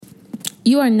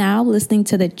You are now listening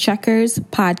to the Checkers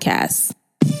Podcast.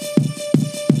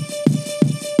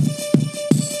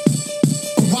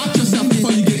 Watch yourself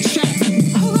before you get checked.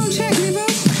 Who gonna check me, bro?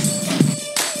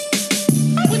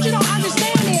 What you don't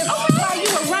understand is, while you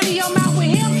were running your mouth with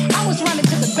him, I was running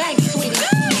to the bank, sweetie.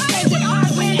 And then I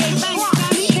ran a Trump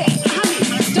check.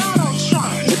 Donald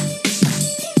Trump.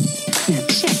 Now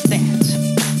check that.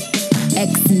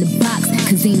 X in the box,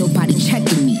 cause ain't nobody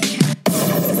checking me.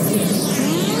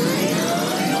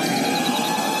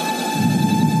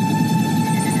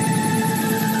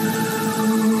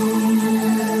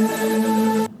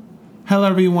 Hello,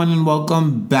 everyone, and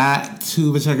welcome back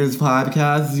to the Checkers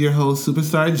Podcast. This is your host,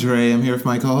 Superstar Dre. I'm here with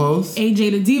my co-host,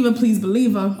 AJ the Diva, please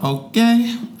believe her.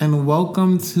 Okay, and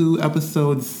welcome to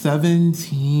episode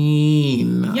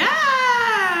 17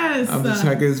 Yes! of the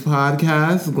Checkers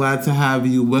Podcast. Glad to have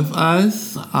you with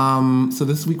us. So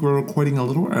this week we're recording a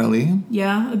little early.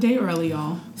 Yeah, a day early,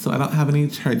 y'all. So I don't have any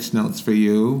church notes for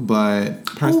you, but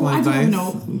personal I do have advice, a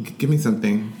note. Give me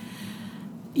something.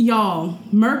 Y'all,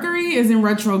 Mercury is in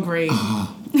retrograde.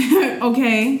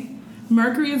 Okay?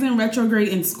 Mercury is in retrograde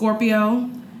in Scorpio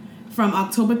from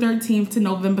October 13th to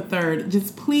November 3rd.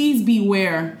 Just please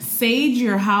beware. Sage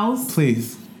your house.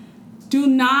 Please. Do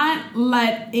not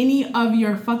let any of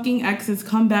your fucking exes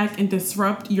come back and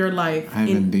disrupt your life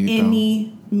in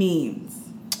any means.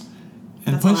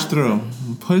 And That's all push I through.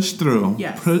 Push through.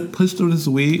 Yes. Push through this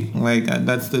week. Like,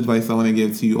 that's the advice I want to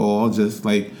give to you all. Just,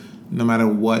 like, no matter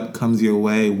what comes your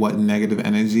way, what negative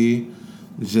energy,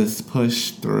 just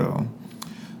push through.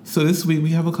 So this week, we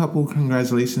have a couple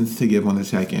congratulations to give on the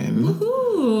check-in.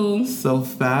 Woohoo! So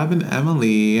Fab and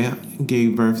Emily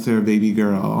gave birth to their baby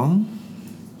girl.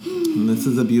 And this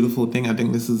is a beautiful thing. I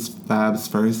think this is Fab's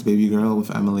first baby girl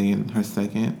with Emily and her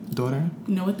second daughter.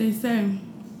 You know what they say?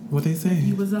 What they say?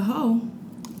 You was a hoe.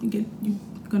 You're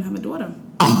gonna have a daughter.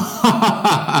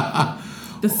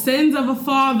 The sins of a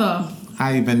father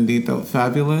Ay, bendito.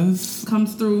 Fabulous.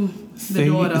 comes through the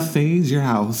daughter. Sage your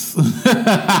house. So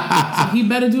he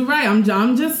better do right. I'm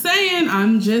just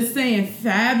saying.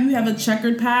 Fab, you have a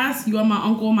checkered past. You are my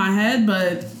uncle in my head,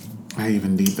 but Ay,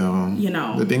 bendito. You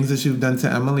know. The things that you've done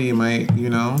to Emily might,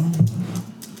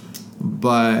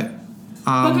 But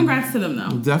congrats to them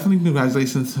though. definitely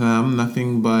congratulations to them.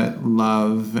 Nothing but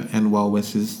love and well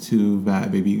wishes to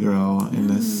that baby girl in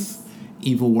this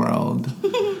evil world.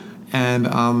 And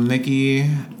Nikki,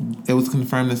 it was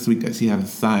confirmed this week that she had a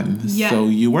son. Yeah. So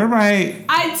you were right.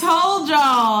 I told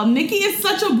y'all, Nikki is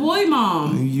such a boy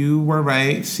mom. You were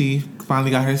right. She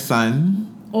finally got her son.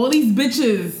 All these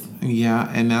bitches. Yeah,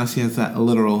 and now she has a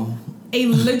literal,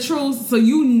 So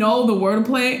you know the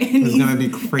wordplay. It's gonna be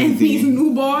crazy. And these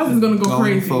newborns is gonna go going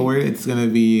crazy. forward, it's gonna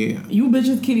be You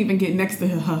bitches can't even get next to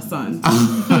her son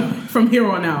from here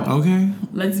on out. okay.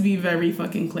 Let's be very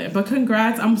fucking clear. But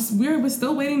congrats. We're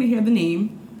still waiting to hear the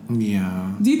name.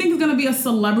 Yeah. Do you think it's gonna be a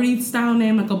celebrity style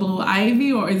name like a Blue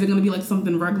Ivy, or is it gonna be like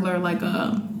something regular like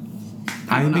a?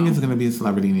 I think know. it's gonna be a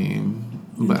celebrity name.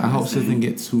 But I hope she doesn't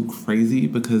get too crazy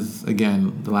because,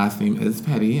 again, the last name is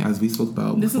Petty, as we spoke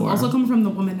about This before. is also coming from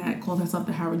the woman that called herself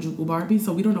the Harajuku Barbie,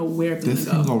 so we don't know where it's This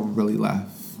gonna can go. go really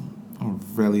left. Or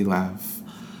really left.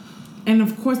 And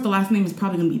of course, the last name is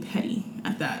probably gonna be Petty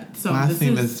at that. So Last this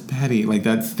name is Petty. Like,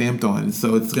 that's stamped on.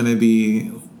 So it's gonna be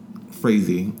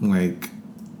crazy. Like,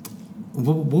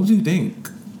 what would you think?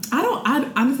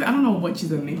 Honestly, I don't know what she's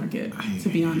gonna name her kid. To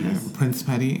be honest, Prince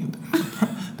Petty?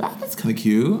 That's kind of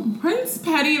cute. Prince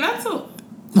Petty. That's a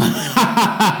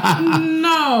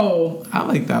no. I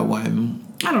like that one.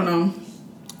 I don't know.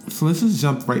 So let's just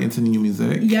jump right into new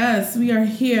music. Yes, we are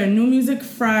here. New Music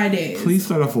Fridays. Please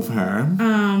start off with her.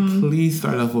 Please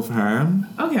start off with her.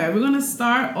 Okay, we're gonna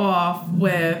start off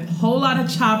with Whole Lotta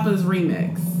Choppers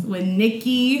remix with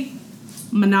Nicki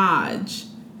Minaj.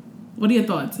 What are your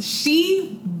thoughts?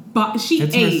 She It's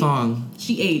ate. her song.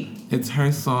 She ate. It's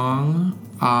her song.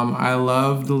 I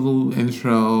love the little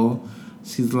intro.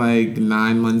 She's like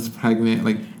 9 months pregnant.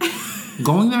 Like,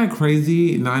 going that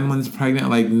crazy, 9 months pregnant,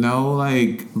 like, no,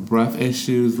 like, breath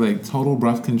issues, like, total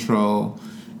breath control.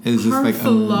 Is just Her like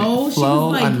flow, she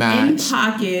was like unmatched. in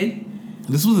pocket.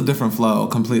 This was a different flow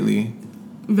completely.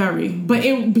 Very. But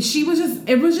she was just,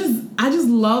 I just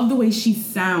love the way she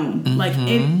sound. Like,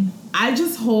 I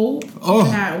just hope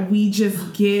that we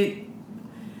just get,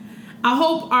 I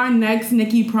hope our next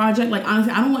Nicki project, like,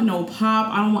 honestly, I don't want no pop.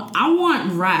 I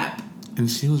want rap. And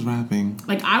she was rapping.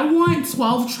 Like, I want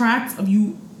 12 tracks of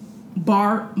you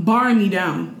barring me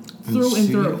down. through and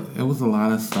through. It was a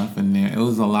lot of stuff in there. It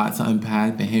was a lot to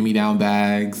unpack. The hand-me-down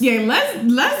bags. Yeah, let's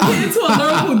get into a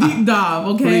lyrical deep dive,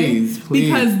 okay? Please.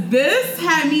 Because this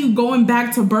had me going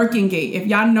back to Birkengate. If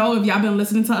y'all been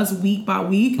listening to us week by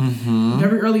week,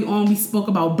 very early on we spoke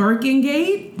about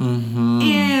Birkengate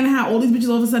and how all these bitches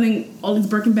all of a sudden, all these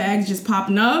Birkin bags just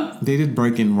popping up. They did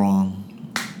Birkin wrong.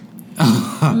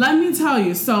 Let me tell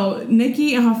you. So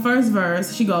Nicki in her first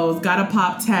verse, she goes, "Gotta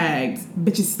pop tags,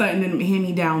 bitches stunting in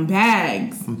hand-me-down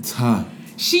bags." Tough.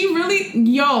 She really,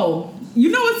 you know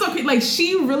what's so crazy? Like,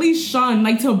 she really shunned.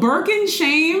 Like, to Birkin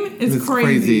shame is It's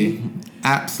crazy.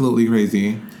 Absolutely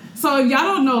crazy. So if y'all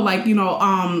don't know, like,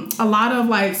 a lot of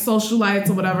like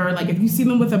socialites or whatever, like if you see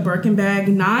them with a Birkin bag,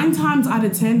 9 times out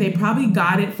of 10 they probably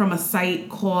got it from a site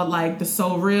called like the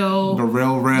So Real, The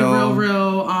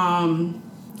Real,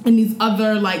 and these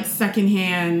other like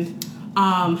secondhand,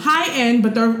 high end,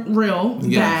 but they're real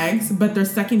bags, but they're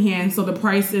secondhand, so the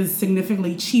price is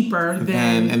significantly cheaper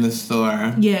than in the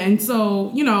store. Yeah, and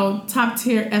so top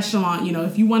tier echelon.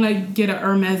 If you want to get a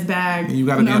Hermes bag, you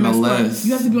got to be on the list.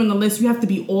 You have to be on the list. You have to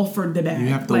be offered the bag. You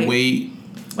have to wait.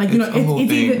 Like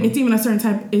it's even a certain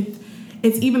type.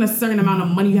 It's even a certain amount of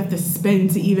money you have to spend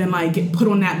to even like get put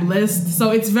on that list. So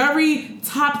it's very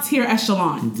top tier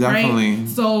echelon. Definitely. Right?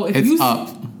 So if it's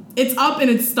up. It's up and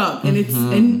it's stuck and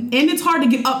it's hard to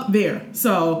get up there.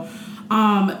 So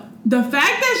the fact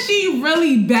that she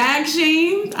really bag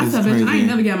shamed, I said, bitch, I ain't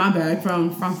never get my bag from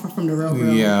the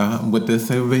real. Yeah, with this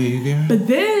type of behavior. But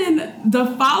then the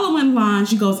following line,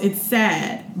 she goes, "It's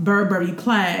sad, Burberry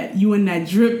plaid, you in that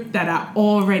drip that I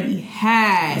already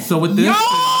had." So with this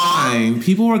line,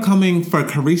 people were coming for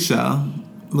Carisha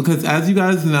because, as you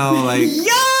guys know, like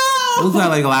what was that,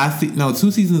 like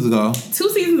 2 seasons ago? 2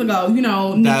 seasons ago, Nicki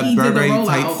that Burberry did the rollout.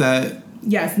 tight set.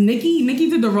 Yes, Nicki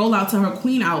did the rollout to her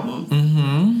Queen album.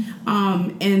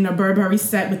 And the Burberry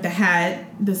set with the hat,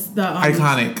 the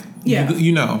iconic. Yeah,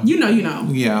 you know.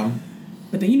 Yeah.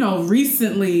 But then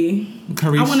recently,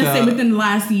 Carisha, I want to say within the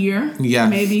last year,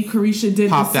 maybe Carisha did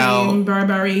popped the same out.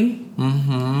 Burberry.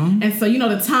 And so the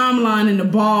timeline and the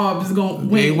barbs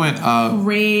they went up.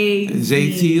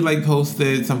 Crazy. JT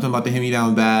posted something about the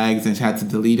hand-me-down bags and she had to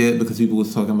delete it because people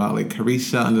was talking about like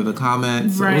Carisha under the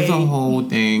comments. Right. It was a whole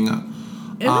thing.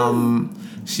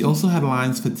 She also had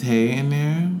lines for Tay in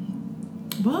there.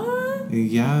 What?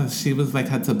 Yeah, she was like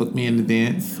had to book me in the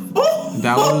dance. Oh!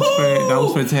 That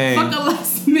was for Tay. Fuck a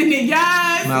last minute,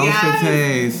 yes. That was for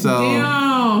Tay. So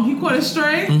damn, he caught it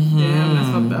straight. Damn, that's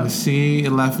fucked up. She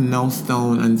left no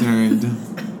stone unturned.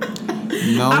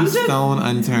 Stone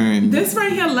unturned. This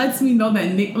right here lets me know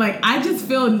that I just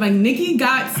feel like Nicki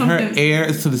got something. Her air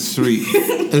is to the streets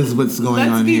is what's going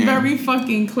on here. Let's be very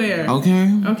fucking clear.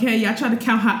 Okay, y'all try to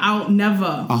count her out.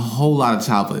 Never. A whole lot of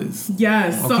choppers.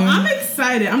 Yes. Okay. So I'm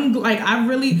excited. I'm like, I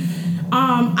really,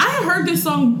 I had heard this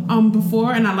song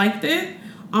before and I liked it.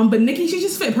 But Nicki, she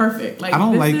just fit perfect. Like, I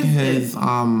don't like his. You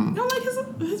don't like his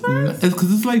verse? It's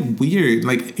because it's like weird.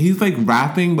 Like he's like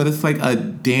rapping, but it's like a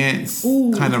dance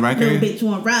kind of record. Little bitch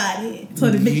want ride it, so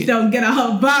the bitch don't get out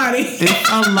her body. It's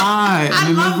a lot. And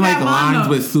then there's like lines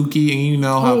with Suki, and you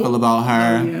know how I feel about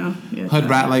her. Hood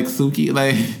rat like Suki,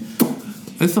 like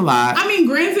it's a lot. I mean,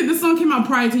 granted, this song came out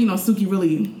prior to Suki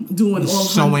really doing all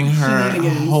showing her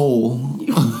whole.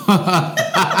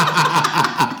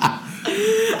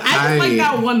 I just like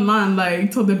that one line,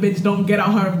 like, told the bitch don't get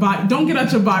out her body, don't get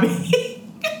out your body.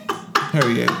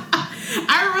 Period.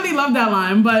 I really love that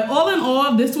line, but all in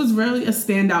all, this was really a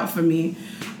standout for me,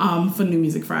 for New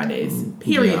Music Fridays.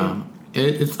 Period. Yeah.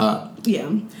 It's up. Yeah.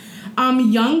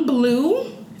 Young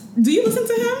Blue. Do you listen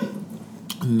to him?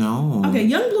 No. Okay,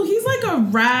 Young Blue. He's like a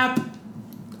rap,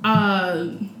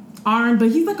 but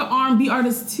he's like an R&B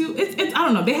artist too. It's I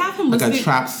don't know. They have him listed. Like a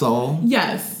trap soul.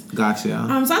 Yes. Gotcha.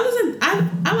 So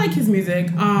I like his music.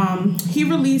 He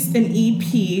released an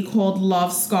EP called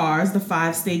Love Scars: The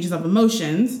 5 Stages of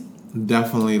Emotions.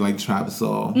 Definitely like trap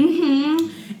soul.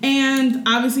 And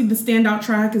obviously the standout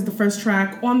track is the first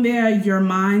track on there, Your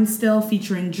Mind Still,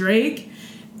 featuring Drake.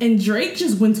 And Drake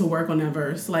just went to work on that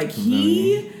verse. Like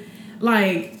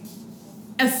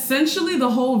essentially the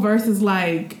whole verse is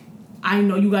like, I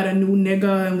know you got a new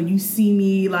nigga, and when you see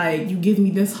me, like, you give me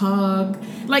this hug.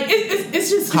 Like, it's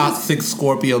just toxic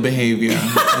Scorpio behavior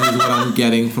is what I'm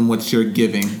getting from what you're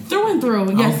giving. Through and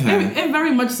through, yes. Okay. It very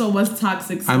much so was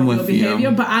toxic Scorpio behavior,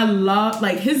 but I love,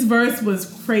 like, his verse was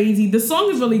crazy. The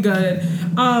song is really good.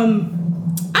 I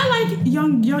like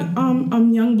Young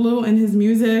Blue and his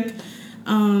music.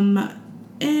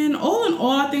 And all in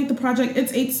all, I think the project,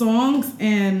 it's 8 songs,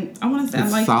 and I want to say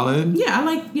it's solid. Yeah,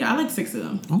 I like 6 of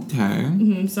them.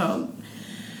 Okay. So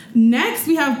next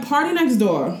we have Party Next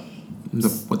Door.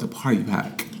 with the party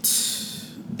pack.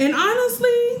 And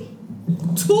honestly,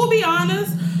 to be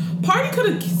honest, Party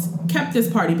could have kept this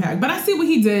party pack, but I see what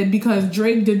he did because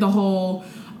Drake did the whole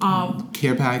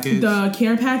care package. The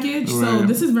care package. Right. So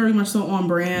this is very much so on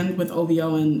brand with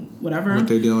OVO and whatever. What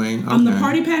they're doing. Okay. The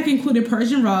party pack included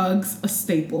Persian rugs, a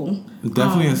staple.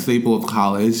 Definitely a staple of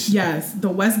college. Yes. The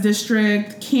West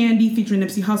District, Candy featuring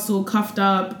Nipsey Hussle, Cuffed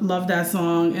Up, love that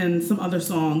song, and some other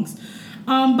songs.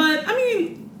 But I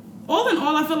mean, all in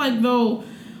all, I feel like though,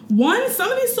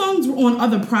 some of these songs were on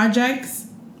other projects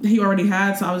that he already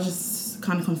had, so I was just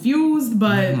kind of confused.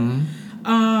 But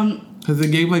because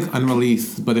it gave like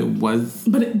unreleased, but it was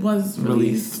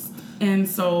released. And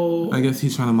so I guess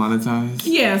he's trying to monetize.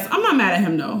 Yes, I'm not mad at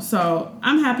him though. So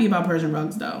I'm happy about Persian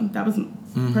Rugs though. That was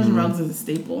Persian Rugs is a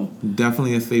staple.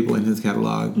 Definitely a staple in his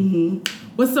catalog.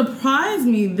 What surprised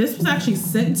me, this was actually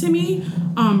sent to me.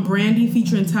 Brandy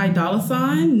featuring Ty Dolla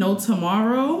 $ign, No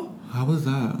Tomorrow. How was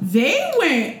that?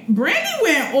 Brandy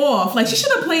went off. Like she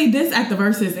should have played this at the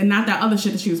verses and not that other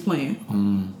shit that she was playing.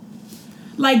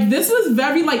 Like this was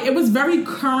it was very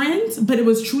current, but it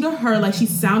was true to her. Like she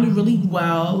sounded really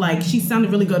well. Like she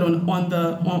sounded really good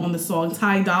on the song.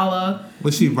 Ty Dolla.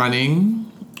 Was she running?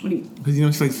 Because she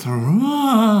likes to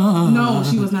run. No,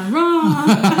 she was not wrong.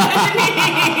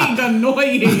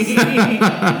 Annoying.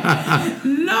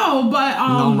 No, but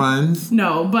no runs.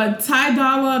 No, but Ty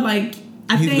Dolla,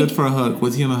 he's good for a hook.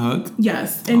 Was he on a hook?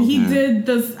 Yes, and he did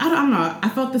this. I don't know. I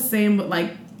felt the same with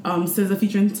SZA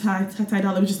featuring Ty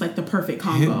Dolla. It was just like the perfect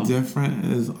combo. Hit Different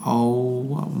is oh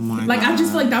my. I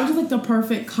just feel like that was just the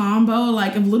perfect combo.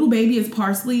 Like if Little Baby is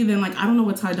Parsley, then I don't know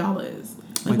what Ty Dolla is.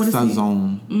 What is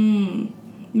he?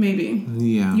 Maybe.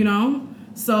 Yeah.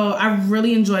 So I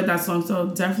really enjoyed that song. So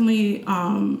definitely,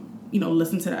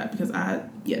 listen to that because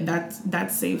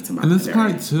that's saved to my. And this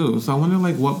part too. So I wonder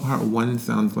what part 1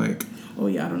 sounds like. Oh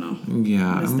yeah, I don't know.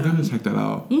 Yeah, I'm gonna check that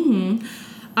out.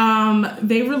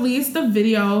 They released the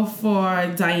video for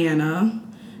Diana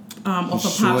off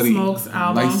of Pop Smoke's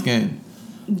album. Light skin.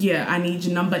 Yeah, I Need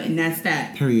Your Number, and that's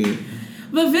that. Period.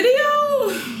 The video.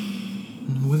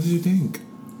 What did you think?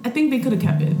 I think they could have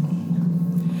kept it.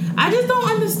 I just don't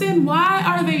understand why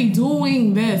are they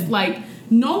doing this.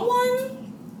 No one.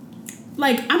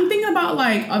 I'm thinking about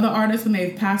other artists when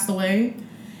they've passed away.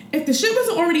 If the shit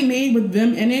wasn't already made with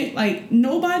them in it,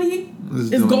 nobody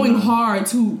is going hard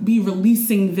to be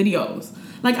releasing videos.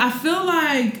 I feel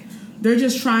like they're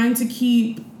just trying to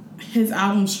keep his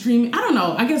album streaming. I don't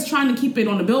know. I guess trying to keep it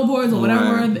on the billboards or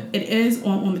whatever it is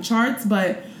on the charts.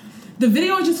 But the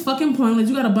video is just fucking pointless.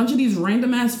 You got a bunch of these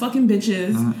random ass fucking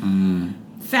bitches.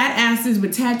 Fat asses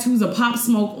with tattoos of Pop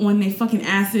Smoke on their fucking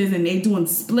asses, and they doing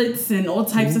splits and all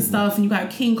types of stuff. And you got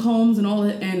King Combs and all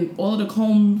of the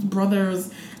Combs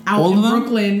brothers out in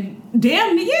Brooklyn.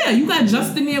 Damn, yeah, you got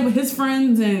Justin there with his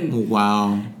friends and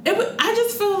wow. I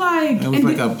just feel like it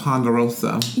was a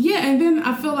Ponderosa. Yeah, and then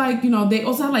I feel like they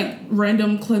also had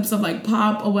random clips of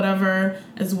Pop or whatever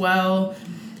as well.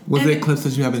 Was there clips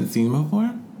that you haven't seen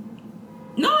before?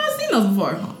 No, I've seen those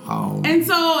before. Oh, and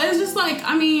so it's just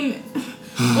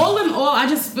all in all, I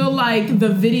just feel like the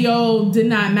video did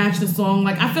not match the song.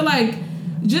 I feel like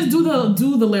just do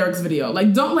the lyrics video. I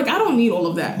don't need all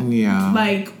of that.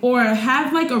 Yeah. Or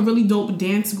have a really dope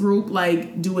dance group.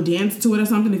 Do a dance to it or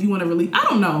something if you want to really. I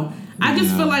don't know. I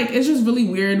just feel like it's just really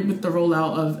weird with the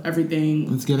rollout of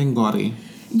everything. It's getting gaudy.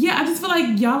 Yeah, I just feel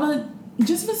like y'all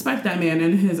just respect that man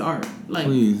and his art.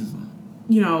 Please.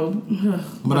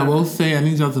 But I will say I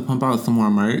need y'all to pump out some more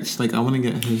merch. I want to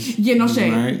get his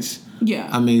merch. Yeah.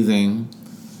 Amazing.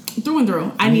 Through and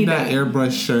through. I need that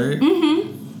airbrush shirt.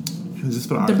 And just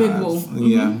put the big wool.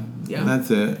 Yeah. That's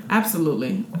it.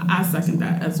 Absolutely. I second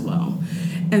that as well.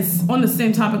 And on the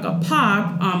same topic of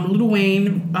Pop, Lil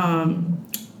Wayne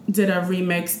did a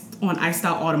remix on Iced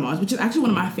Out Audemars, which is actually one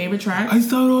of my favorite tracks.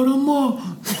 Iced Out Audemars.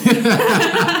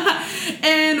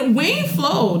 And Wayne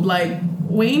flowed.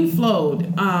 Wayne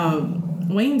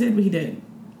did what he did.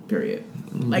 Period.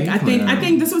 I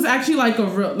think this was actually a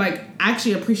real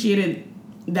actually appreciated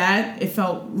that. It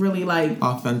felt really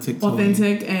authentic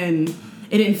and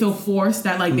it didn't feel forced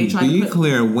that they tried to be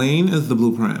clear. Wayne is the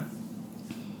blueprint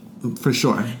for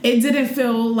sure. It didn't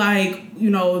feel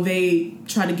they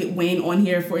tried to get Wayne on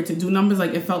here for it to do numbers.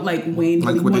 It felt like Wayne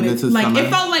really wanted, it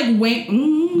felt like Wayne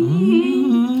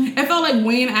it felt like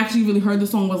Wayne actually really heard the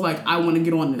song, was I want to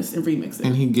get on this and remix it,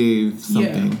 and he gave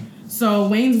something. So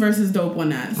Wayne's verse is dope on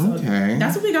that. So okay.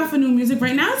 That's what we got for new music.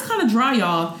 Right now it's kind of dry,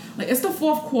 y'all. It's the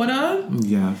fourth quarter.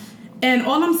 Yeah. And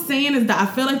all I'm saying is that I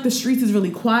feel like the streets is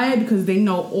really quiet because they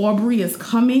know Aubrey is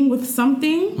coming with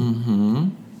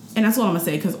something. And that's all I'm gonna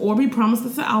say, because Aubrey promised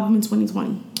us an album in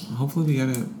 2020. Hopefully we get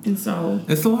it. And so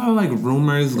it's a lot of like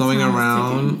rumors going time is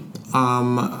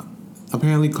around.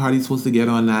 Apparently Cardi's supposed to get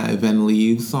on that Then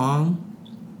Leave song.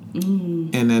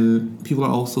 And then people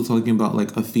are also talking about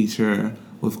like a feature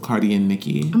with Cardi and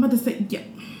Nicki. I'm about to say, yeah.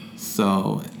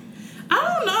 So I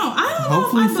don't know.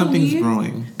 Hopefully know if I something's believe,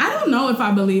 brewing. I don't know if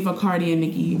I believe a Cardi and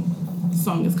Nicki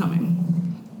song is coming.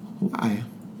 Why?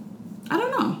 I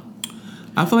don't know.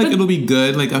 I feel like it'll be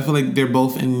good. Like, I feel like they're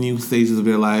both in new stages of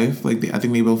their life. Like, I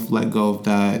think they both let go of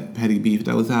that petty beef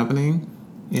that was happening.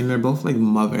 And they're both, like,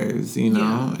 mothers, you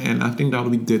know? Yeah. And I think that'll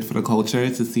be good for the culture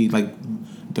to see, like,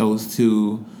 those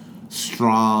two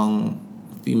strong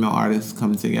female artists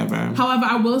come together. However,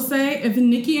 I will say, if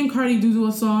Nicki and Cardi do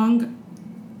a song,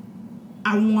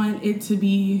 I want it to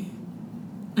be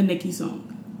a Nicki song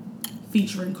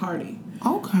featuring Cardi.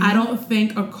 Okay. I don't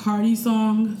think a Cardi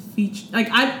song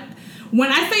when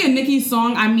I say a Nicki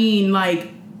song, I mean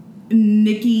like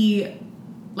Nicki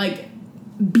like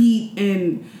beat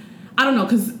and I don't know,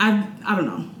 because I don't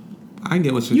know. I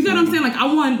get what you're saying. You get what I'm saying? Like, I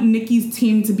want Nicki's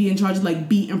team to be in charge of like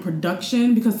beat and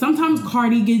production, because sometimes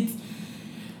Cardi gets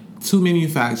too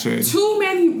manufactured.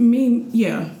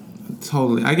 Yeah.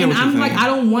 Totally. I get what you're saying. And I'm like, I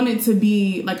don't want it to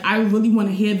be like, I really want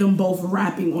to hear them both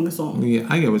rapping on the song. Yeah,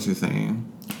 I get what you're saying.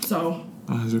 So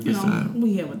 100%. You know,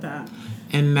 we here with that.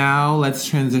 And now let's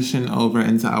transition over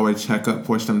into our checkup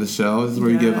portion of the show. This is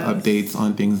where we give updates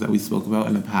on things that we spoke about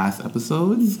in the past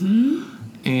episodes.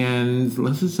 Mm-hmm. And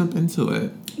let's just jump into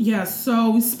it. Yeah,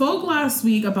 so we spoke last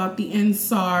week about the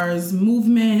EndSARS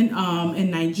movement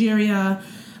in Nigeria,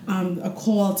 a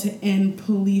call to end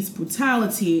police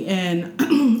brutality and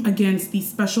against the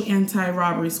Special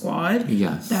Anti-Robbery Squad.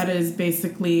 Yes. That is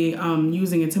basically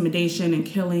using intimidation and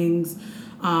killings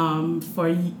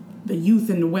for the youth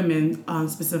and the women,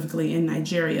 specifically in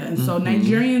Nigeria. And so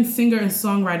Nigerian singer and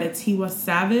songwriter Tiwa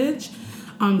Savage,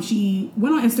 she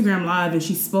went on Instagram Live and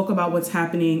she spoke about what's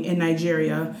happening in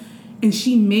Nigeria. And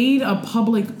she made a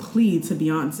public plea to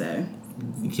Beyonce.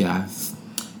 Yes.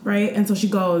 Right? And so she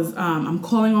goes, I'm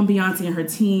calling on Beyonce and her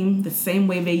team the same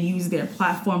way they use their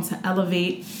platform to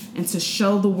elevate and to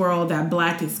show the world that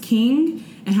Black is king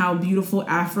and how beautiful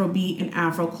Afrobeat and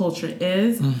Afro culture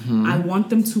is. Mm-hmm. I want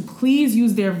them to please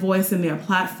use their voice and their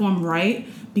platform right,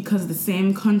 because the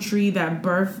same country that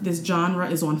birthed this genre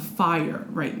is on fire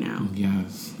right now.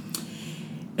 Yes.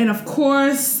 And of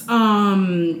course,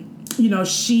 Tiwa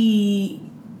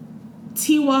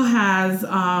has,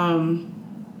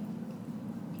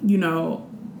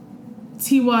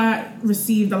 Tiwa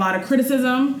received a lot of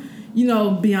criticism.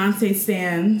 Beyonce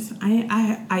stands.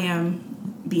 I am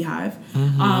Beehive.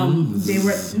 Mm-hmm.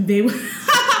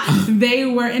 They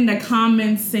were in the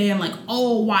comments saying like,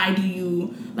 oh, why are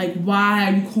you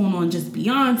calling on just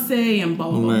Beyonce and blah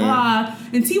blah blah blah.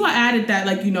 And Tiwa added that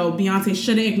Beyonce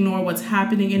shouldn't ignore what's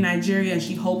happening in Nigeria, and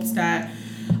she hopes that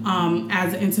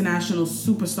as an international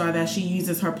superstar that she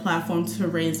uses her platform to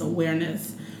raise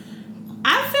awareness.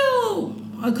 I feel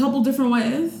a couple different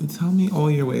ways. Tell me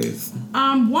all your ways.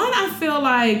 One, I feel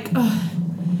like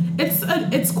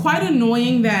it's quite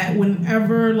annoying that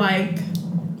whenever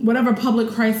whatever public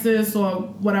crisis or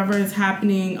whatever is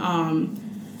happening,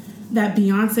 that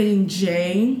Beyonce and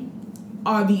Jay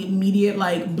are the immediate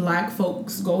Black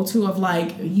folks go to of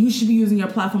you should be using your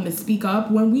platform to speak up,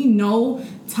 when we know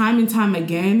time and time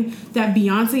again that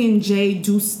Beyonce and Jay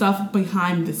do stuff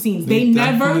behind the scenes. They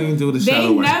never do the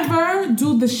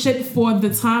shit for the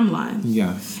timeline.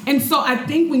 Yes. And so I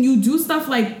think when you do stuff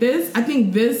like this, I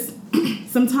think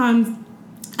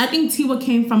Tiwa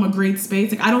came from a great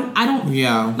space. I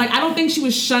don't think she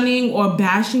was shunning or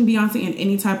bashing Beyonce in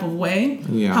any type of way.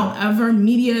 Yeah. However,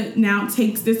 media now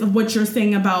takes this of what you're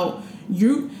saying about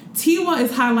you. Tiwa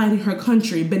is highlighting her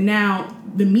country, but now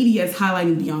the media is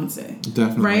highlighting Beyonce.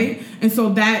 Definitely. Right? And so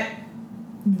that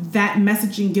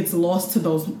messaging gets lost to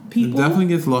those people. It definitely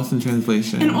gets lost in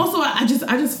translation. And also, I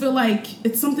just feel like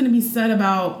it's something to be said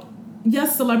about,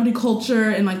 yes, celebrity culture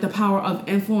and the power of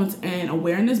influence and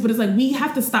awareness, but it's we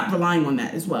have to stop relying on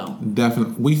that as well.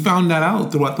 Definitely. We found that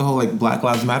out throughout the whole Black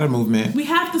Lives Matter movement. We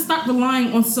have to stop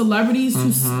relying on celebrities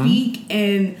to speak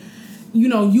and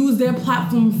use their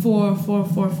platform for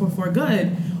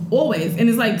good always. And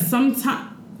it's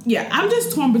sometimes, I'm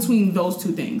just torn between those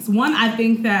two things. One, I don't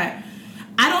think that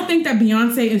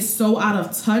Beyonce is so out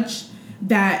of touch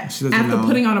that after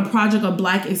putting out a project of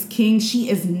Black is King, she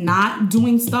is not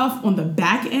doing stuff on the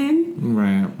back end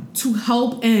to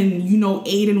help and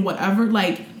aid in whatever.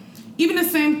 Even the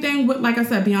same thing with, like I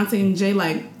said, Beyonce and Jay.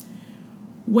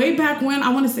 Way back when, I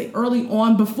want to say early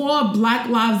on, before Black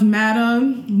Lives Matter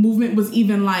movement was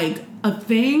even a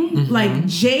thing, like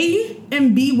J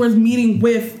and B was meeting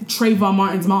with Trayvon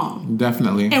Martin's mom.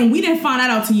 Definitely. And we didn't find that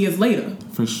out till years later.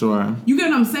 For sure. You get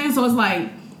what I'm saying? So it's like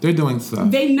they're doing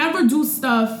stuff. They never do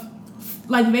stuff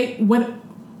like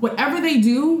whatever they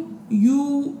do,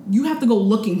 you have to go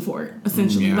looking for it,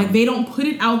 essentially. Yeah. Like they don't put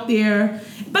it out there.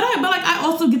 But I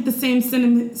also get the same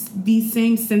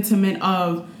sentiment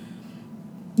of,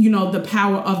 you know, the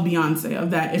power of Beyonce,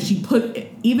 of that if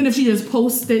even if she just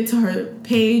posts it to her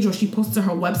page or she posts to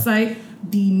her website,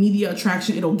 the media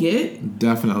attraction it'll get.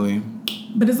 Definitely.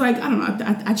 But it's like, I don't know,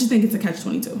 I just think it's a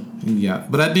catch-22. Yeah,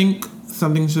 but I think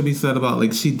something should be said about,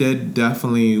 like, she did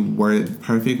definitely word it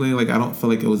perfectly. Like, I don't feel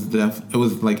like it was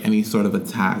like any sort of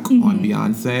attack on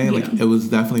Beyonce. Yeah. Like, it was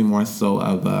definitely more so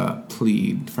of a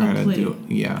plead for her to do.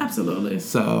 Yeah. Absolutely.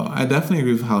 So, I definitely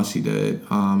agree with how she did.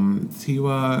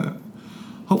 Tiwa,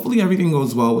 hopefully everything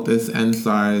goes well with this End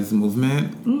SARS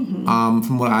movement.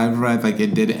 From what I've read, like,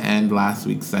 it did end last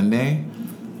week Sunday.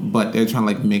 But they're trying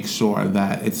to, like, make sure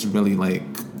that it's really, like,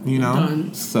 you know?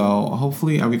 Done. So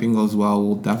hopefully everything goes well.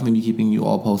 We'll definitely be keeping you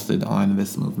all posted on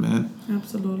this movement.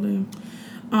 Absolutely.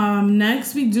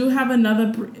 Next, we do have another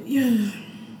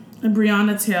a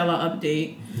Breonna Taylor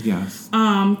update. Yes.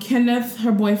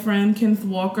 Her boyfriend, Kenneth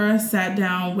Walker, sat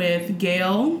down with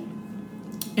Gayle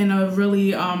in a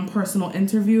really personal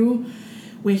interview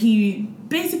where he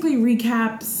basically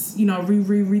recaps, you know,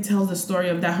 retells the story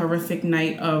of that horrific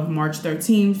night of March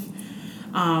 13th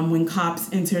when cops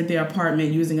entered their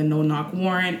apartment using a no-knock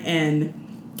warrant. And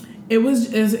it was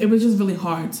just really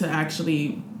hard to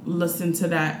actually listen to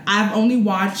that. I've only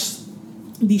watched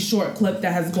the short clip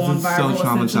that has gone viral, so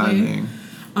traumatizing.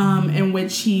 In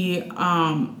which he,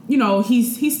 you know,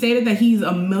 he stated that he's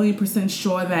 1,000,000%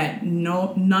 sure that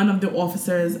none of the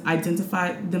officers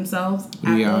identified themselves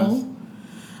at all.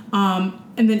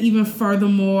 And then even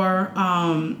furthermore,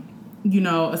 you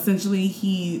know, essentially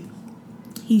he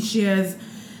shares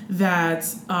that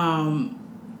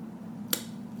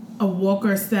a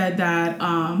Walker said that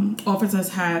officers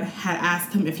had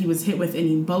asked him if he was hit with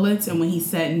any bullets, and when he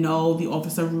said no, the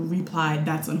officer replied,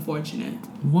 "That's unfortunate."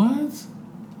 What?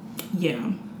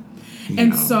 Yeah.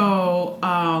 And so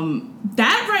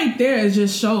that right there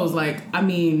just shows, like, I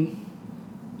mean,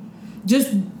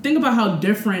 just think about how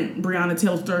different Breonna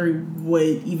Taylor's story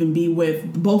would even be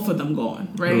with both of them going,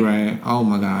 right? Right. Oh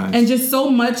my gosh. And just so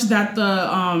much that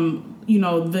the you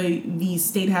know, the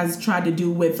state has tried to do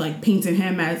with, like, painting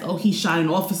him as, oh, he shot an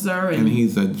officer and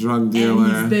he's a drug dealer.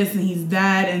 And he's this and he's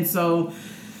that. And so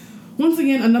once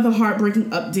again, another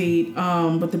heartbreaking update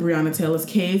with the Breonna Taylor's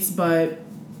case, but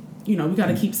you know, we got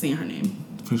to keep saying her name.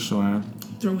 For sure.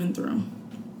 Through and through.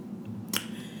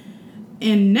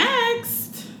 And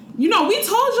next, you know, we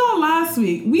told y'all last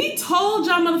week. We told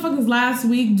y'all motherfuckers last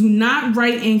week, do not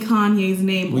write in Kanye's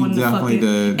name on the fucking... We definitely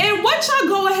did. And what y'all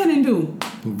go ahead and do?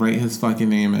 Write his fucking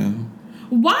name in.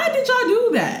 Why did y'all do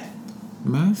that?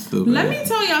 Man, stupid. Let me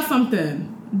tell y'all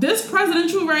something. This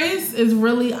presidential race is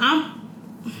really...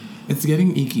 It's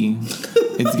getting icky.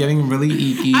 It's getting really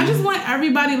icky. I just want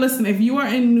everybody, listen, if you are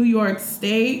in New York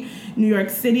State, New York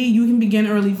City, you can begin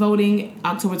early voting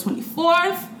October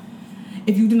 24th.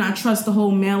 If you do not trust the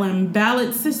whole mail-in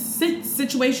ballot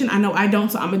situation, I know I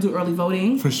don't, so I'm going to do early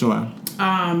voting. For sure.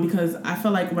 Because I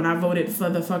feel like when I voted for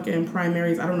the fucking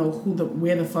primaries, I don't know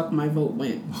where the fuck my vote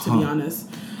went, to be honest.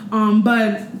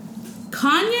 But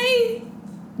Kanye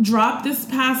dropped this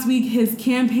past week his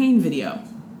campaign video.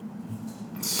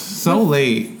 So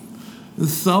late.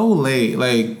 So late.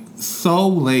 Like, so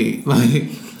late. Like,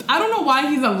 I don't know why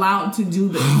he's allowed to do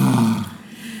this.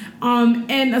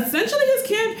 And essentially his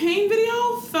campaign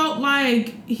video felt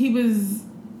like he was...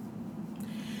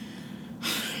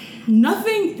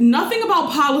 Nothing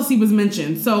about policy was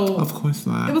mentioned. So of course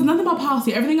not. It was nothing about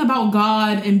policy. Everything about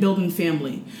God and building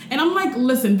family. And I'm like,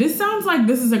 listen, this sounds like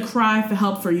this is a cry for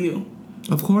help for you.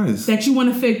 Of course. That you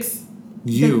want to fix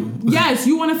you. Yes,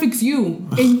 you want to fix you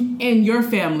and your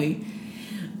family.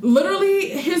 Literally,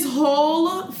 his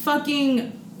whole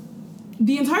fucking...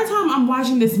 The entire time I'm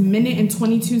watching this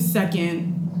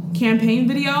 1:22-second campaign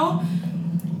video,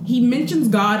 he mentions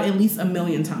God at least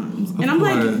 1,000,000 times. And I'm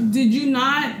like,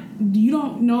 you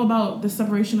don't know about the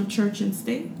separation of church and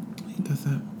state?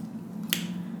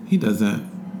 He doesn't.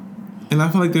 And I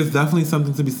feel like there's definitely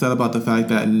something to be said about the fact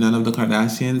that none of the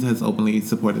Kardashians has openly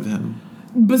supported him.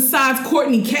 Besides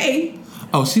Kourtney K.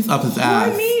 Oh, she's up his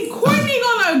ass. Kourtney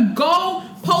gonna go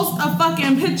post a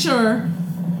fucking picture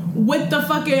with the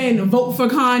fucking vote for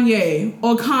Kanye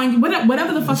or Kanye,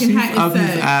 whatever the fucking hat it said.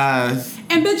 His ass.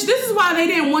 And bitch, this is why they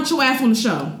didn't want your ass on the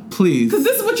show. Please. Because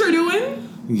this is what you're doing.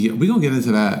 Yeah, we gonna get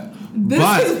into that.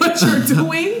 This is what you're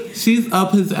doing? She's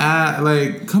up his ass.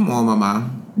 Like, come on,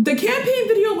 mama. The campaign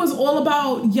video was all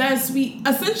about, yes, we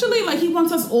essentially, like, he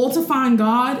wants us all to find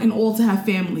God and all to have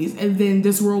families, and then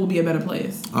this world will be a better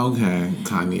place. Okay,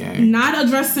 Kanye. Not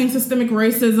addressing systemic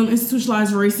racism,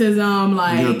 institutionalized racism,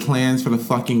 like... Your plans for the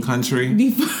fucking country.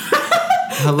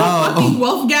 Hello. The fucking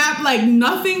wealth gap, like,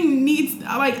 nothing needs...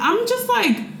 Like, I'm just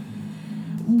like,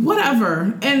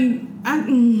 whatever. And...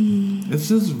 It's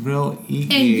just real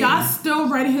easy. And y'all still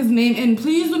writing his name, and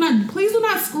please do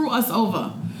not screw us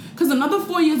over. Because another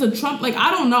 4 years of Trump, like,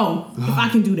 I don't know if I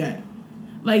can do that.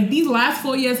 Like, these last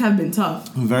 4 years have been tough.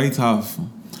 Very tough.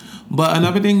 But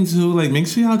another thing, too, like, make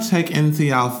sure y'all check into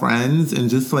y'all friends and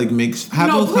just, like,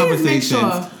 have those conversations.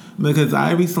 Sure. Because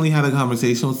I recently had a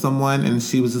conversation with someone, and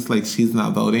she was just like, she's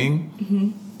not voting.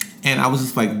 Mm-hmm. And I was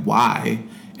just like, why?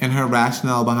 And her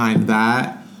rationale behind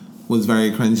that was very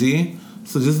cringy.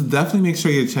 So just definitely make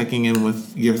sure you're checking in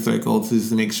with your circle to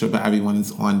just make sure that everyone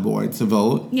is on board to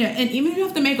vote. Yeah, and even if you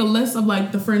have to make a list of,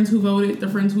 like, the friends who voted, the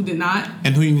friends who did not.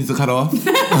 And who you need to cut off.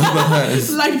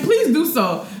 Like, please do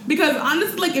so. Because,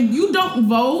 honestly, like, if you don't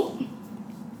vote...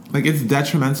 Like, it's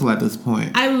detrimental at this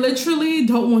point. I literally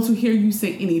don't want to hear you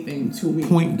say anything to me.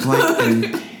 Point blank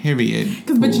and period.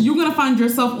 Because, bitch, you're going to find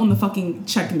yourself on the fucking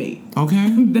checkmate. Okay.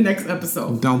 The next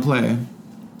episode. Don't play.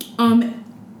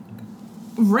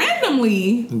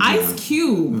 Randomly, yeah. Ice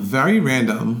Cube. Very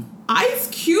random. Ice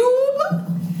Cube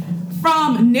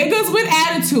from Niggas with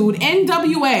Attitude,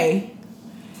 NWA.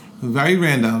 Very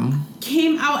random.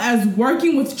 Came out as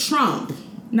working with Trump.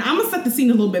 Now, I'm going to set the scene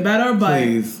a little bit better, but...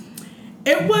 Please.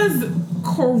 It was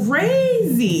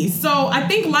crazy. So, I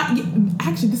think...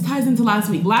 Actually, this ties into last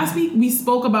week. Last week, we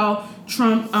spoke about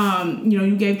Trump.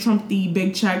 You gave Trump the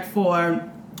big check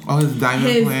for... Oh, his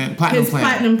diamond plan? His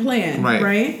platinum plan.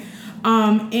 Right?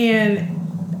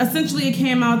 And essentially it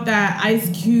came out that Ice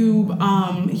Cube,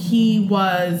 he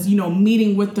was,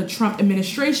 meeting with the Trump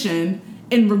administration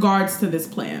in regards to this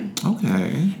plan.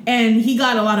 Okay. And he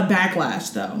got a lot of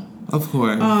backlash, though. Of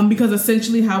course. Because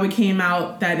essentially how it came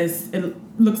out it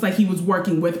looks like he was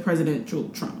working with President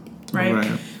Trump,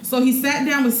 right? So he sat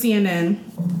down with CNN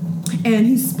and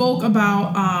he spoke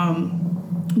about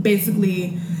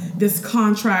basically this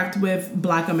contract with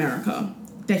Black America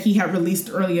that he had released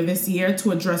earlier this year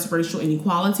to address racial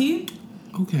inequality.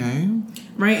 Okay.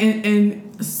 Right?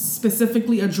 And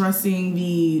specifically addressing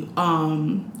the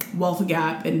wealth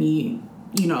gap and the,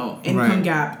 income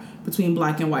gap between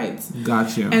Black and whites.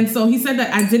 Gotcha. And so he said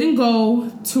that I didn't go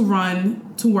to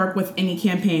work with any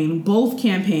campaign. Both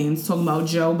campaigns, talking about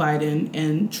Joe Biden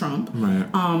and Trump. Right.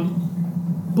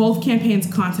 Both campaigns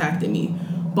contacted me.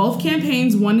 Both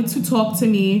campaigns wanted to talk to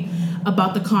me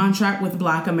about the contract with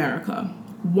Black America.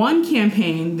 One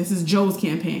campaign, this is Joe's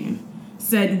campaign,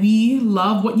 said, we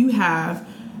love what you have,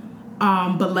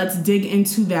 but let's dig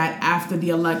into that after the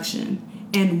election.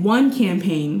 And one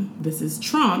campaign, this is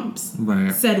Trump's,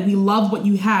 said, we love what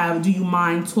you have. Do you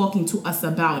mind talking to us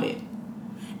about it?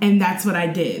 And that's what I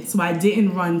did. So I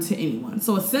didn't run to anyone.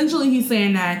 So essentially he's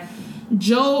saying that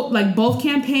Joe, like both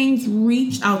campaigns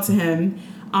reached out to him,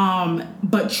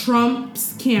 but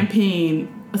Trump's campaign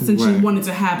essentially wanted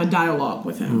to have a dialogue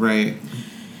with him. Right.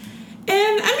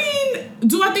 And, I mean,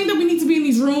 do I think that we need to be in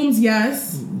these rooms?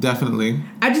 Yes. Definitely.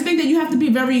 I just think that you have to be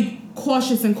very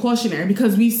cautious and cautionary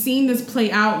because we've seen this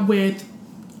play out with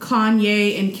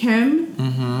Kanye and Kim.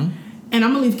 Mm-hmm. And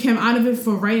I'm going to leave Kim out of it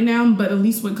for right now, but at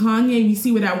least with Kanye, we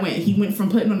see where that went. He went from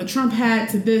putting on the Trump hat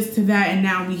to this, to that, and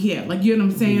now we here. Like, you know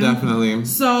what I'm saying? Definitely.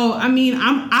 So, I mean,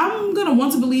 I'm going to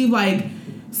want to believe, like,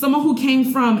 someone who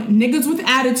came from Niggas with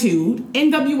Attitude,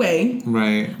 NWA.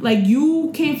 Right. Like,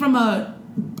 you came from a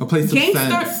place of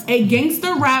sense. A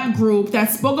gangster rap group that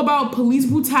spoke about police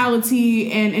brutality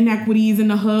and inequities in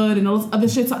the hood and all this other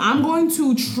shit. So I'm going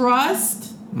to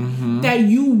trust that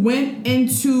you went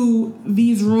into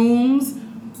these rooms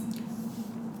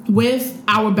with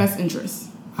our best interests.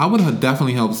 I would have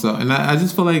definitely hope so. And I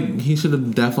just feel like he should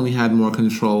have definitely had more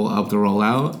control of the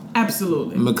rollout.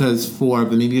 Absolutely. Because for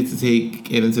the media to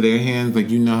take it into their hands, like,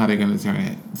 you know how they're going to turn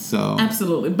it. So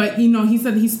absolutely. But, he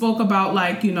said he spoke about,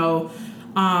 like,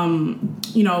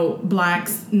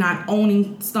 blacks not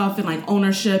owning stuff and, like,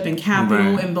 ownership and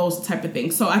capital and those type of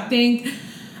things. So I think,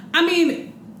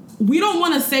 we don't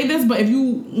want to say this, but if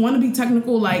you want to be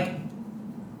technical, like,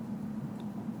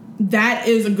 that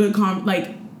is a good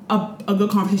a good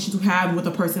conversation to have with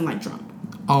a person like Trump.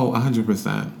 Oh,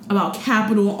 100%. About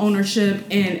capital ownership,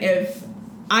 and if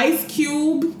Ice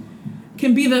Cube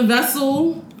can be the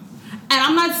vessel, and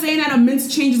I'm not saying that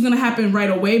immense change is going to happen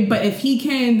right away, but if he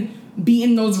can be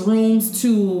in those rooms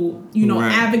to,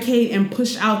 advocate and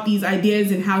push out these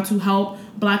ideas and how to help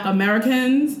Black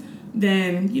Americans,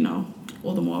 then, you know,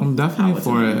 all the more. I'm definitely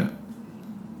for it.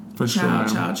 For sure.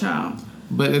 Ciao.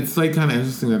 But it's like kind of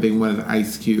interesting that they wanted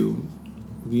Ice Cube,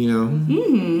 you know?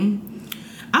 Mm-hmm.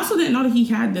 I also didn't know that he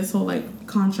had this whole like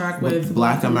contract with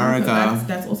Black America.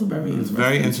 That's also very interesting.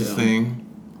 Very interesting.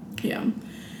 Too. Yeah.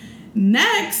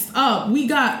 Next up, we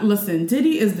got, listen,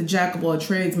 Diddy is the jack of all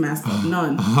trades, master of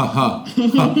none.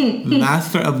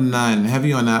 Master of none.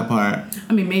 Heavy on that part.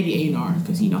 I mean, maybe A&R,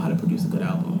 because he know how to produce a good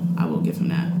album. I will give him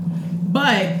that.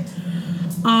 But,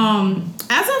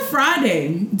 as of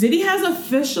Friday, Diddy has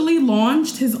officially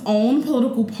launched his own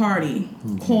political party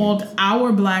called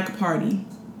Our Black Party.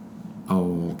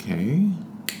 Okay.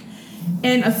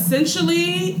 And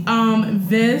essentially,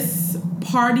 this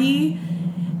party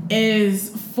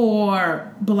is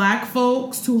for Black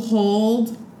folks to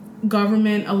hold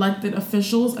government elected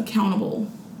officials accountable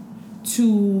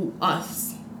to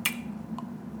us.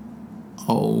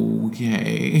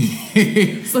 Okay.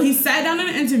 So he sat down in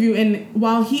an interview, and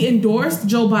while he endorsed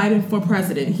Joe Biden for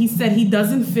president, he said he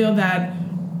doesn't feel that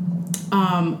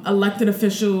elected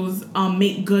officials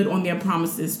make good on their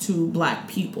promises to Black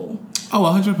people. Oh,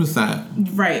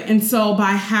 100%. Right. And so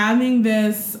by having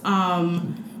this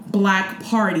Black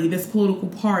party, this political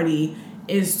party,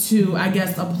 is to, I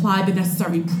guess, apply the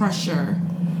necessary pressure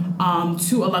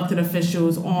to elected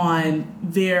officials on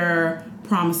their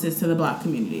promises to the Black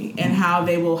community and how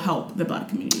they will help the Black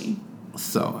community.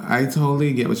 So I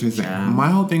totally get what you're saying. Yeah. My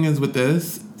whole thing is with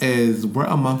this is we're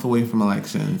a month away from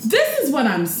elections. This is what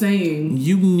I'm saying.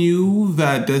 You knew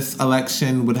that this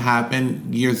election would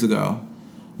happen years ago.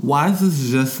 Why is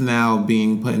this just now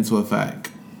being put into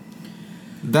effect?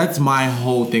 That's my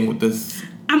whole thing with this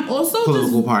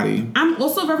political party. I'm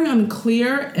also very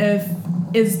unclear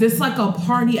is this like a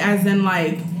party as in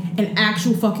like an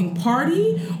actual fucking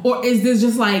party, or is this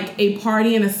just like a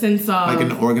party in a sense of like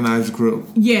an organized group?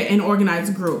 Yeah, an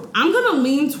organized group. I'm gonna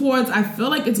lean towards, I feel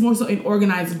like it's more so an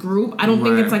organized group. I don't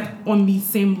think it's like on the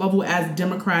same level as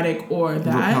Democratic or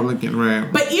that. Republican, right.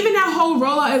 But even that whole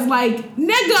rollout is like,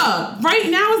 nigga, right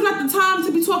now is not the time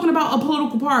to be talking about a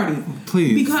political party.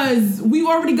 Please. Because we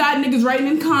already got niggas writing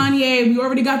in Kanye. We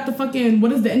already got the fucking,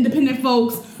 what is the independent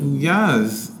folks.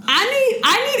 Yes.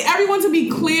 I need everyone to be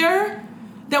clear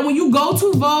that when you go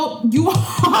to vote, you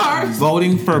are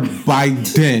voting for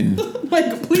Biden.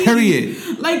 Like, please.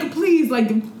 Period. Like, please, like,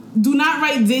 do not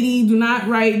write Diddy. Do not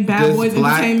write Bad Boys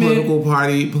Black Entertainment. Political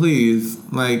party, please.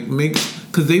 Like,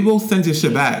 because they will send your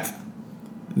shit back.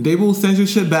 They will send your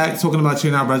shit back talking about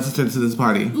you're not registered to this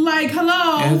party. Like,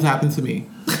 hello. It has happened to me.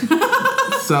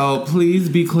 So please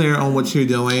be clear on what you're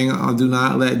doing. Do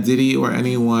not let Diddy or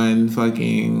anyone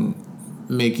fucking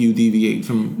make you deviate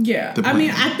from the plan. I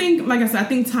mean, I think, like I said, I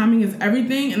think timing is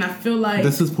everything, and I feel like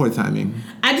this is poor timing.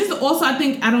 I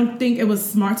don't think it was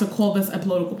smart to call this a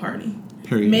political party.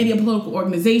 Period. Maybe a political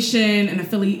organization, an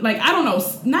affiliate. Like, I don't know.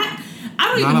 I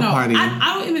don't even know. Party.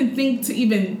 I don't even think to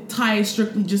even tie it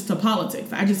strictly just to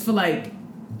politics. I just feel like,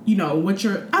 you know,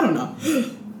 I don't know.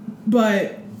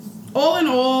 But all in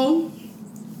all,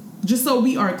 just so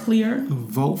we are clear,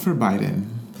 vote for Biden.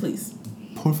 Please.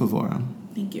 Por favor.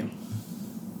 Thank you.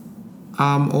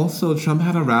 Also, Trump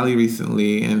had a rally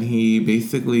recently, and he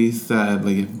basically said,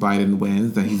 like, if Biden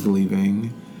wins, that he's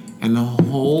leaving. And the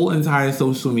whole entire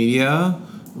social media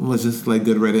was just, like,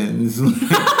 good riddance.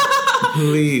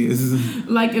 Please.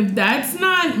 Like, if that's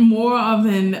not more of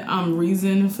an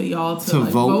reason for y'all to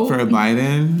like, vote for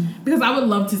Biden. Because I would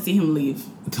love to see him leave.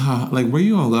 Like, where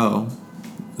you gonna go?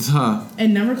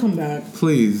 And never come back.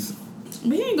 Please.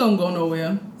 But he ain't gonna go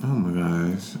nowhere. Oh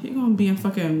my gosh. He gonna be in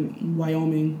fucking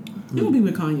Wyoming. He gonna be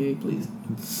with Kanye, please.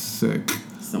 Sick.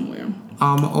 Somewhere.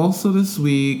 Also this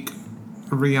week,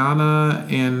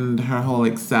 Rihanna and her whole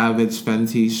like Savage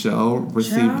Fenty show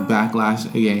received backlash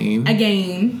again.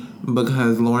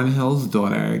 Because Lauryn Hill's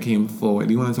daughter came forward.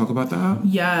 Do you want to talk about that?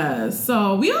 Yes.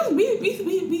 So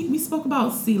we spoke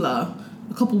about Sela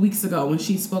a couple weeks ago when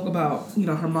she spoke about, you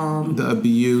know, her mom, the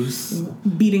abuse,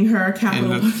 beating her,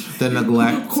 capital, and the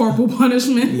neglect, corporal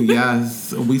punishment.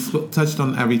 Yes, we touched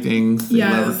on everything.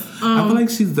 Yes, I feel like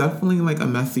she's definitely like a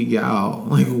messy gal.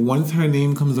 Like once her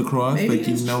name comes across, like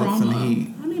you know trauma. It's some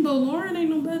heat. I mean, but Lauryn ain't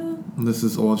no better. This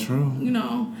is all true. You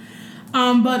know.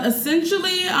 But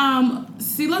essentially,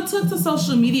 Sela took to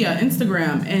social media,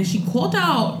 Instagram, and she called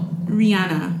out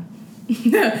Rihanna.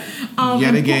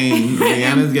 Yet again,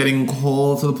 Rihanna's getting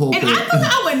called to the pulpit. And I thought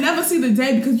I would never see the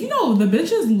day because, you know, the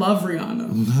bitches love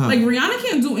Rihanna. Like, Rihanna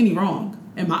can't do any wrong,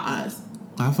 in my eyes.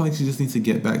 I feel like she just needs to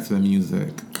get back to the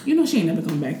music. You know she ain't never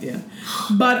coming back there.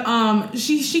 But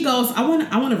she goes, I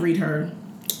want to read her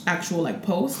actual, like,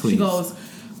 post. Please. She goes,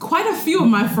 quite a few of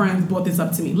my friends brought this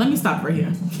up to me. Let me stop right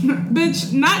here.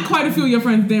 Bitch, not quite a few of your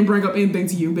friends didn't bring up anything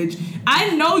to you, bitch.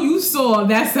 I know you saw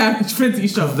that Savage Fenty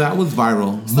show. That was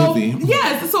viral movie.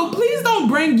 Yes, so please don't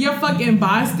bring your fucking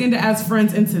bystander as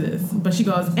friends into this. But she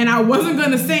goes, and I wasn't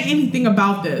going to say anything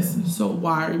about this. So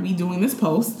why are we doing this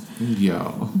post?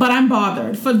 Yo. But I'm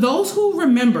bothered. For those who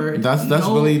remembered... That's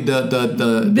really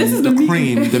the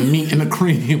cream, the meat and the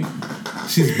cream.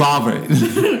 She's bothered.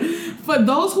 For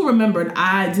those who remembered,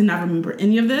 I did not remember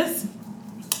any of this.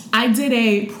 I did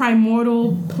a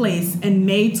Primordial Place in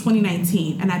May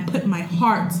 2019, and I put my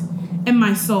heart and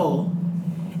my soul,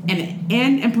 and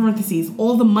in parentheses,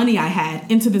 all the money I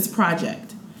had into this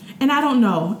project. And I don't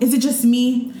know, is it just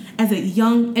me, as a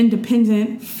young,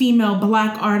 independent, female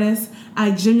black artist,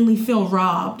 I genuinely feel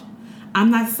robbed.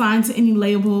 I'm not signed to any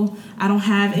label. I don't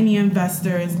have any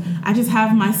investors. I just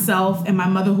have myself and my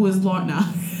mother who is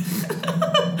Lorna.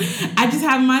 I just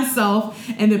have myself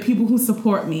and the people who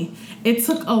support me. It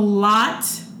took a lot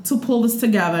to pull this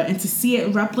together, and to see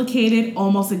it replicated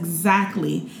almost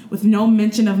exactly with no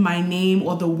mention of my name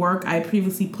or the work I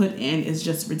previously put in is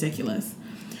just ridiculous.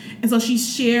 And so she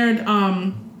shared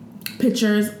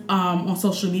pictures on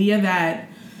social media that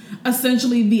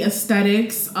essentially the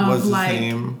aesthetics of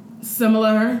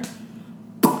similar.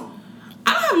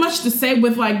 I don't have much to say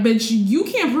with bitch, you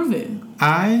can't prove it.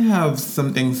 I have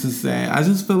some things to say. I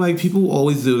just feel like people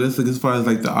always do this, as far as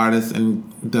the artists and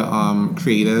the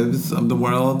creatives of the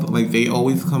world. They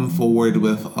always come forward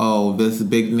with, this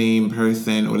big name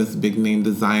person or this big name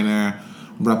designer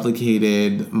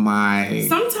replicated my...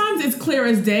 Sometimes it's clear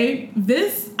as day.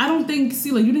 This, I don't think,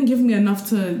 Sela, you didn't give me enough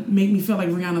to make me feel like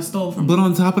Rihanna stole from me. But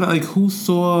on top of that, who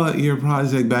saw your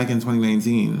project back in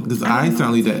 2019? Because I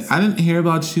certainly did. I didn't hear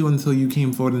about you until you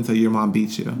came forward and said your mom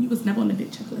beat you. You was never on the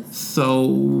big checklist. So,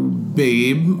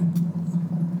 babe,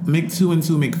 make 2 and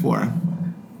 2 make 4.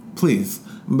 Please.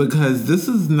 Because this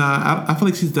is not... I feel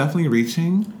like she's definitely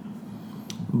reaching...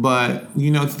 But,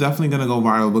 it's definitely going to go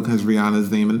viral because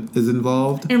Rihanna's name is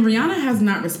involved. And Rihanna has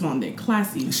not responded.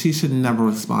 Classy. She should never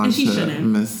respond to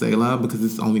Miss Selah because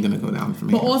it's only going to go down for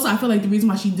me. But also, I feel like the reason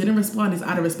why she didn't respond is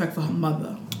out of respect for her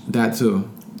mother. That too.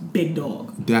 Big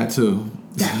dog. That too.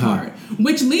 That part.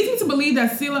 Which leads me to believe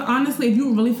that Selah, honestly, if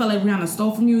you really felt like Rihanna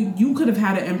stole from you, you could have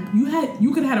had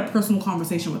a personal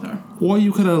conversation with her. Or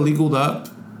you could have legaled up,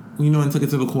 and took it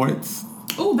to the courts.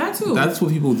 Oh, that too. That's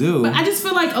what people do. But I just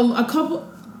feel like a couple...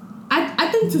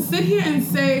 I think to sit here and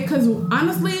say, because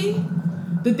honestly,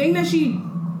 the thing that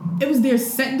it was their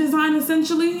set design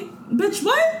essentially. Bitch,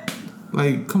 what?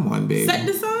 Come on, babe. Set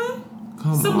design?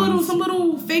 Some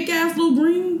little fake ass little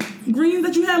greens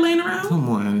that you had laying around? Come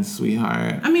on,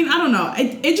 sweetheart. I mean, I don't know.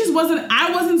 It just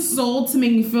I wasn't sold to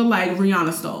make me feel like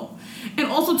Rihanna stole. And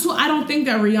also too, I don't think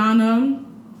that Rihanna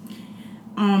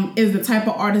is the type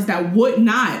of artist that would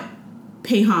not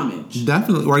pay homage.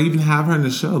 Definitely. Or even have her in the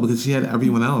show because she had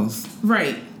everyone else.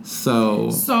 Right.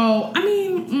 So I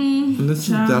mean... this is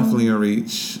definitely a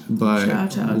reach. But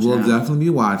we'll definitely be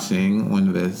watching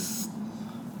on this.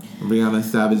 Rihanna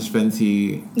Savage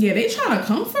Fenty. Yeah, they try to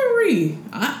come for Ree.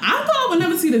 I thought I would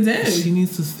never see the day. She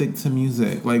needs to stick to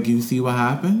music. You see what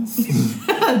happens?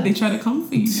 They try to come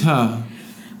for you.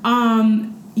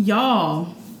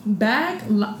 Y'all...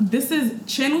 this is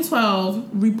Channel 12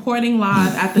 reporting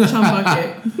live at the Chum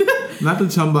Bucket. Not the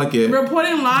Chum Bucket.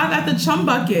 Reporting live at the Chum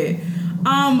Bucket.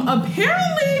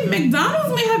 Apparently,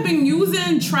 McDonald's may have been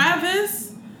using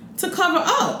Travis to cover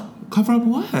up. Cover up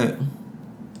what?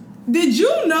 Did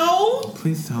you know?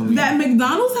 Please tell me. That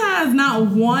McDonald's has not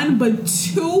one but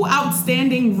 2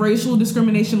 outstanding racial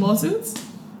discrimination lawsuits?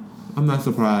 I'm not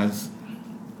surprised.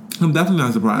 I'm definitely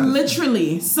not surprised.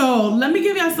 Literally. So let me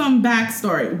give y'all some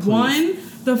backstory. Please. One,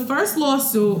 the first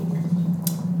lawsuit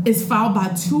is filed by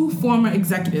 2 former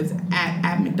executives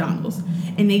at McDonald's.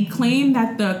 And they claim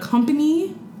that the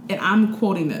company, and I'm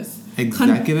quoting this.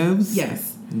 Executives?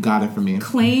 Yes. Got it for me.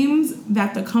 Claims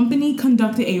that the company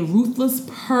conducted a ruthless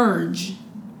purge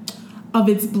of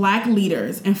its black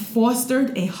leaders and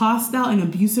fostered a hostile and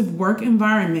abusive work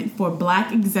environment for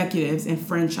black executives and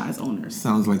franchise owners.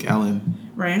 Sounds like Ellen.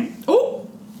 Right? Oh!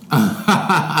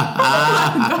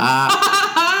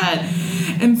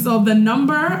 And so the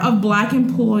number of black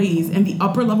employees in the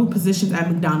upper level positions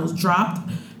at McDonald's dropped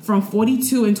from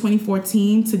 42 in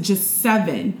 2014 to just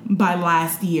 7 by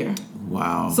last year.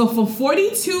 Wow. So for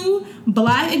 42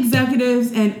 black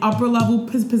executives and upper level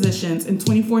positions in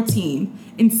 2014,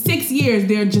 in 6 years,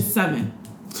 there are just 7.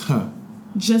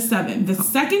 Just 7. The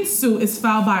second suit is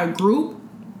filed by a group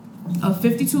of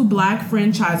 52 black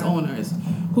franchise owners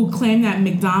who claim that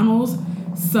McDonald's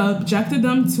subjected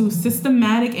them to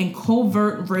systematic and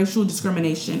covert racial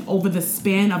discrimination over the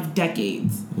span of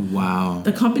decades. Wow.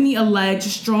 The company alleged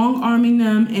strong-arming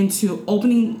them into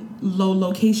opening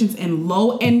locations in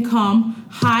low-income,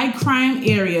 high-crime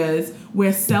areas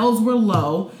where sales were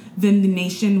low than the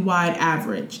nationwide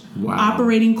average. Wow.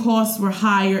 Operating costs were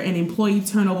higher and employee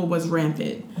turnover was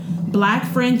rampant. Black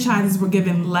franchises were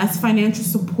given less financial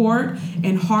support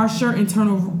and harsher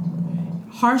internal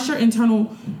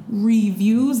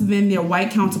reviews than their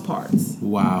white counterparts.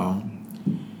 Wow.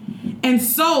 And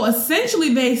so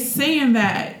essentially they saying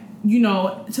that, you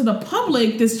know, to the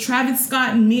public, this Travis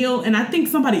Scott meal, and I think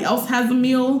somebody else has a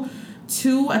meal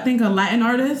too. I think a Latin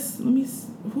artist. Let me see.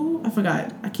 Who? I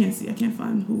forgot. I can't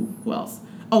find who else.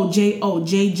 J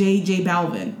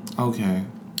Balvin. Okay.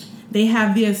 They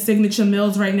have their signature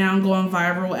meals right now going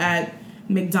viral at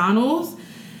McDonald's.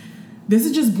 This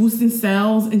is just boosting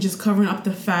sales and just covering up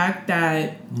the fact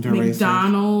that They're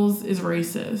McDonald's is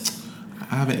racist.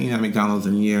 I haven't eaten at McDonald's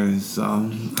in years, so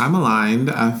I'm aligned.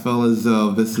 I feel as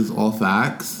though this is all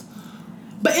facts.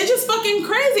 But it's just fucking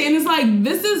crazy. And it's like,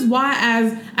 this is why,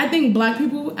 as I think black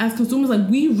people, as consumers, like,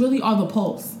 we really are the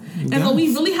pulse. And so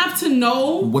we really have to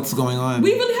know what's going on.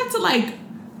 We really have to, like,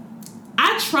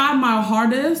 I try my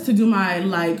hardest to do my,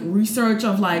 like, research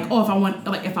of, like, oh,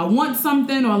 if I want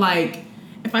something, or, like,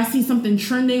 if I see something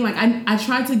trending, like, I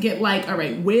try to get, like, all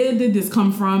right, where did this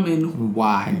come from and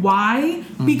why?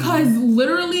 Mm-hmm. Because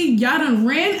literally y'all done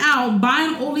ran out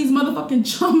buying all these motherfucking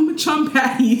chum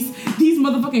patties, these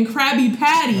motherfucking Krabby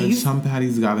Patties. The chum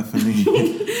patties got it for me.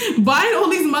 Buying all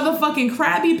these motherfucking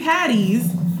Krabby Patties,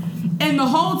 and the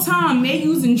whole time they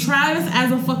using Travis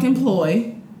as a fucking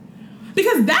ploy.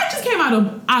 Because that just came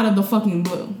out of the fucking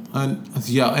blue. And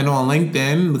on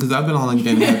LinkedIn, because I've been on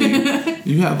LinkedIn heavy,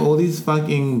 you have all these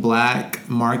fucking black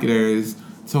marketers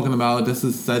talking about this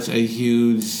is such a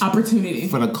huge opportunity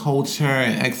for the culture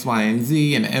and X, Y, and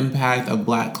Z and the impact of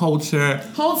black culture.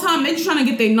 Whole time they just trying to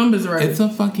get their numbers right. It's a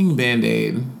fucking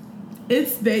Band-Aid.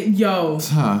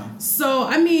 So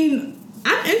I mean,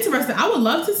 I'm interested. I would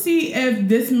love to see if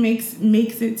this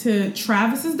makes it to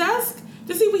Travis's desk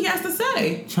to see what he has to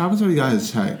say. Travis already got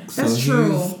his check. That's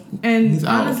true. And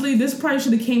honestly, this probably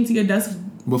should have came to your desk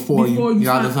before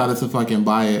y'all decided to fucking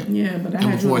buy it. Yeah, but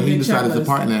before he decided to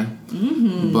partner.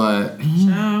 Mm-hmm. But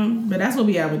that's what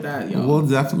we have with that, yo. We'll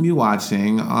definitely be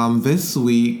watching. This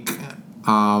week,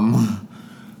 Toni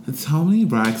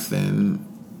Braxton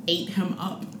ate him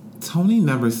up. Toni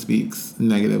never speaks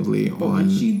negatively on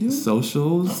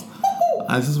socials.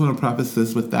 I just want to preface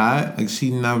this with that. Like, she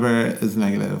never is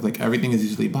negative. Like, everything is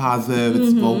usually positive.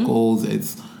 It's vocals.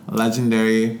 It's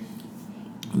legendary.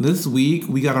 This week,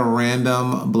 we got a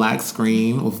random black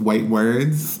screen with white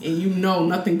words. And you know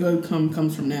nothing good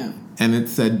comes from that. And it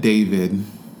said, David,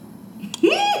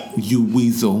 you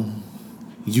weasel,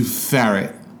 you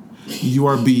ferret, you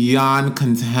are beyond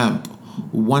contempt.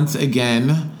 Once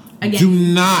again, do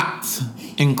not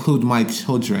include my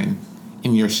children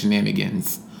in your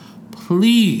shenanigans.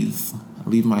 Please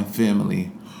leave my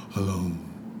family alone.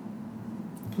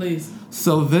 Please.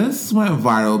 So this went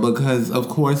viral because, of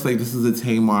course, like, this is a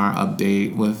Tamar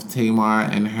update with Tamar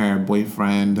and her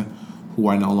boyfriend, who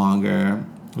are no longer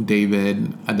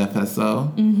David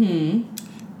Adefeso. Mm-hmm.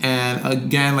 And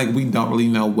again, like, we don't really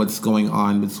know what's going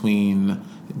on between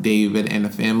David and the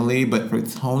family, but for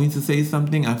Toni to say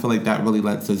something, I feel like that really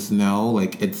lets us know,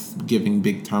 like, it's giving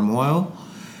big turmoil.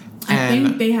 I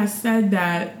think they have said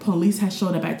that police has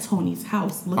showed up at Toni's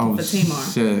house looking for Tamar.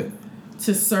 Shit.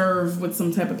 To serve with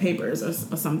some type of papers or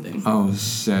something. Oh,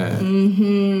 shit.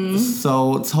 Mm-hmm.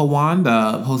 So,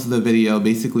 Tawanda posted a video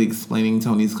basically explaining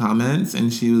Toni's comments,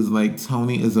 and she was like,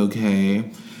 Toni is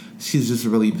okay. She's just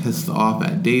really pissed off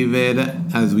at David,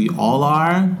 as we all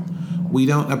are. We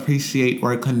don't appreciate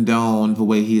or condone the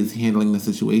way he is handling the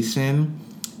situation.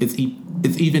 It's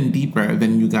even deeper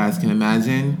than you guys can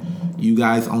imagine. You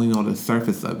guys only know the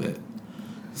surface of it.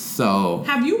 So...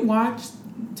 Have you watched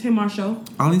Tamar's show?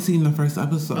 I only seen the first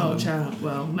episode. Oh, child.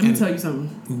 Well, let me tell you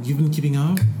something. You've been keeping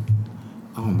up?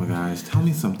 Oh my gosh, tell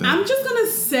me something. I'm just gonna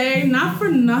say, not for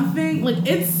nothing, like,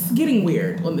 it's getting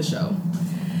weird on the show.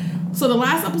 So the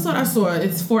last episode I saw,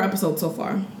 it's 4 episodes so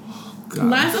far. Gosh.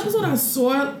 Last episode I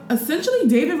saw, essentially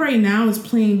David right now is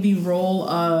playing the role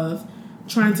of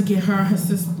trying to get her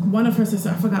sister, one of her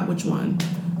sisters, I forgot which one,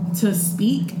 to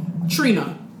speak.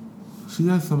 Trina. She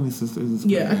has so many sisters.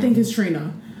 Yeah, I think it's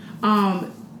Trina.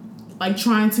 Like,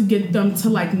 trying to get them to,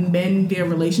 like, mend their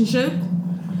relationship.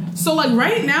 So, like,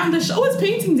 right now, the show is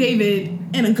painting David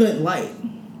in a good light.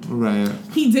 Right.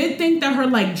 He did think that her,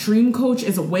 like, dream coach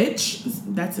is a witch.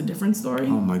 that's a different story.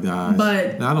 Oh my gosh.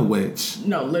 But not a witch.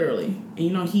 No, literally.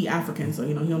 And he African, so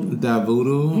he don't. That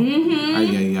voodoo.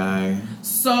 Mm-hmm. Ay.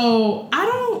 So I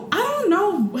don't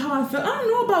know how I feel. I don't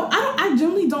know about. I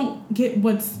generally don't get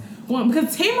what's going on,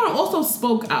 because Tamar also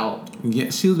spoke out. Yeah,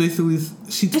 she was basically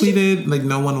she tweeted like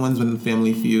no one wins when the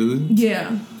family feud.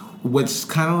 Yeah. Which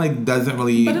kind of like doesn't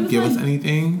really give us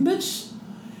anything. Bitch.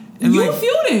 And you like,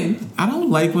 feuding. I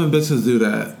don't like when bitches do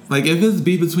that. Like, if it's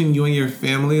beef between you and your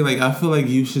family, like, I feel like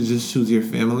you should just choose your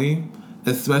family.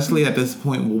 Especially at this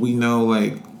point where we know,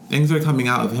 like, things are coming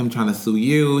out of him trying to sue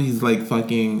you. He's, like,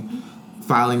 fucking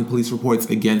filing police reports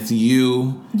against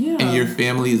you. Yeah. And your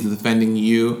family is defending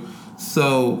you.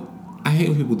 So, I hate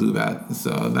when people do that.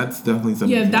 So, that's definitely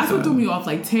something. Yeah, that's what threw me off.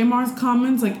 Like, Tamar's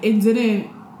comments, like, it didn't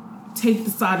take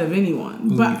the side of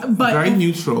anyone. But very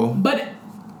neutral. But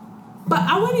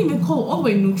I wouldn't even call it all the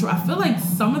way neutral. I feel like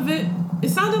some of it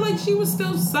sounded like she was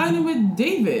still siding with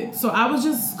David. So I was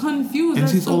just confused. And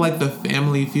she's all like the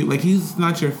family feud. Like, he's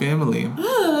not your family.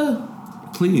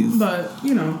 Please. But,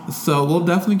 So we'll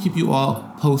definitely keep you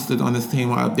all posted on this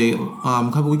Tamar update.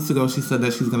 A couple weeks ago, she said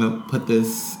that she's going to put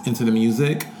this into the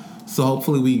music. So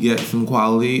hopefully we get some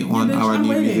quality on our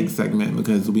new music segment,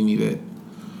 because we need it.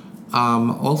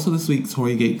 Also this week,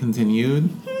 Tory Gate continued.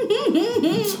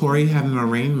 Tory had an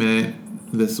arraignment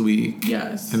this week.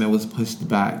 Yes. And it was pushed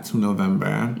back to November.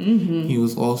 Mm-hmm. He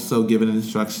was also given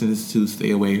instructions to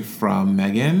stay away from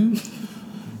Megan.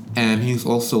 And he's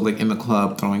also, like, in the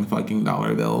club throwing fucking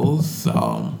dollar bills.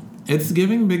 So it's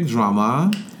giving big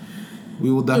drama.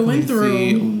 We will definitely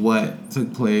see what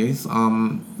took place.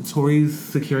 Tory's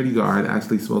security guard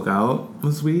actually spoke out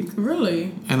this week.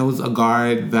 Really? And it was a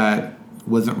guard that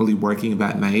wasn't really working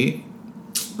that night.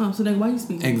 Oh, so then why are you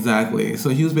speaking? Exactly. So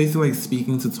he was basically, like,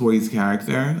 speaking to Tory's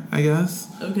character, I guess.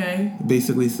 Okay.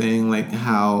 Basically saying, like,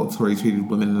 how Tory treated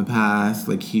women in the past.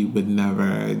 Like, he would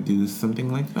never do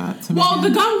something like that to me. Well, the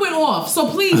gun went off. So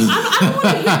please, I don't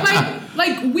want to hear,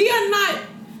 like, we are not...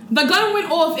 The gun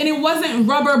went off and it wasn't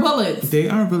rubber bullets. They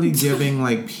are really giving,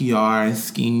 like, PR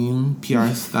scheme, PR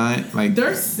stunt. Like,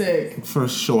 they're sick. For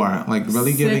sure. Like,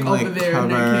 really sick giving, like,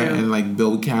 cover and, like,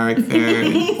 build character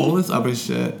and all this other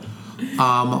shit.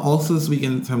 Also this week,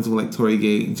 in terms of, like, Tory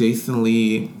Gate, Jason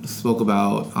Lee spoke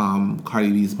about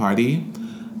Cardi B's party.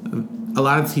 A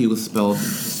lot of tea was spilled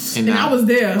in that I was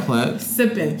there clip.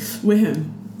 Sipping with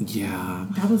him. Yeah.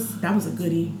 That was a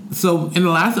goodie. So in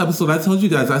the last episode, I told you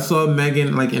guys, I saw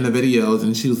Megan, like, in the videos,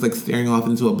 and she was, like, staring off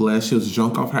into a bliss. She was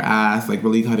drunk off her ass, like,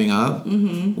 really cutting up.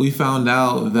 Mm-hmm. We found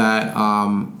out that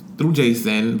through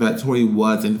Jason that Tory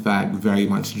was, in fact, very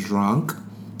much drunk.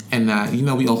 And that,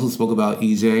 we also spoke about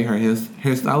EJ, her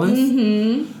hairstylist.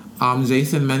 Mm-hmm.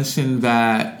 Jason mentioned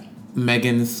that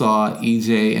Megan saw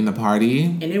EJ in the party.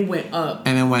 And it went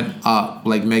up.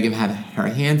 Like, Megan had her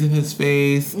hands in his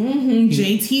face. Mm-hmm.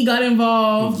 JT got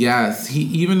involved. Yes. He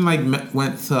even, like,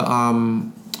 went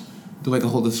to do, like, a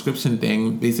whole description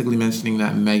thing, basically mentioning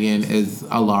that Megan is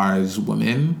a large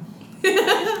woman.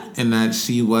 And that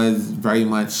she was very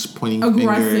much pointing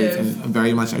fingers and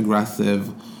very much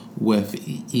aggressive with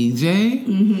EJ.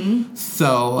 Mm-hmm.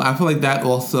 So I feel like that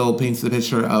also paints the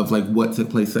picture of, like, what took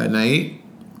place that night.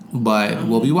 But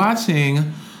we'll be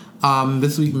watching.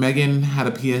 This week, Megan had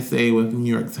a PSA with New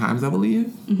York Times, I believe.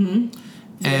 Mm-hmm.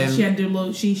 And she had to do a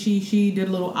little. She did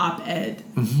a little op-ed.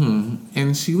 Mm-hmm.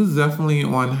 And she was definitely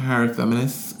on her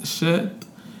feminist shit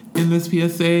in this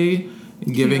PSA,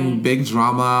 giving big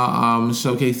drama,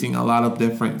 showcasing a lot of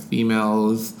different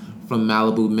females, from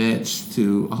Malibu Mitch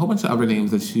to a whole bunch of other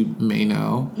names that you may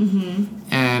know.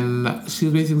 Mm-hmm. And she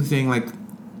was basically saying, like,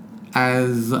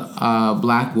 as a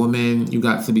black woman, you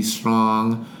got to be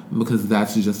strong because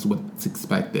that's just what's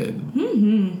expected.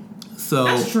 Mm-hmm. So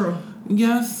that's true.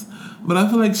 Yes. But I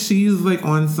feel like she's, like,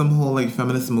 on some whole, like,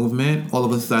 feminist movement all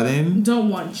of a sudden. Don't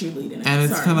want you leading it. And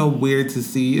it's kind of weird to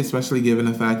see, especially given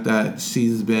the fact that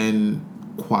she's been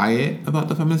quiet about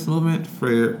the feminist movement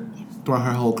throughout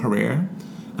her whole career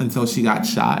until she got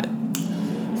shot.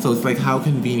 So it's, like, how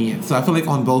convenient. So I feel like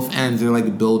on both ends, they're,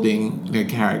 like, building their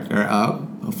character up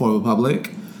for the public.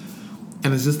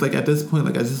 And it's just, like, at this point,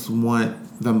 like, I just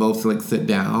want them both to, like, sit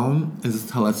down and just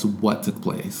tell us what took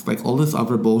place. Like, all this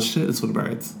other bullshit is for the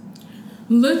birds.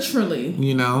 Literally.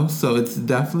 So it's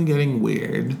definitely getting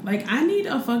weird. Like, I need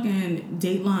a fucking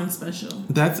Dateline special.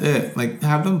 That's it. Like,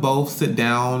 have them both sit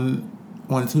down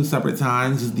on 2 separate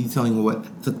times, just detailing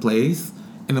what took place,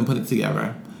 and then put it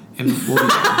together. And we'll be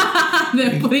done.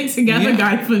 Then put it together,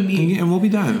 guide for me. And we'll be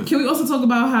done. Can we also talk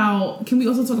about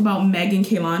Meg and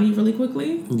Kehlani really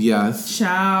quickly? Yes.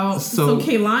 Ciao. So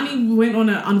Kehlani went on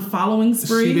an unfollowing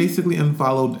spree. She basically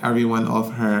unfollowed everyone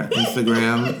off her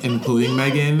Instagram, including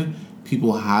Megan,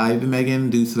 people highlighted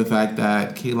Megan due to the fact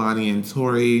that Kehlani and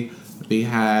Tory, they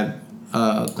had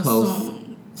a close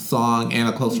song and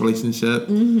a close relationship.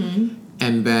 Mm-hmm.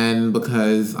 And then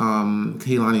because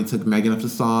Kehlani took Megan off the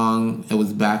song, it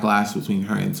was backlash between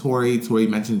her and Tory. Tory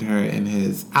mentioned her in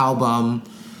his album.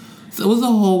 So it was a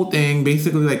whole thing,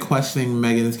 basically like questioning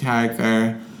Megan's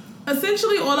character.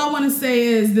 Essentially, all I want to say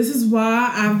is this is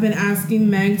why I've been asking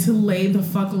Meg to lay the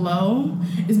fuck low.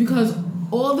 Is because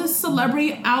all this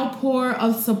celebrity outpour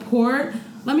of support,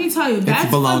 let me tell you, that's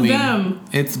for them.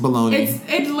 It's baloney.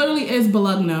 It literally is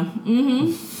Bologna.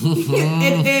 Mm-hmm.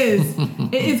 It is.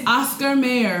 It is Oscar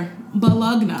Mayer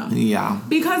Bologna. Yeah.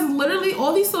 Because literally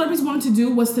all these celebrities wanted to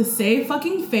do was to save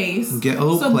fucking face. Get a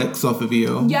little clicks off of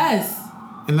you. Yes.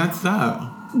 And that's that.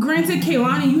 Granted,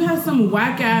 Kehlani, you have some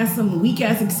weak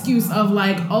ass excuse of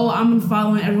like, oh, I'm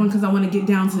following everyone because I want to get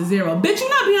down to zero. Bitch, you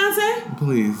not Beyonce.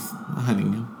 Please,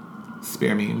 honey,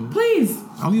 spare me. Please.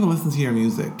 I don't even listen to your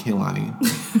music, Kehlani.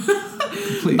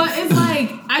 Please. But it's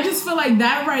like, I just feel like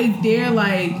that right there,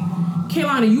 like,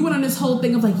 Kehlani, you went on this whole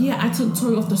thing of like, yeah, I took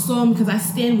Tory off the song because I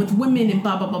stand with women and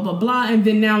blah, blah, blah, blah, blah. And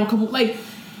then now a couple, like,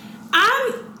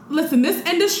 listen, this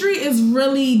industry is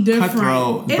really different.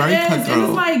 Cutthroat. Very cutthroat.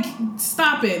 It's like,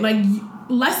 stop it. Like,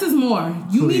 less is more.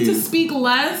 You need to speak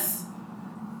less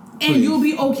and you'll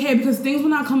be okay because things will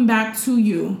not come back to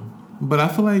you. But I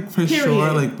feel like for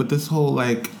sure, like with this whole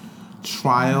like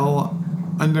trial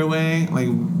underway, like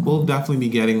we'll definitely be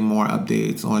getting more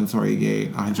updates on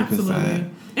Torygate, 100%. Absolutely.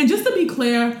 And just to be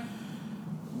clear,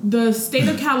 the state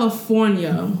of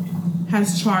California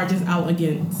has charges out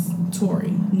against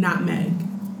Tory, not Meg.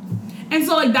 And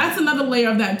so like that's another layer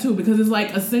of that too, because it's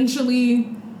like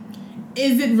essentially,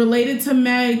 is it related to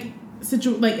Meg?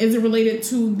 Like is it related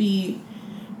to the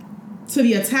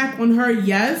attack on her?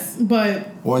 Yes, but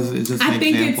or is it just I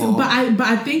think example?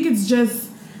 I think it's just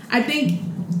I think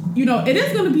it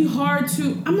is going to be hard to.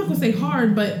 I'm not going to say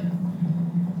hard, but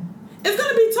it's going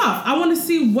to be tough. I want to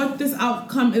see what this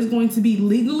outcome is going to be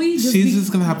legally. She's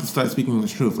just going to have to start speaking the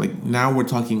truth. Like, now we're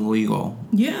talking legal.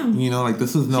 Yeah. Like,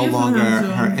 this is no longer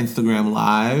her Instagram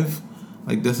live.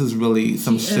 Like, this is really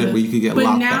some shit where you could get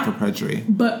locked up for perjury.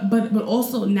 But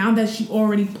also, now that she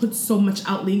already put so much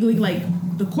out legally, like,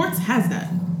 the courts has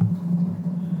that.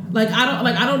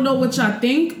 I don't know what y'all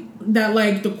think. That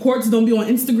like the courts don't be on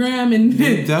Instagram and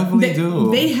they definitely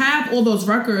do. They have all those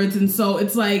records, and so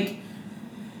it's like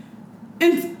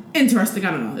interesting. I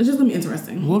don't know. It's just gonna be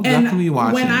interesting. We'll definitely be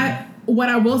watching. What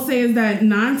I will say is that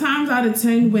 9 times out of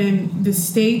 10, when the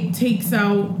state takes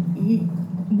out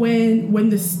when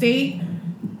the state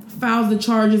files the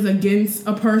charges against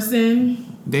a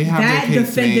person, they have that their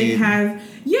case defendant made. has.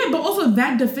 Yeah, but also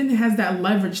that defendant has that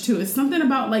leverage too. It's something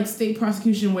about like state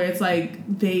prosecution where it's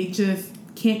like they just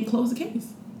can't close the case.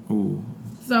 Ooh.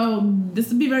 So this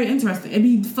would be very interesting. It'd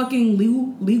be fucking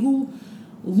legal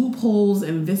loopholes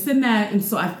and this and that. And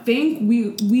so I think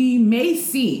we may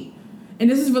see, and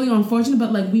this is really unfortunate,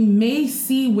 but like we may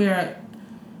see where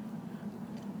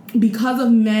because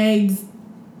of Meg's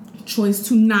choice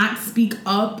to not speak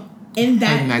up in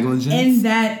that negligence,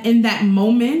 in that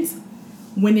moment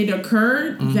when it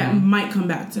occurred, that might come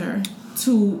back to her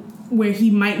to where he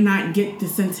might not get the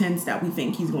sentence that we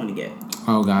think he's going to get.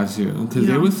 Oh, got you. Because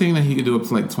they were saying that he could do up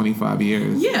to like 25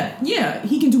 years. Yeah,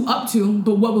 he can do up to,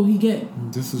 but what will he get?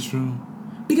 This is true.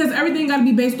 Because everything got to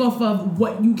be based off of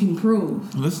what you can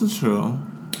prove. This is true.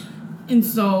 And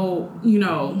so,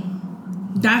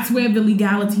 that's where the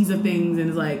legalities of things and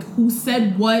it's like who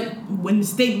said what when the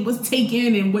statement was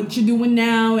taken and what you're doing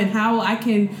now and how I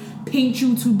can paint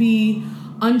you to be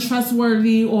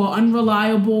untrustworthy or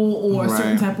unreliable or a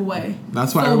certain type of way.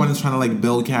 That's why everyone is trying to like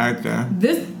build character.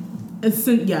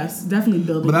 Yes, definitely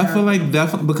building. But I feel like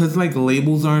definitely because like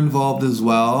labels are involved as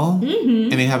well,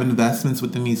 and they have investments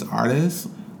within these artists.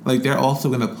 Like they're also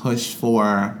gonna push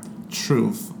for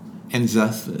truth and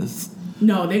justice.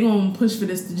 No, they're gonna push for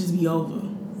this to just be over.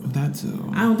 That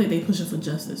too. I don't think they push it for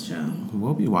justice, child.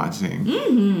 We'll be watching.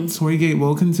 Torygate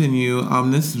will continue.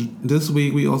 This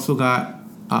week we also got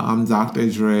Dr.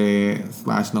 Dre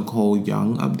 / Nicole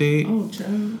Young update. Oh,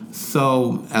 child.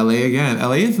 So LA again.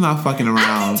 LA is not fucking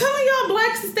around. I'm telling y'all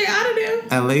blacks to stay out of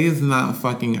there. LA is not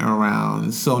fucking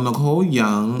around. So Nicole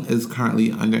Young is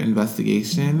currently under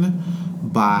investigation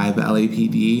by the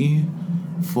LAPD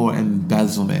for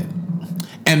embezzlement.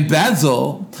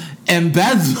 Embezzle.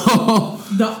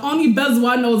 The only bezel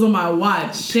I know is on my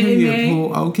watch.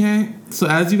 Okay. So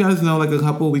as you guys know, like a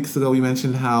couple of weeks ago, we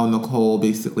mentioned how Nicole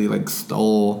basically like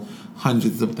stole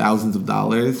hundreds of thousands of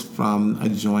dollars from a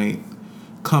joint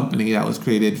company that was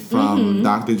created from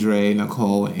Dr. Dre,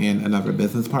 Nicole, and another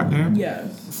business partner.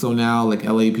 Yes. So now, like,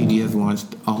 LAPD has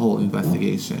launched a whole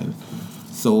investigation.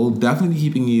 So we'll definitely be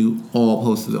keeping you all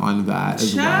posted on that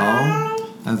as well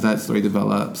as that story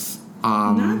develops.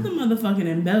 Not the motherfucking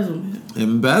embezzlement.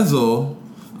 Embezzle,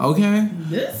 okay?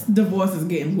 This divorce is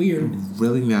getting weird.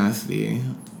 Really nasty.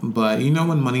 But you know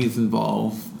when money is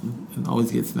involved, it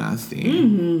always gets nasty.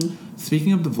 Mm-hmm.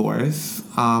 Speaking of divorce,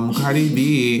 Cardi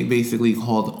B basically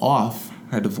called off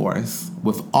her divorce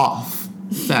with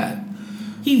Offset.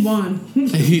 He won.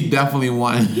 He definitely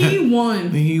won. He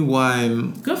won. He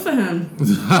won. Good for him.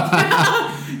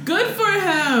 Good for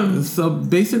him. So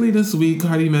basically this week,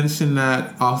 Cardi mentioned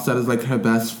that Offset is like her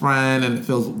best friend and it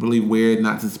feels really weird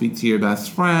not to speak to your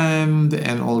best friend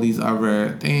and all these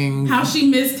other things. How she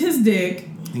missed his dick.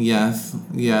 Yes.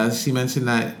 She mentioned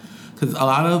that because a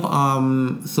lot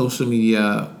of social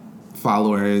media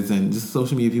followers and just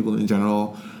social media people in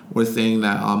general were saying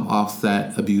that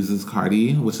Offset abuses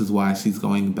Cardi, which is why she's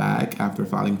going back after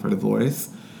filing for divorce.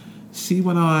 She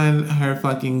went on her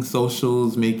fucking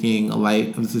socials making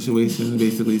light of the situation,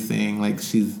 basically saying like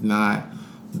she's not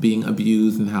being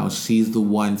abused and how she's the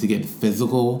one to get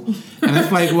physical. And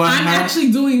it's like, well, I'm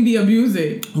actually doing the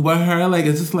abusing. With her, like,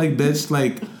 it's just like, bitch,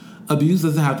 like, abuse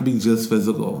doesn't have to be just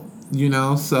physical, you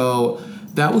know? So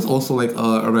that was also like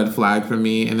a red flag for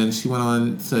me. And then she went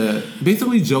on to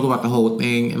basically joke about the whole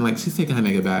thing, and like she's taking her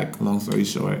nigga back, long story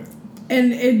short.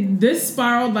 And this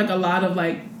spiraled like a lot of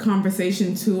like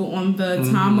conversation too on the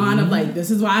timeline of like,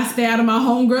 this is why I stay out of my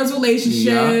homegirl's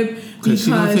relationship, because she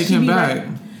gonna take him back. Like,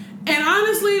 and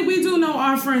honestly, we do know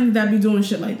our friends that be doing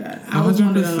shit like that. I was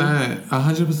one of them.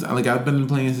 100%. Like, I've been in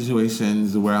plenty of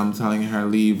situations where I'm telling her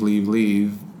leave,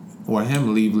 or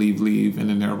him leave, and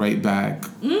then they're right back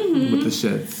with the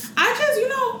shits. I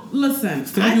just, listen.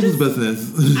 Stay out of people's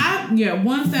business.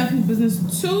 One, stay out of people's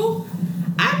business. Two,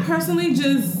 I personally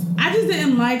I just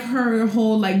didn't like her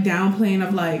whole like downplaying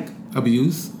of like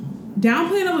abuse,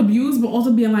 but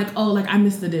also being like, oh, like I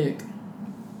missed the dick.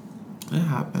 It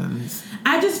happens.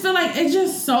 I just feel like it's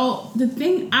just so the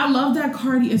thing. I love that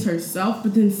Cardi is herself,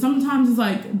 but then sometimes it's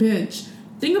like, bitch,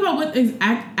 think about what is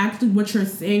actually what you're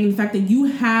saying. The fact that you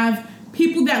have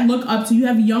people that look up to you,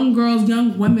 have young girls,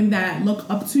 young women that look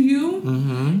up to you,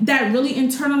 that really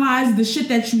internalize the shit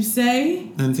that you say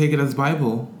and take it as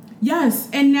Bible. Yes,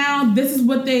 and now this is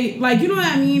what they like. You know what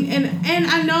I mean? And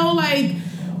I know like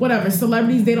whatever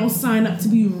celebrities, they don't sign up to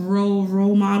be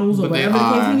role models or whatever the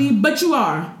case may be, but you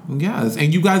are. Yes,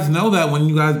 and you guys know that when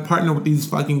you guys partner with these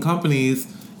fucking companies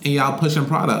and y'all pushing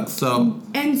products. So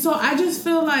I just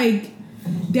feel like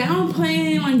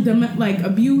downplaying like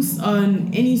abuse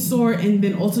on any sort, and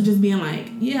then also just being like,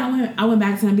 yeah, I went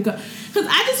back to him because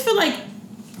I just feel like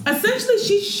essentially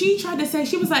she tried to say,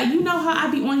 she was like, you know how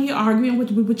I be on here arguing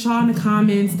with y'all in the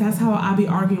comments, that's how I be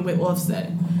arguing with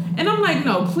Offset. And I'm like,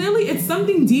 no, clearly it's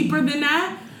something deeper than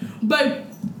that. But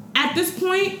at this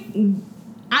point,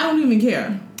 I don't even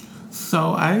care.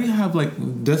 So I have like,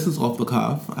 this is off the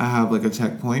cuff, I have like a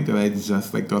checkpoint that I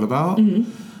just like thought about.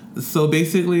 So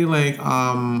basically like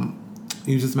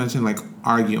you just mentioned like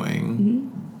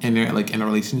arguing and they're like in a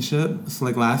relationship. So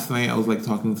like last night I was like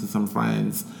talking to some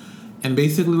friends, and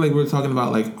basically like we were talking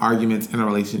about like arguments in a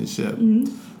relationship.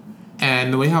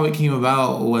 And the way how it came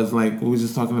about was like we were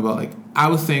just talking about like, I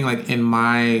was saying like in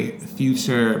my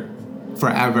future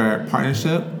forever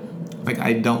partnership, like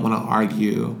I don't want to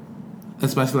argue,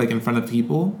 especially like in front of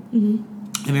people.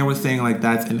 And they were saying like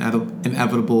that's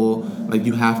inevitable, like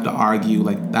you have to argue,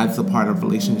 like that's a part of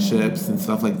relationships and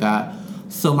stuff like that.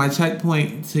 So my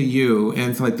checkpoint to you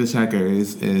and to like the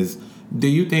checkers is, do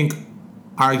you think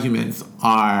arguments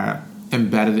are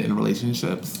embedded in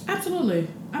relationships? Absolutely.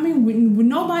 I mean,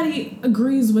 nobody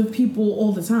agrees with people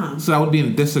all the time. So that would be a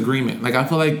disagreement. Like I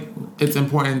feel like it's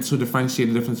important to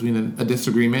differentiate the difference between a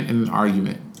disagreement and an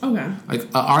argument. Okay. Like an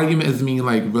argument is me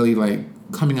like really like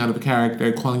coming out of a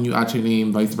character, calling you out your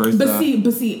name, vice versa. But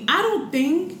see, I don't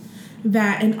think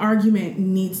that an argument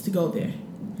needs to go there.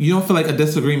 You don't feel like a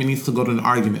disagreement needs to go to an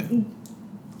argument?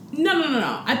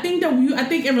 No. I think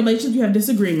in relationships you have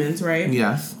disagreements, right?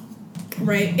 Yes.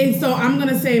 Right. And so I'm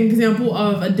gonna say an example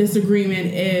of a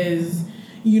disagreement is,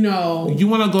 you want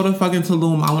to go to fucking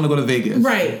Tulum, I want to go to Vegas.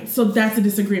 Right. So that's a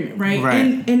disagreement, right? Right.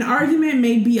 And an argument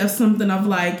may be of something of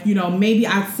like, maybe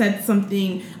I said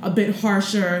something a bit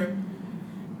harsher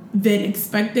than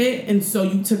expected, and so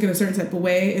you took it a certain type of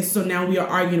way, and so now we are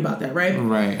arguing about that, right?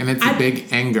 Right. And it's a big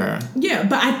anger. Yeah,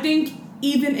 but I think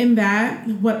even in that,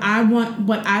 what I've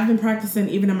been practicing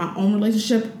even in my own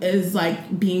relationship is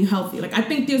like being healthy. Like I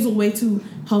think there's a way to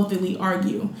healthily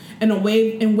argue, in a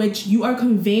way in which you are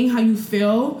conveying how you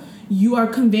feel you are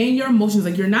conveying your emotions.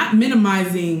 Like, you're not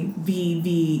minimizing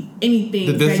the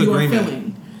anything that you are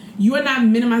feeling. You are not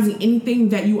minimizing anything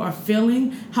that you are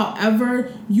feeling.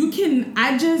 However, you can.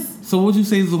 So, what would you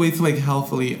say is the way to like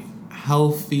have a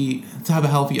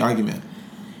healthy argument?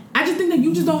 I just think that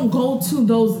you just don't go to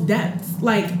those depths.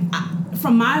 Like,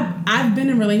 I've been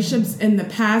in relationships in the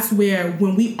past where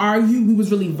when we argue, we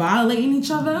was really violating each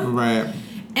other. Right.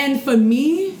 And for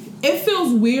me, it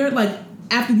feels weird. Like,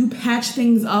 after you patch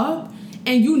things up,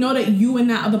 and you know that you and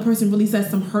that other person really said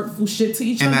some hurtful shit to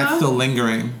each other, and that's still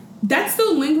lingering.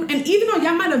 And even though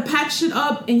y'all might have patched shit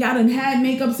up and y'all done had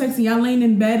makeup sex and y'all laying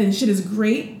in bed and shit is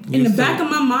great, in the back of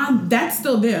my mind, that's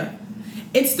still there.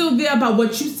 It's still there about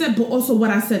what you said, but also what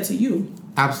I said to you.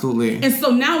 Absolutely. And so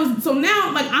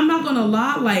now, like, I'm not gonna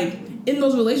lie, like, in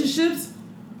those relationships,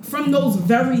 from those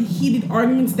very heated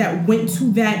arguments that went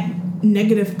to that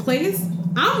negative place,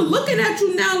 I'm looking at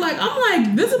you now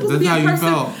like, this is supposed to be a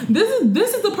person.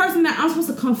 This is the person that I'm supposed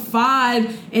to confide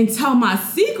and tell my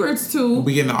secrets to.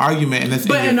 We get in an argument and it's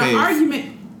in your face.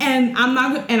 Argument, and I'm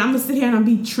gonna sit here and I'm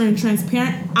be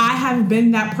transparent. I have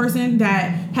been that person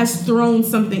that has thrown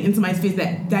something into my face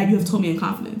that you have told me in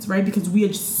confidence, right? Because we are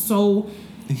just so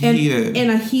heated, and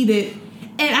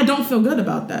I don't feel good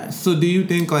about that. So do you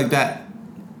think like that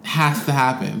has to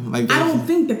happen? Like, I don't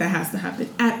think that has to happen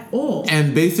at all.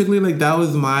 And basically, like, that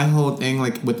was my whole thing,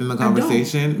 like, within the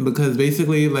conversation, because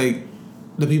basically, like,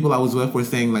 the people I was with were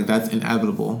saying like that's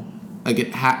inevitable. Like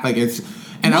it's.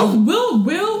 And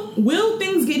will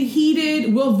things get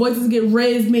heated? Will voices get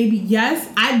raised? Maybe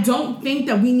yes. I don't think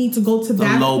that we need to go to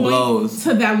that low blows.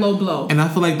 To that low blow. And I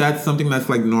feel like that's something that's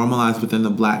like normalized within the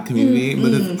Black community.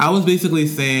 Because I was basically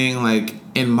saying, like,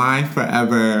 in my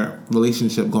forever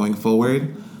relationship going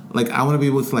forward, like, I want to be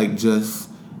able to like just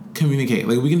communicate.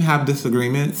 Like, we can have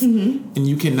disagreements, and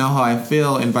you can know how I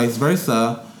feel, and vice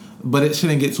versa. But it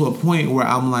shouldn't get to a point where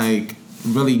I'm like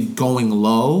really going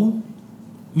low.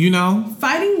 You know,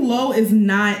 fighting low is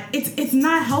not. It's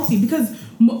not healthy because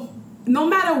no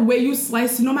matter where you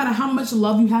slice, no matter how much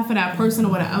love you have for that person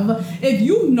or whatever, if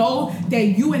you know that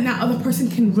you and that other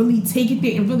person can really take it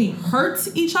there and really hurt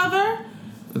each other,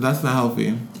 that's not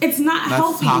healthy. It's not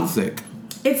healthy. That's toxic.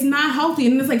 It's not healthy,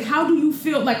 and it's like, how do you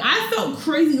feel? Like, I felt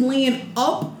crazy laying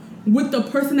up with the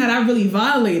person that I really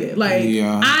violated. Like,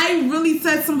 I really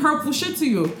said some hurtful shit to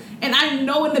you. And I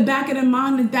know in the back of the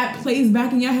mind that plays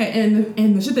back in your head,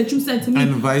 and the shit that you said to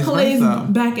me plays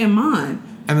back in mine.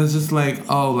 And it's just like,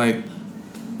 oh, like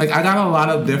I got a lot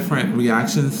of different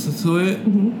reactions to it.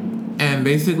 And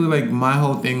basically, like, my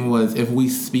whole thing was, if we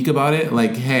speak about it,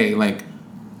 like, hey, like,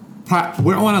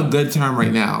 we're on a good term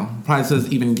right now. Prior to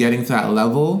us even getting to that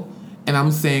level. And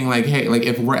I'm saying, like, hey, like,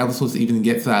 if we're ever supposed to even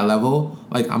get to that level,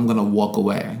 like, I'm going to walk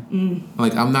away.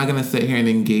 Like, I'm not going to sit here and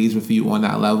engage with you on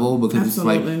that level because it's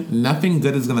like nothing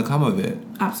good is going to come of it.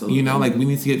 Absolutely. You know, like, we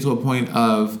need to get to a point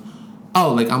of,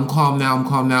 oh, like, I'm calm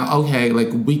now. Okay, like,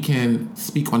 we can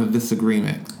speak on a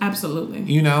disagreement. Absolutely.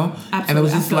 You know? Absolutely. And it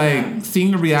was just like,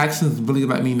 seeing the reactions really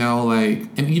let me know, like,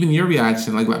 and even your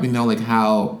reaction, like, let me know, like,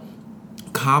 how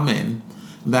common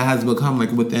that has become,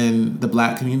 like, within the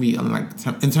Black community, like,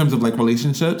 in terms of, like,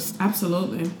 relationships.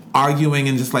 Absolutely. Arguing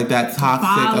and just, like, that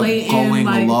toxic of going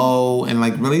like, low and,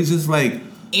 like, really just, like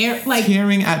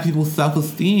tearing at people's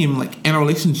self-esteem, like, in a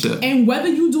relationship. And whether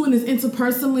you're doing this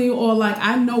interpersonally or, like,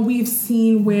 I know we've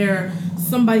seen where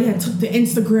somebody had took the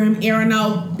Instagram airing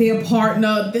out their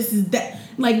partner, this is that.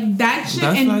 Like, that shit.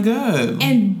 That's not good.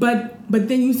 And, but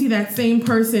then you see that same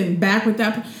person back with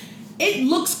that. It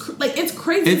looks like it's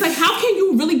crazy. It's like, how can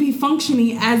you really be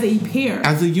functioning as a pair?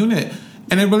 As a unit.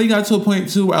 And it really got to a point,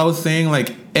 too, where I was saying,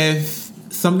 like, if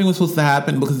something was supposed to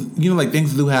happen, because, you know, like,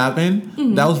 things do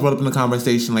happen, that was brought up in the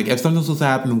conversation. Like, if something was supposed to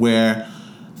happen where,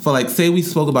 for, like, say we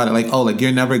spoke about it, like, oh, like,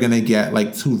 you're never going to get,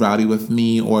 like, too rowdy with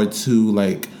me or too,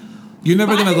 like, you're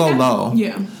never going to go low.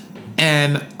 Yeah.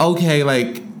 And, okay,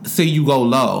 like, say you go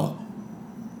low.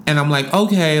 And I'm like,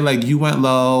 okay, like, you went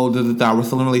low, we're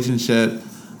still in a relationship.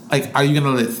 Like, are you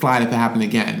gonna let it slide if it happened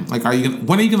again? Like,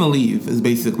 when are you gonna leave? Is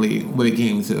basically what it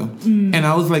came to. And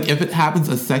I was like, if it happens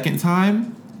a second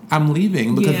time, I'm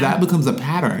leaving because that becomes a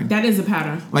pattern. That is a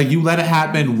pattern. Like, you let it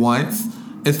happen once,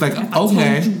 it's like, okay. I told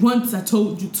you once, I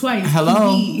told you twice.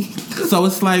 Hello. So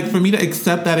it's like, for me to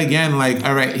accept that again, like,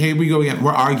 all right, here we go again.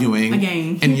 We're arguing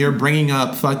again, and you're bringing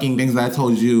up fucking things that I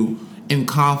told you in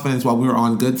confidence while we were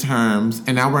on good terms,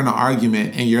 and now we're in an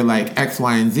argument, and you're like X,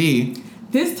 Y, and Z.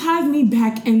 This ties me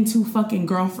back into fucking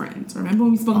girlfriends. Remember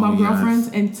when we spoke about girlfriends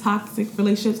and toxic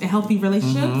relationships and healthy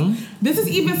relationships? This is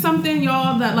even something,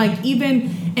 y'all, that, like, even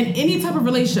in any type of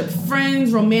relationship,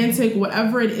 friends, romantic,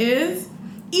 whatever it is,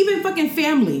 even fucking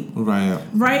family. Right.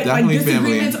 Right? Definitely like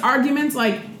disagreements, family. arguments,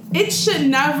 like it should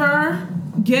never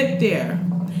get there.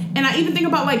 And I even think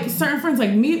about like certain friends,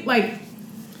 like me, like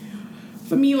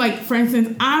for me, like for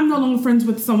instance, I'm no longer friends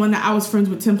with someone that I was friends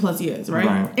with 10 plus years,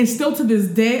 right? And still to this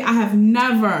day, I have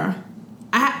never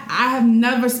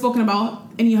spoken about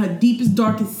any of her deepest,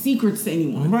 darkest secrets to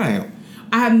anyone. Right.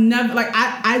 I have never, like,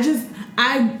 I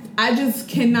just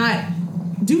cannot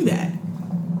do that.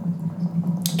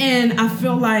 And I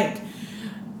feel like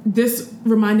this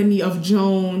reminded me of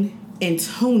Joan and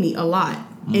Tony a lot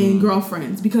in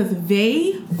Girlfriends because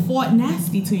they fought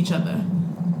nasty to each other.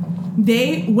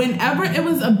 Whenever it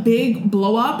was a big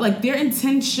blow up, like their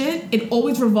intense shit, it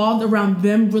always revolved around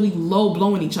them really low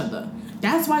blowing each other.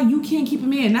 That's why you can't keep a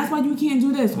man. That's why you can't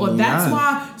do this. Or that's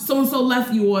why so-and-so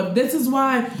left you. Or this is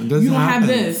why you don't have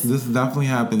this. This definitely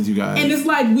happens, you guys. And it's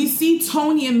like, we see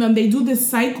Tony and them, they do this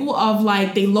cycle of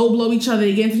like, they low blow each other,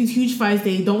 they get into these huge fights,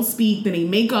 they don't speak, then they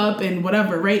make up and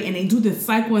whatever, right? And they do this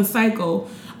cycle and cycle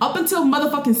up until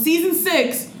motherfucking season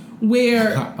 6,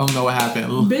 where... I don't know what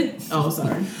happened.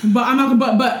 Sorry. But I'm not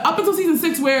gonna... But up until season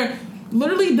 6, where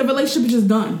literally the relationship is just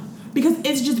done. Because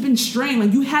it's just been strained.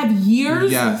 Like, you have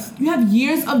years. Yes. You have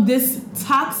years of this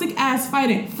toxic ass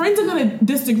fighting. Friends are gonna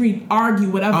disagree, argue,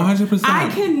 whatever. 100%. I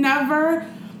can never.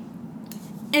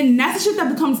 And that's the shit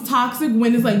that becomes toxic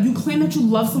when it's like you claim that you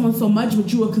love someone so much,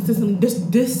 but you are consistently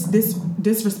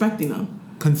disrespecting them.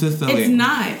 Consistently. It's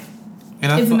not.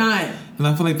 It's not. And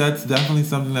I feel like that's definitely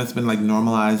something that's been like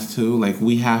normalized too. Like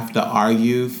we have to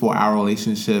argue for our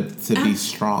relationship to be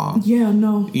strong. Yeah,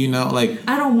 no. You know, like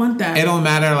I don't want that. It don't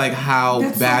matter like how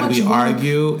that's bad we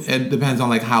argue. It depends on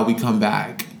like how we come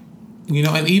back. You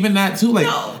know, and even that too, like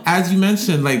as you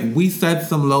mentioned, like we said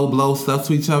some low blow stuff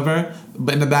to each other,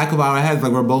 but in the back of our heads,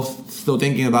 like we're both still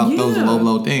thinking about those low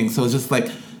blow things. So it's just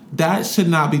like that should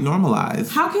not be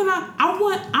normalized. How can I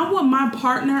want my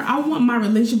partner, I want my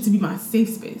relationship to be my safe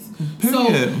space. Period. So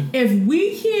if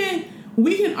we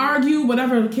can argue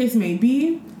whatever the case may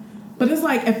be, but it's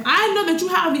like if I know that you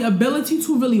have the ability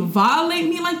to really violate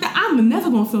me like that, I'm never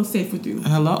gonna feel safe with you.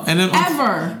 Hello? And then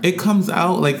ever. It comes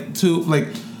out like to like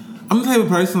I'm the type of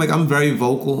person like I'm very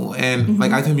vocal and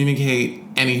like I communicate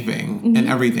anything and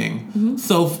everything.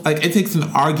 So like it takes an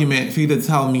argument for you to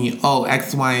tell me, oh,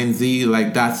 X, Y, and Z,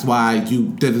 like that's why you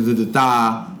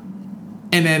da.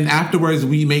 And then afterwards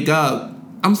we make up,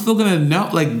 I'm still gonna know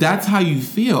like that's how you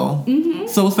feel.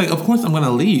 So it's like of course I'm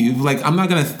gonna leave. Like I'm not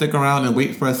gonna stick around and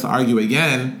wait for us to argue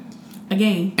again. And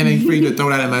then for you to throw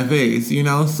that in my face, you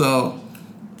know? So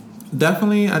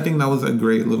definitely, I think that was a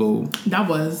great little... That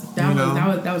was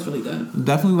really good.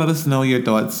 Definitely let us know your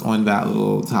thoughts on that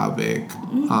little topic.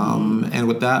 And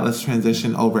with that, let's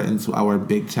transition over into our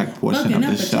big check portion of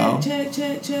the show.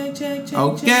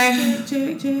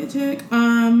 Check.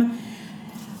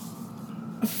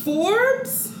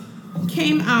 Forbes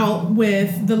came out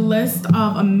with the list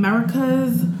of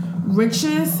America's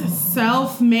richest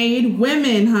self-made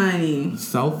women, honey.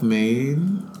 Self-made,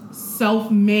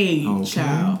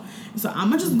 child. So I'm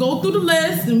going to just go through the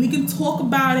list and we can talk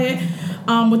about it.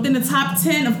 Within the top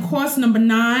 10, of course, number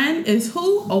 9 is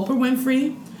who? Oprah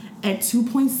Winfrey at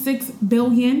 $2.6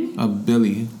 billion. A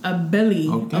Billy.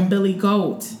 Okay. A Billy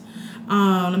Goat.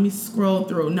 Let me scroll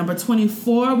through. Number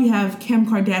 24, we have Kim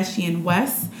Kardashian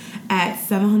West at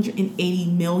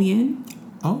 $780 million.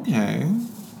 Okay.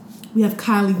 We have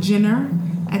Kylie Jenner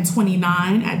at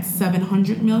 29 at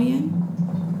 $700 million.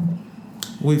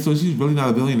 Wait, so she's really not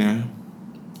a billionaire?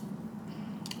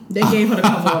 They gave her the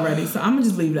cover already, so I'm gonna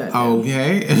just leave that.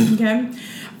 Okay. Okay.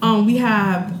 We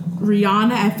have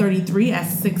Rihanna at 33 at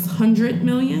 $600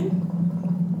 million.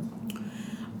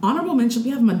 Honorable mention,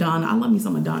 we have Madonna. I love me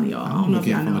some Madonna, y'all. I don't know if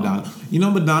y'all know. Madonna. You know,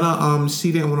 Madonna,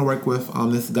 she didn't want to work with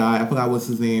this guy. I forgot what's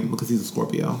his name because he's a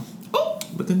Scorpio. Oh.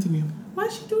 But continue.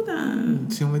 Why'd she do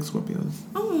that? She don't like Scorpios.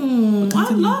 Oh, I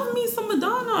love me some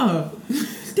Madonna.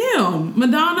 Damn.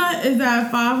 Madonna is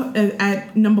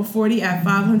at number 40 at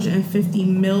 $550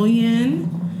 million.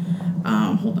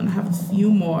 Hold on, I have a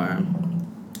few more.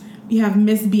 We have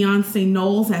Miss Beyonce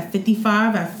Knowles at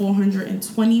 55 at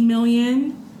 $420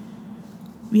 million.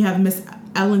 We have Miss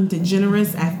Ellen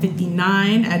DeGeneres at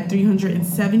 59 at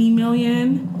 $370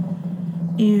 million.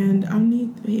 And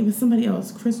it was somebody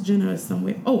else. Kris Jenner is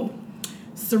somewhere. Oh,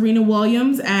 Serena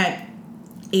Williams at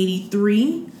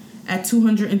 83 at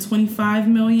 $225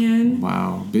 million.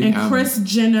 Wow. Big and Kris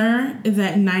Jenner is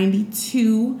at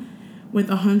 92 with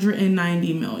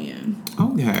 $190 million.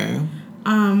 Okay.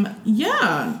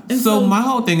 Yeah. And so my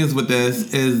whole thing is with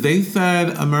this is they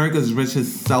said America's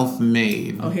richest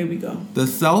self-made. Oh, here we go. The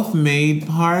self-made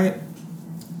part,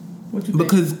 what you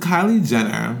because think? Kylie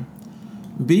Jenner,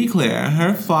 Be clear,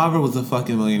 her father was a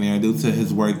fucking millionaire due to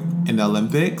his work in the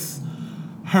Olympics.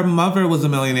 Her mother was a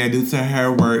millionaire due to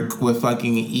her work with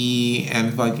fucking E!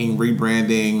 And fucking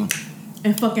rebranding.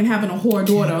 And fucking having a whore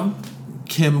daughter.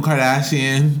 Kim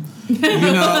Kardashian. You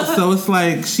know, so it's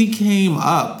like she came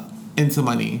up into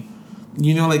money.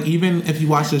 You know, like even if you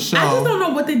watch the show, I just don't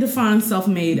know what they define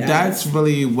self-made as. That's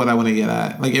really what I want to get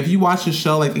at. Like if you watch the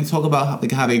show, like they talk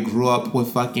about how they grew up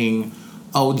with fucking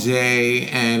OJ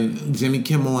and Jimmy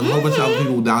Kimmel and a whole bunch of other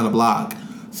people down the block.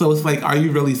 So it's like, are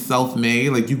you really self-made?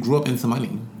 Like you grew up into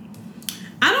money.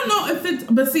 I don't know if it's,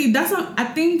 but see, that's not, I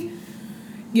think,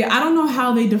 yeah, I don't know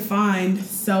how they defined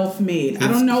self-made. I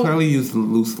don't know. It's clearly used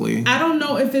loosely. I don't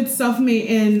know if it's self-made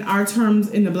in our terms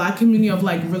in the black community of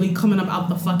like really coming up out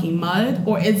the fucking mud,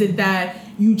 or is it that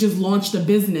you just launched a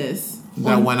business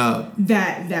that went up?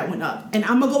 That went up. And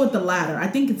I'm gonna go with the latter. I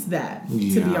think it's that, to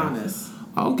be honest.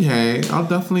 Okay, I'll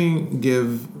definitely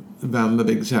give them the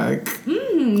big check.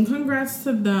 Congrats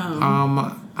to them.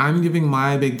 I'm giving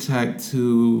my big check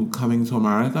to Coming to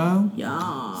America.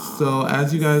 Yeah. So,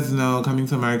 as you guys know, Coming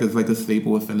to America is like a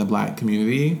staple within the black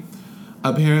community.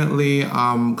 Apparently,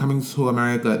 Coming to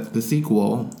America, the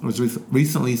sequel, was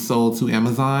recently sold to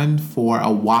Amazon for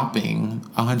a whopping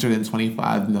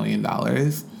 $125 million.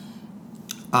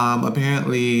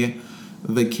 Apparently,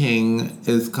 the king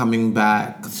is coming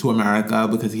back to America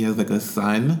because he has like a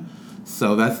son.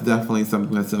 So that's definitely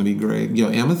something that's going to be great. Yo,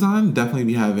 Amazon definitely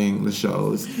be having the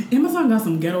shows. Amazon got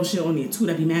some ghetto shit on there too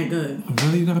that be mad good.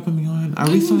 Really? You gotta put me on? I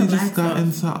recently just got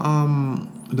into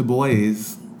The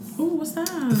Boys. Oh, what's that?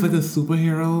 It's like a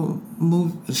superhero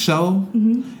show.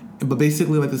 Mm-hmm. But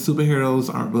basically, like, the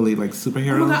superheroes aren't really, like,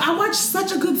 superheroes. Oh my God, I watched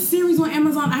such a good series on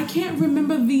Amazon. I can't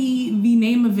remember the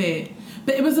name of it.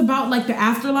 But it was about, like, the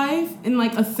afterlife. And,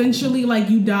 like, essentially, like,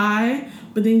 you die.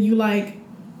 But then you, like...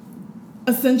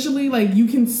 Essentially, like, you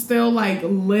can still, like,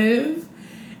 live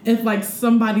if, like,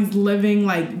 somebody's living,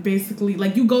 like, basically,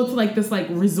 like, you go to, like, this, like,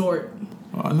 resort.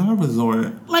 Not a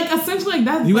resort. Like, essentially, like,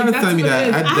 that's... You like, gotta that's send me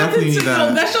that. I definitely need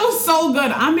that. That show's so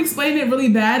good. I'm explaining it really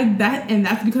bad, and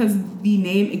that's because the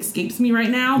name escapes me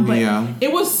right now, but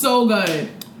it was so good.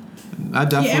 I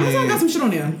definitely... Yeah, Amazon got some shit on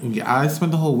there. Yeah, I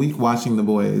spent the whole week watching The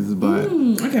Boys, but...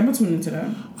 Okay, I'm gonna tune into that.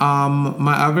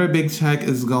 My other big check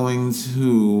is going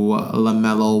to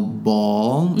LaMelo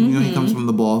Ball. You know, he comes from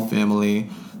the Ball family.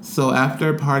 So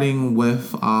after parting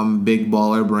with Big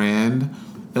Baller Brand,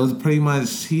 it was pretty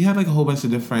much... He had, like, a whole bunch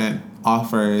of different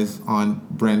offers on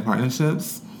brand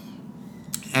partnerships.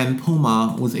 And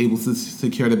Puma was able to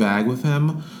secure the bag with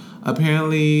him.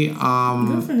 Apparently,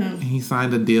 good for him. He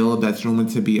signed a deal that's rumored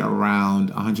to be around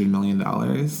 $100 million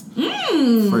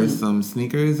for some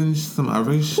sneakers and some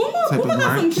other type of Puma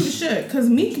got some merch. cute shit, because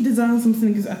Meek designed some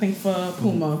sneakers, I think, for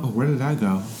Puma. Oh, where did that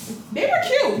go? They were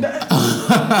cute.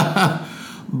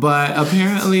 But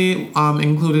apparently,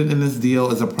 included in this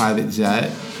deal is a private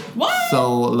jet. What?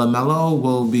 So LaMelo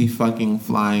will be fucking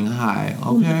flying high.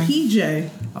 Okay. PJ.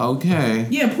 Okay.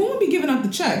 Yeah, Puma be giving out the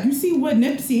check. You see what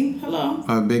Nipsey? Hello.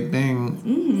 A big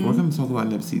thing. We're gonna talk about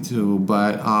Nipsey too,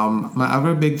 but my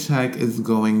other big check is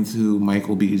going to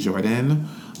Michael B. Jordan.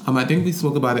 I think we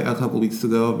spoke about it a couple weeks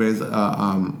ago. There's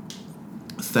a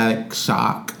Static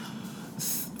Shock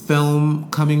film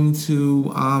coming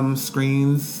to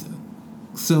screens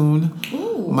soon.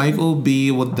 Ooh. Michael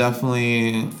B. will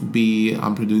definitely be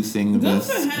producing this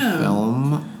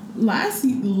film. Last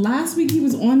week he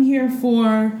was on here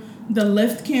for the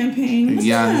Lyft campaign.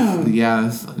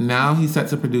 Yes. Now he's set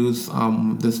to produce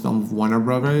this film with Warner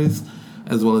Brothers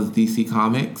as well as DC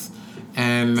Comics.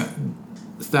 And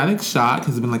Static Shock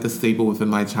has been like a staple within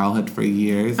my childhood for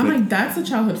years. I'm like, that's a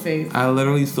childhood fave. I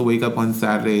literally used to wake up on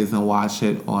Saturdays and watch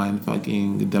it on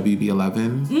fucking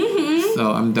WB11.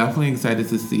 So I'm definitely excited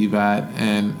to see that,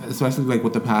 and especially like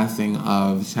with the passing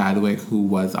of Chadwick, who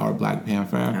was our Black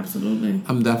Panther. Absolutely.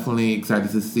 I'm definitely excited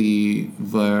to see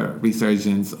the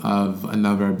resurgence of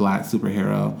another Black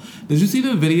superhero. Did you see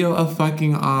the video of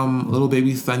fucking little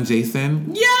baby son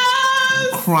Jason? Yes!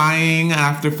 Crying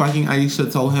after fucking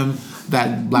Aisha told him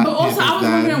that Black Panther's dead. But also, I was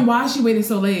wondering why she waited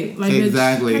so late. Like,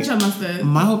 exactly. Bitch, catch up mustard.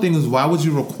 My whole thing is, why would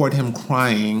you record him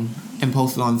crying and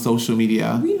post it on social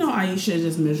media? We know Aisha is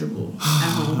just miserable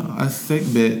at home. A sick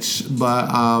bitch. But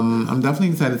I'm definitely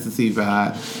excited to see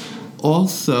that.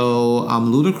 Also,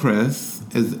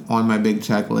 Ludacris is on my big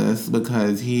checklist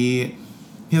because he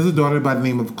has a daughter by the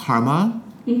name of Karma.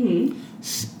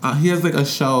 Mm-hmm. He has like a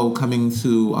show coming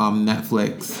to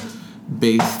Netflix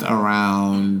based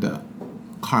around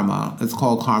Karma. It's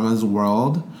called Karma's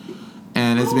World.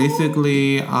 And it's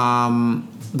basically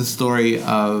the story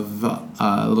of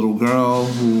a little girl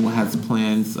who has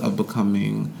plans of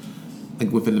becoming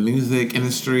like within the music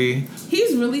industry.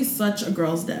 He's really such a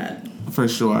girl's dad. For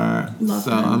sure. Love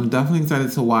so him. I'm definitely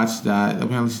excited to watch that.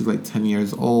 Apparently she's like 10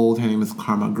 years old. Her name is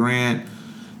Karma Grant.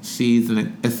 She's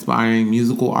an aspiring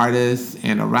musical artist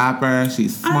and a rapper.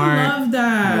 She's smart. I love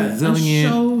that. Resilient. A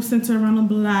show centered around a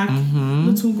black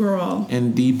little girl.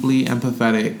 And deeply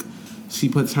empathetic. She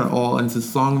puts her all into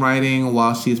songwriting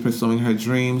while she's pursuing her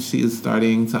dreams. She is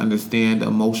starting to understand the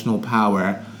emotional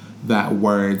power that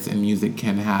words and music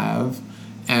can have.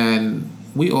 And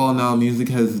we all know music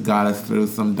has got us through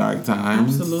some dark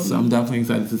times. Absolutely. So I'm definitely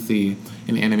excited to see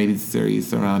an animated series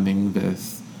surrounding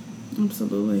this.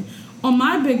 Absolutely. On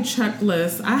my big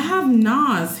checklist, I have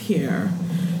Nas here.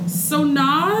 So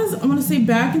Nas, I'm going to say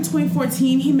back in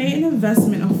 2014, he made an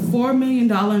investment, a $4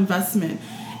 million investment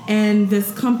in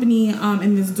this company,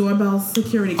 in this doorbell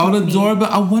security company. Oh, the doorbell.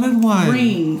 I wanted one.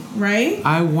 Ring, right?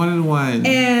 I wanted one.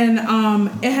 And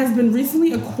it has been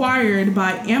recently acquired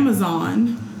by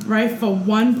Amazon, right, for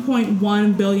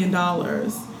 $1.1 billion.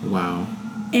 Wow.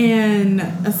 And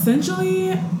essentially,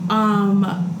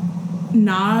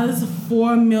 Nas'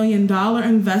 $4 million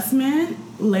investment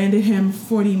landed him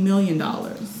 $40 million.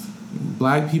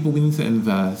 Black people, we need to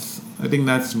invest. I think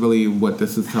that's really what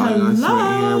this is telling us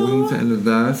right here. We need to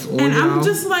invest. And I'm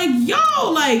just like,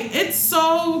 yo, like, it's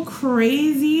so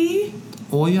crazy.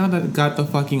 All y'all that got the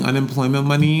fucking unemployment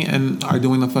money and are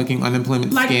doing the fucking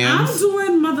unemployment Like, scams. I'm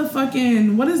doing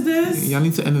motherfucking, what is this? Y'all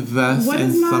need to invest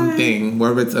in something,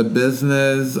 whether it's a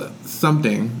business,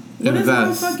 something. What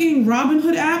invest. is my fucking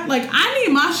Robinhood app? Like, I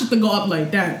need my shit to go up like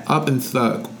that. Up and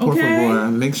stuck. Por Okay. favor.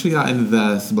 Make sure y'all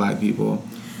invest, black people.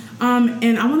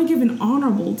 And I want to give an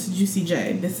honorable to Juicy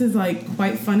J. This is like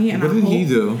quite funny, and What did he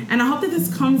do? And I hope that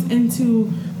this comes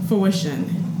into fruition.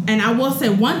 And I will say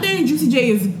one thing Juicy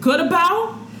J is good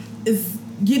about is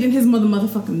getting his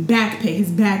motherfucking back pay,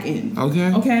 his back end.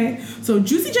 Okay. Okay. So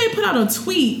Juicy J put out a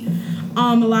tweet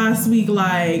last week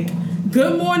like,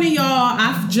 "Good morning, y'all.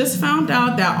 I just found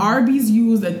out that Arby's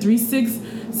used a 3-6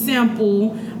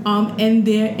 sample in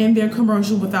their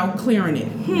commercial without clearing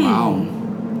it." Wow.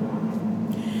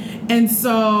 And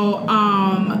so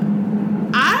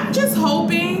I'm just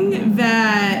hoping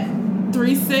that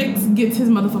 3-6 gets his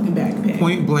motherfucking back pay.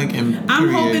 Point blank and period. I'm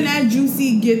hoping that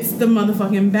Juicy gets the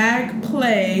motherfucking back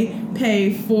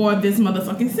pay for this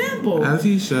motherfucking sample. As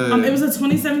he should. It was a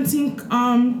 2017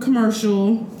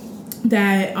 commercial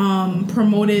that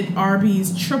promoted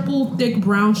Arby's triple thick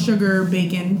brown sugar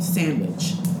bacon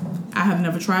sandwich. I have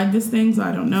never tried this thing, so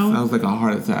I don't know. Sounds like a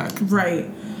heart attack. Right.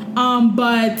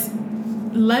 But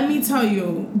let me tell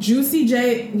you, Juicy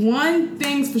J, one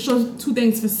thing's for sure, two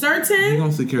things for certain. He's gonna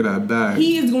secure that bag.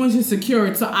 He is going to secure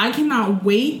it. So I cannot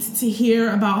wait to hear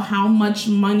about how much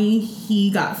money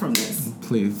he got from this.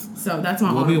 Please. So that's my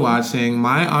We'll honorable. be watching.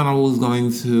 My honorable is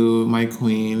going to my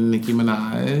queen, Nicki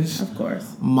Minaj. Of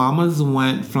course. Mamas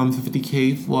went from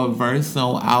 $50K for a verse,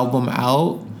 no album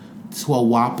out, to a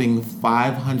whopping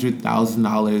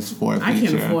 $500,000 for a feature. I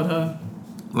can't afford her.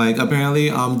 Like, apparently,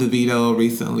 DeVito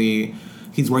recently,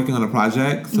 he's working on a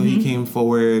project, so he came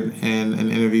forward in an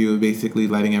interview basically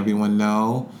letting everyone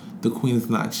know the queen's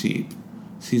not cheap.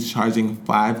 She's charging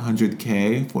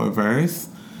 $500K for a verse.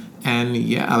 And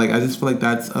yeah, like, I just feel like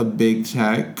that's a big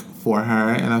check for her,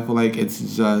 and I feel like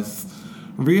it's just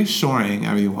reassuring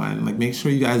everyone. Like, make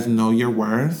sure you guys know your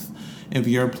worth. If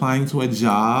you're applying to a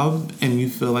job and you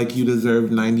feel like you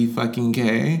deserve 90 fucking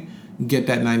K, get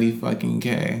that 90 fucking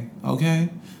K, okay?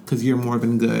 Because you're more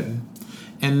than good.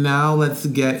 And now let's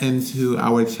get into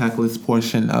our checklist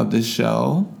portion of the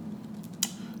show.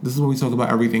 This is where we talk about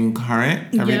everything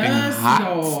current, everything hot.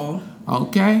 Y'all.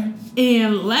 Okay?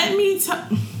 And let me tell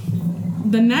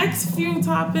the next few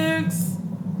topics.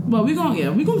 Well, we're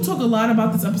gonna talk a lot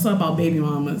about this episode about baby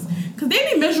mamas, because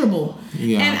they be miserable.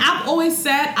 Yeah. And I've always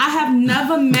said I have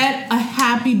never met a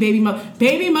happy baby mother.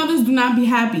 Baby mothers do not be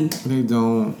happy They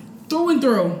don't. through and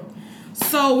through.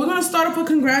 So we're gonna start off with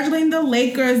congratulating the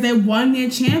Lakers. They won their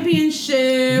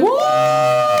championship.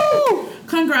 Woo!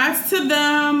 Congrats to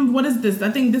them. What is this? I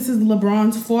think this is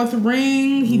LeBron's 4th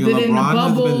ring. He did it in the LeBron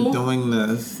bubble. has been doing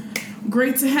this.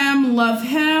 Great to him. Love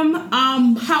him.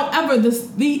 However, the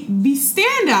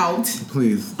standout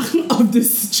Please. of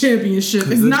this championship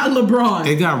is not LeBron.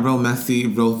 It got real messy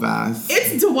real fast.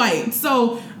 It's Dwight.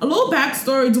 So a little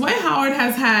backstory. Dwight Howard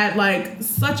has had like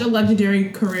such a legendary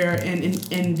career in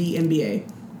the NBA.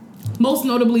 Most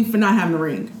notably for not having a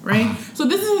ring, right? So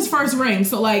this is his first ring.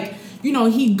 So like, you know,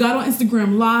 he got on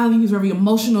Instagram Live. He was very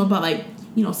emotional about like,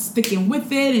 you know, sticking with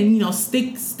it and, you know,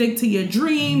 stick to your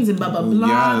dreams and blah, blah,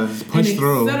 blah. Yes, push and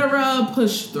through. etc.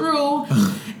 Push through.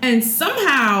 And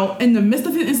somehow, in the midst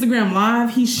of his Instagram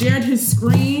Live, he shared his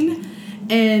screen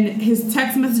and his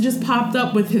text messages popped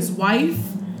up with his wife,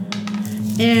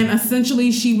 and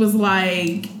essentially she was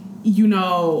like, you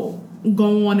know,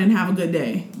 go on and have a good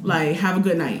day. Like, have a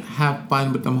good night. Have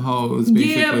fun with them hoes,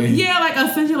 basically. Yeah, like,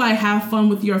 essentially, like, have fun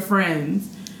with your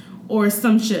friends. Or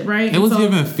some shit, right? It was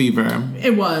giving fever.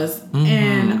 It was.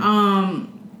 Mm-hmm.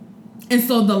 And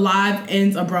so the live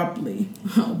ends abruptly.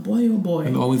 Oh, boy, oh, boy.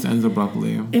 It always ends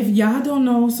abruptly. If y'all don't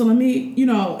know, so let me, you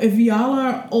know, if y'all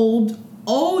are old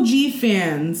OG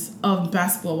fans of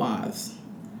Basketball Wives,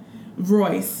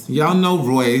 Royce. Y'all know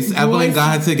Royce. Evelyn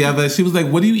got her together. She was like,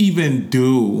 what do you even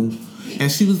do?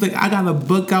 And she was like, I got a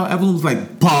book out. Evelyn was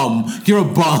like, bum. You're a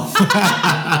bum.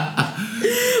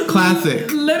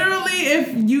 Classic. Literally,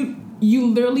 if you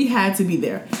literally had to be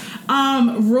there.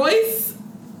 Royce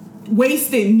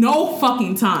wasted no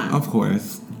fucking time. Of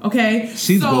course. Okay?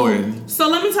 She's bored. So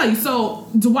let me tell you. So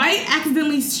Dwight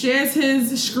accidentally shares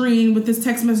his screen with his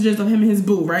text messages of him and his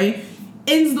boo, right?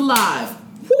 Ends the live.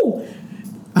 Whew.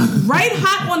 Right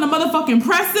hot on the motherfucking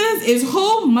presses is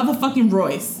who? Motherfucking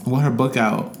Royce. What, her book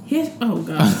out? Oh,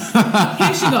 God.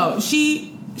 Here she goes.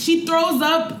 She throws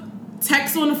up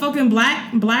text on the fucking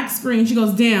black screen. She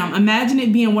goes, damn, imagine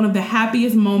it being one of the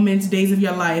happiest days of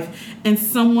your life, and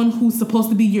someone who's supposed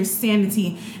to be your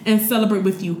sanity and celebrate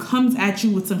with you comes at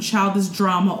you with some childish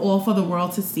drama, all for the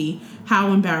world to see.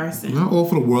 How embarrassing. Not all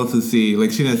for the world to see.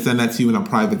 Like, she didn't send that to you in a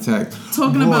private text.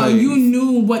 Talking about you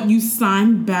knew what you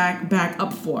signed back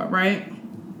up for, right?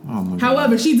 Oh my God.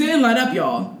 However, she didn't let up,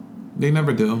 y'all. They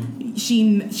never do.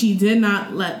 She did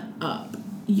not let up.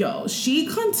 Yo, she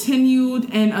continued,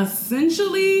 and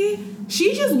essentially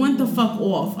she just went the fuck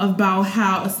off about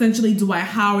how essentially Dwight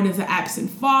Howard is an absent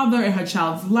father in her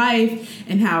child's life,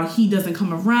 and how he doesn't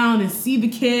come around and see the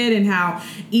kid, and how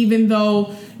even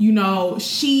though, you know,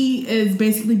 she is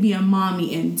basically being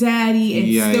mommy and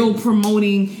daddy and still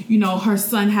promoting, you know, her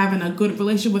son having a good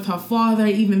relationship with her father,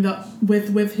 even though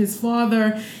with his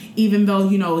father, even though,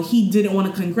 you know, he didn't want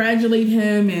to congratulate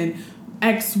him and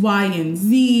X, Y, and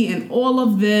Z, and all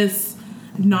of this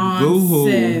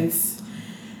nonsense. Boo-hoo.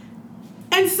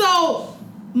 And so,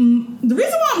 the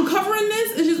reason why I'm covering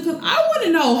this is just because I want to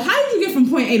know, how did you get from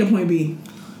point A to point B?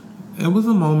 It was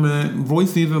a moment.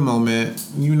 Royce needed a moment.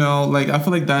 You know, like, I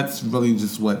feel like that's really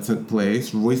just what took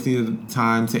place. Royce needed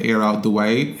time to air out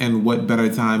Dwight, and what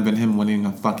better time than him winning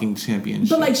a fucking championship?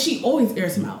 But, like, she always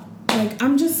airs him out. Like,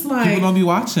 I'm just like... People don't be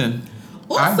watching.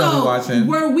 I don't be watching.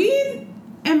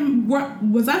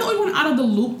 Was I the only one out of the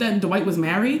loop that Dwight was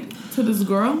married to this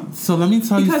girl? So let me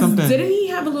tell you something. Because didn't he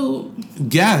have a little...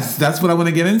 Yes, that's what I want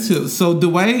to get into. So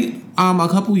Dwight, a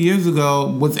couple years ago,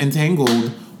 was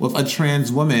entangled with a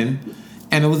trans woman.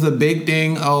 And it was a big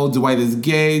thing. Oh, Dwight is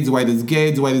gay. Dwight is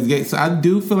gay. Dwight is gay. So I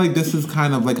do feel like this is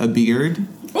kind of like a beard.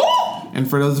 Ooh! And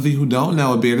for those of you who don't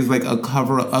know, a beard is like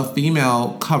a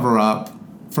female cover-up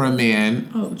for a man.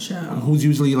 Oh, child. Who's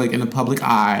usually like in the public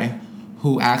eye,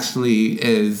 who actually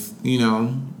is, you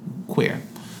know, queer.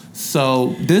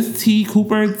 So this Tay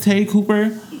Cooper.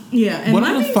 Yeah. And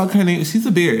whatever the fuck her name, she's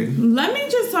a beard. Let me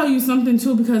just tell you something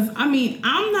too, because I mean,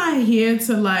 I'm not here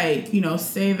to like, you know,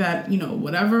 say that, you know,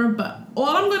 whatever, but all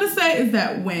I'm going to say is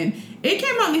that when it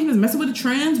came out that he was messing with a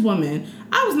trans woman,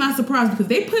 I was not surprised because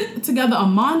they put together a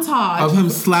montage of him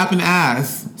slapping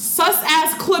ass. Sus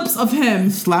ass clips of him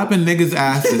slapping niggas'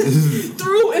 asses.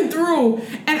 through and through.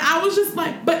 And I was just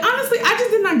like, but honestly, I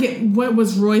just did not get what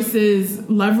was Royce's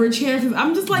leverage here, because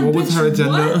I'm just like, what was her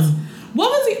agenda? What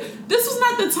was he? This was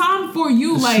not the time for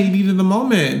you. Like, she needed the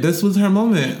moment. This was her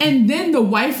moment. And then the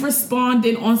wife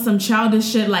responded on some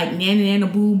childish shit like nana nana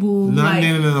boo boo. Not like,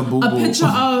 nana nana boo boo. A picture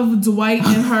of Dwight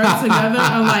and her together,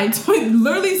 and like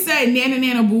literally said nana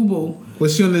nana boo boo.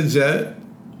 Was she on the jet?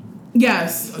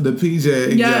 Yes. The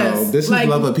PJ. Yes. Yo, this is like,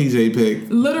 love a PJ pic.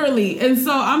 Literally. And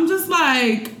so I'm just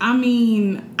like, I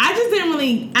mean, I just didn't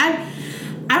really,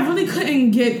 I really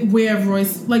couldn't get where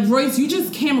Royce, you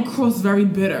just came across very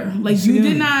bitter. Like, you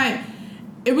did not,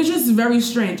 it was just very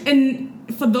strange.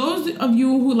 And for those of you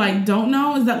who, like, don't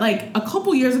know, is that, like, a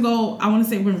couple years ago, I want to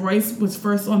say when Royce was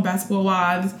first on Basketball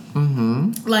Wives,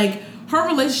 like, her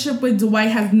relationship with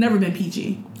Dwight has never been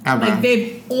PG. Ever. Like,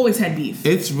 they've always had beef.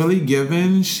 It's really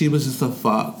given she was just a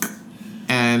fuck.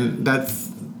 And that's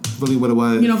really what it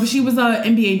was. You know, but she was a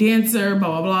NBA dancer,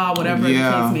 blah, blah, blah, whatever the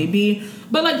case may be.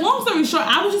 But, like, long story short,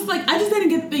 I was just like, I just didn't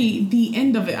get the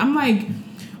end of it. I'm like,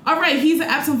 all right, he's an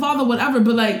absent father, whatever,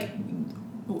 but, like,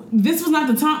 this was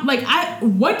not the time. Like,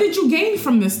 what did you gain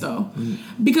from this, though?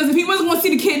 Because if he wasn't going to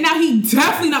see the kid now, he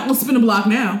definitely not going to spin a block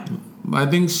now. I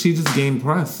think she just gained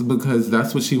press because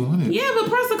that's what she wanted. Yeah, but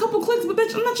press a couple clicks, but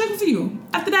bitch, I'm not checking for you.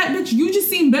 After that, bitch, you just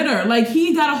seem bitter. Like,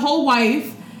 he got a whole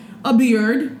wife, a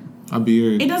beard. A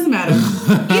beard. It doesn't matter.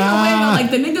 Either way, though,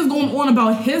 like the nigga's going on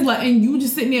about his life, and you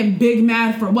just sitting there big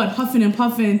mad for what? Huffing and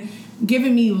puffing,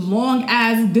 giving me long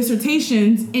ass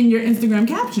dissertations in your Instagram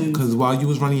captions. Because while you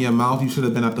was running your mouth, you should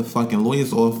have been at the fucking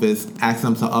lawyer's office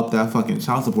asking them to up that fucking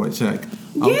child support check.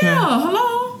 Okay? Yeah,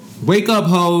 hello. Wake up,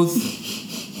 hoes.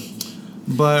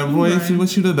 But Royce, Right. we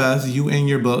wish you the best. You and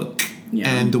your book. Yeah.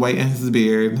 And Dwight and his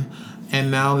beard. And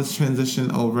now let's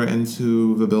transition over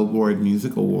into the Billboard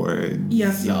Music Awards.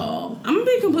 Yes, y'all. I'm gonna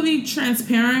be completely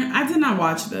transparent. I did not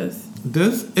watch this.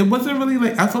 It wasn't really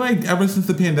like, I feel like ever since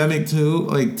the pandemic too,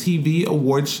 like TV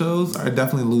award shows are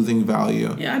definitely losing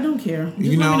value. Yeah, I don't care. Just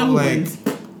You let me know, who like, wins.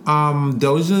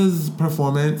 Doja's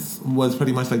performance was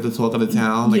pretty much like the talk of the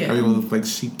town. Like Yeah. everyone was like,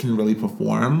 she can really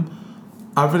perform.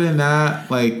 Other than that,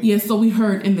 like, Yeah, so we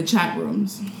heard in the chat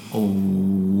rooms.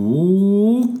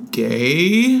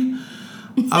 okay.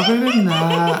 Other than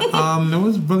that, there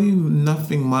was really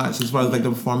nothing much as far as like the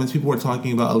performance. People were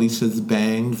talking about Alicia's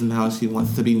bangs and how she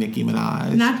wants to be Nicki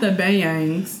Minaj. Not the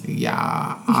bangs.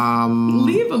 Yeah.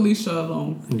 Leave Alicia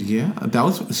alone. Yeah.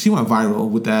 She went viral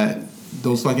with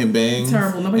those fucking bangs.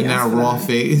 Terrible. Nobody and that asked for raw that.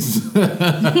 face.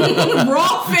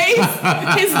 Raw face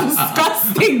is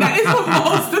disgusting. That is the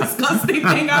most disgusting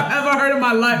thing I've ever heard in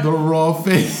my life. The raw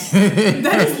face.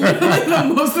 That is literally the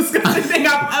most disgusting thing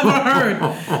I've ever heard.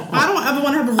 I don't ever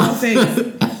want to have a raw face.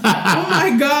 Oh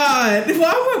my god.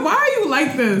 Why are you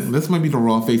like this? This might be the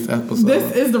raw face episode.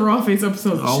 This is the raw face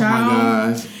episode. Oh Child.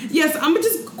 my gosh. Yes, I'm gonna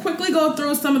just quickly go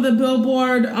through some of the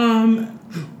Billboard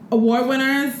award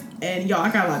winners, and y'all,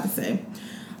 I got a lot to say.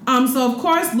 So of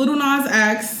course, Lil Nas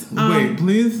X. Wait,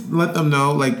 please let them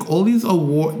know, like, all these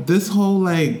this whole,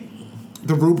 like,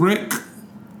 the rubric,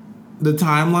 the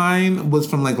timeline was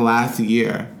from, like, last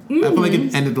year. I feel like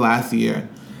it ended last year.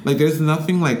 Like, there's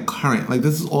nothing, like, current. Like,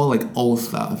 this is all, like, old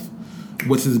stuff,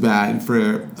 which is bad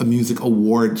for a music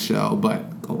award show,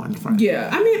 but go on, friend. Yeah,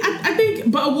 I mean, I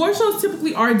think, but award shows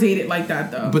typically are dated like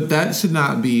that, though. But that should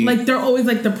not be... Like, they're always,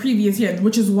 like, the previous year,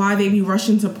 which is why they be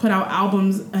rushing to put out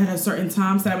albums at a certain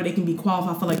time so that way they can be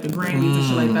qualified for, like, the Grammys and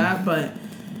shit like that, but...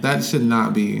 That should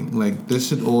not be. Like, this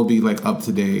should all be, like, up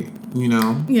to date, you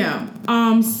know? Yeah.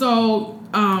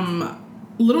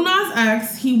 Lil Nas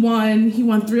X, he won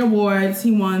 3 awards. He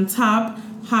won Top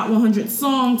Hot 100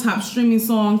 Song, Top Streaming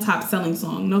Song, Top Selling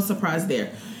Song. No surprise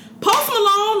there. Post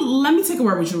Malone, let me take a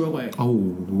word with you real quick.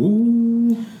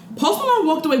 Oh. Post Malone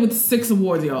walked away with 6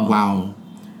 awards, y'all. Wow.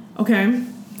 Okay.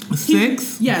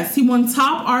 6? Yes, he won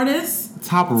Top Artist.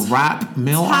 Top rap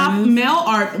male Top artist? male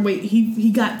art. Wait,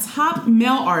 he got Top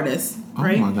Male Artist,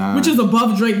 right? Oh my God. Which is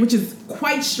above Drake, which is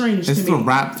quite strange It's to me. the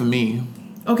rap for me.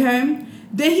 Okay.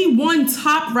 Then he won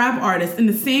Top Rap Artist in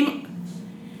the same.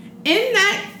 In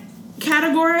that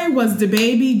category was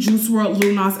DaBaby, Juice WRLD,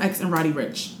 Lil Nas X, and Roddy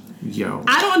Ricch. Yo.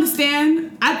 I don't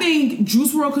understand. I think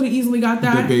Juice WRLD could have easily got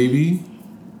that. DaBaby.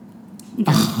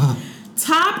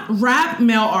 Top Rap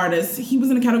Male Artist. He was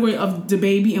in the category of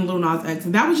DaBaby and Lil Nas X.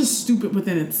 That was just stupid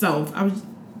within itself. I was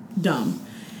dumb.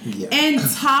 Yeah. And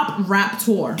Top Rap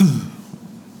Tour.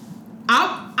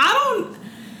 I'm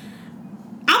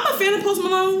a fan of Post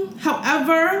Malone.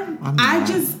 However, I'm I not.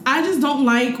 just don't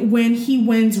like when he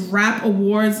wins rap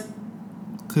awards.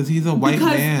 Because he's a white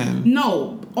man.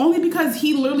 No, only because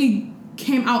he literally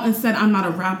came out and said, "I'm not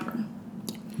a rapper."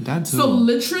 That too. So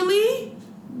literally,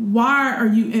 why are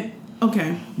you in?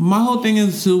 Okay. My whole thing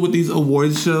is too with these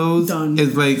award shows Done.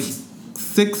 is like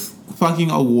 6 fucking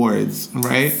awards,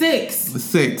 right? 6.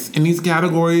 6 in these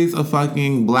categories of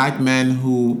fucking black men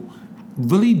who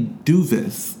really do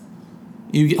this.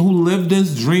 Who live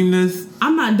this, dream this.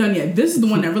 I'm not done yet. This is the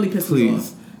one that really pisses me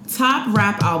Please. off. Top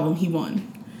rap album, he won.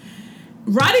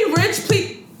 Roddy Ricch,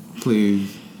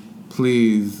 please.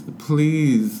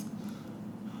 Please.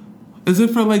 Is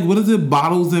it for like, what is it,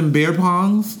 Bottles and Beer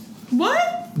Pongs? What?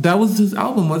 That was his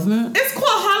album, wasn't it? It's called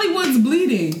Hollywood's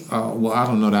Bleeding. Oh, well, I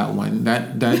don't know that one.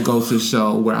 That goes to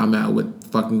show where I'm at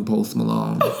with fucking Post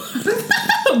Malone.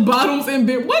 Bottles and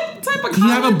beer. What type of He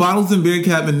had a college? Bottles and Beer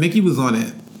cap and Nicki was on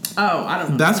it. Oh, I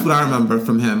don't know. That's what I remember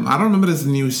from him. I don't remember this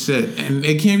new shit. And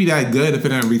it can't be that good if it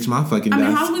didn't reach my fucking I mean,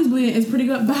 desk. Hollywood's Bleeding is pretty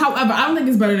good. But however, I don't think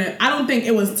it's better than... I don't think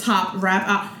it was top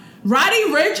rap. Roddy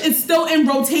Ricch is still in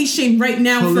rotation right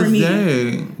now Till for this me.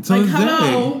 day. Till Like, this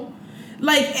hello. day.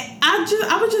 Like,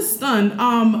 I was just stunned.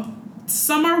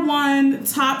 Summer won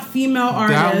top female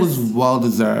artist. That was well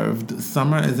deserved.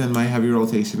 Summer is in my heavy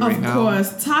rotation right now. Of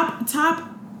course. Top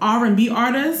R&B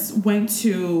artist went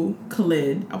to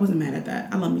Khalid. I wasn't mad at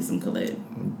that. I love me some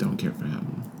Khalid. Don't care for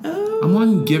him. Oh, I'm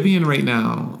on Giveon right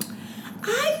now.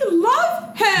 I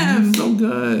love him. He's so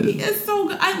good. He is so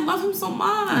good. I love him so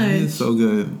much. He is so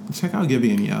good. Check out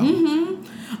Giveon, yo.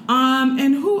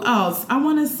 And who else? I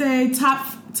want to say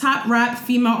top rap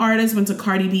female artist went to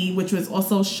Cardi B, which was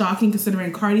also shocking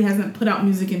considering Cardi hasn't put out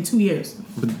music in 2 years.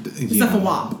 Except for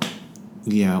WAP.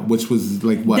 Yeah, which was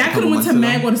like what? That could have went to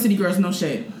Meg or the City Girls, no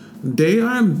shade. They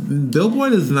are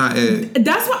Billboard is not it.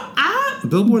 That's what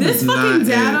Billboard this is fucking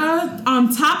not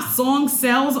data. Top song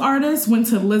sales artist went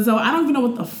to Lizzo. I don't even know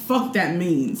what the fuck that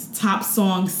means. Top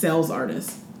song sales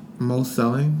artist. Most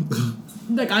selling.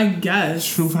 Like I guess.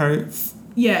 Truth hurts.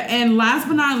 Yeah, and last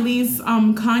but not least,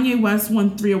 Kanye West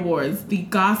won 3 awards: the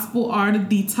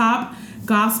top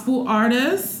gospel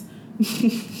artist,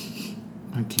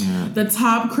 I can't. the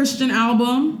top Christian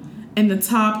album, and the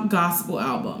top gospel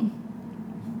album.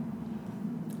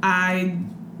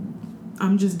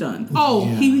 I'm just done. Oh,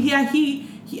 yeah.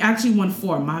 he actually won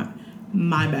 4. My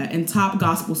bad. And top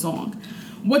gospel song.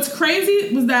 What's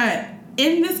crazy was that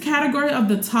in this category of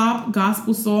the top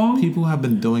gospel song, People have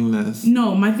been doing this.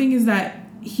 No, my thing is that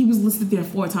he was listed there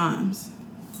 4 times.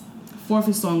 4 of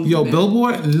his songs. Yo,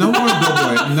 Billboard, no more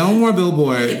Billboard, no more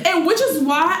Billboard. And which is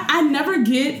why I never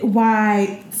get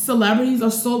why celebrities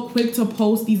are so quick to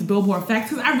post these Billboard facts,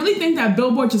 because I really think that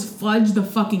Billboard just fudged the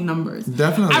fucking numbers.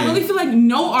 Definitely. I really feel like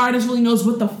no artist really knows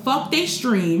what the fuck they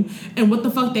stream and what the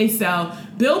fuck they sell.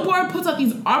 Billboard puts out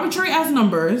these arbitrary ass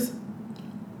numbers.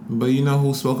 But you know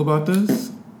who spoke about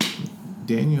this?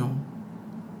 Daniel.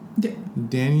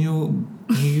 Daniel,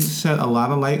 he shed a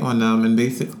lot of light on them, and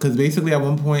basically at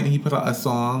one point he put out a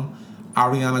song.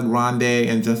 Ariana Grande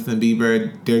and Justin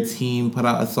Bieber, their team, put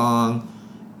out a song,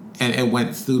 and it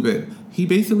went stupid. He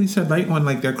basically shed light on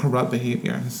like their corrupt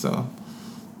behavior. So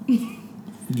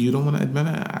you don't want to admit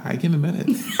it? I can admit it.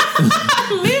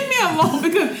 Leave me alone,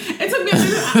 because it took me a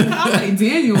minute. I was like,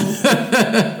 Daniel, please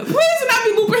do not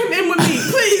be looping him in with me.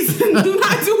 Please do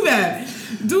not do that.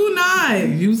 Do not.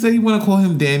 You say you want to call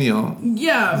him Daniel.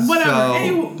 Yeah, whatever. So,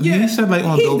 anyway, yeah, he shed light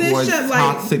on Billboard's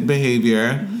toxic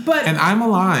behavior. But, and I'm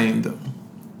aligned.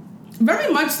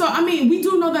 Very much so. I mean, we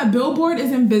do know that Billboard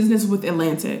is in business with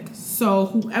Atlantic. So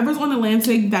whoever's on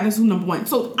Atlantic, that is who number 1.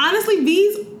 So honestly,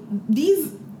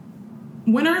 these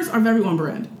winners are very on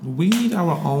brand. We need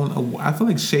our own. I feel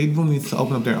like Shade Room needs to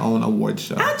open up their own award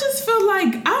show. I just feel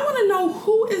like I want to know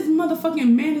who is motherfucking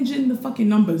managing the fucking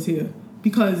numbers here,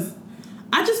 because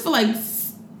I just feel like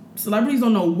celebrities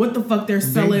don't know what the fuck they're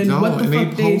selling, what the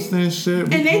fuck they posting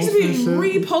shit, and they just be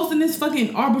reposting this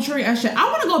fucking arbitrary ass shit. I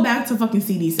want to go back to fucking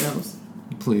CD sales.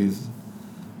 Please.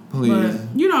 But,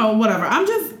 whatever. I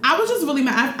was just really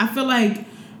mad. I feel like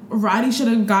Roddy should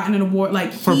have gotten an award,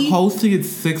 like for posting its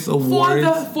 6 awards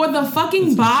for the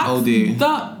fucking box. OD.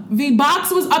 The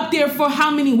box was up there for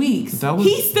how many weeks?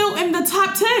 He's still in the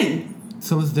top 10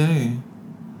 till this day.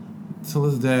 So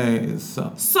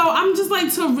I'm just like,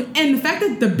 and the fact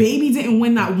that the baby didn't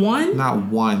win not one.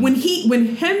 When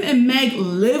him and Meg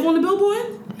live on the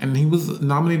Billboard. And he was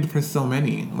nominated for so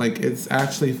many. Like, it's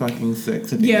actually fucking sick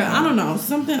to think about. I don't know.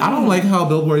 I don't like how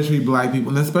Billboard treat black people.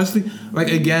 And especially, like,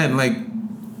 again, like,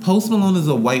 Post Malone is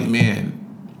a white man.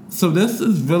 So this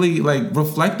is really, like,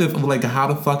 reflective of, like, how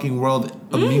the fucking world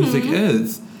of music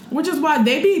is. Which is why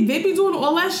they be doing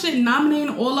all that shit,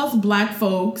 nominating all us black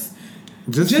folks.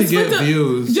 Just to get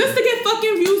views. Just to get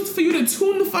fucking views for you to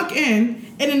tune the fuck in.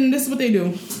 And then this is what they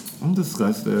do. I'm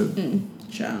disgusted.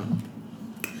 Ciao.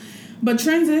 But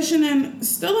transitioning,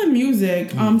 still in music,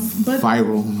 but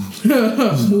viral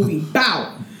movie,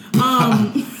 bow.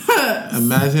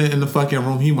 Imagine in the fucking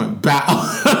room he went bow.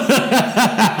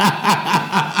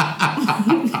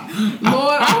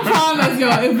 Lord, I promise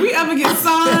y'all, if we ever get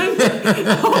signed,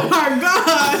 oh my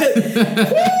god,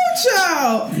 woo,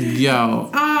 child.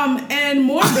 Yo. And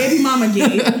more baby mama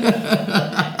gate.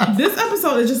 This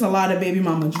episode is just a lot of baby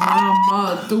mama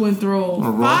drama through and through.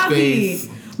 Bobby.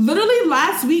 Literally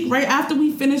last week, right after we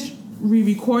finished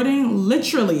re-recording,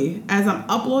 literally, as I'm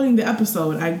uploading the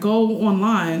episode, I go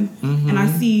online and I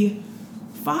see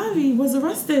Favi was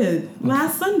arrested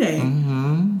last Sunday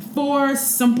for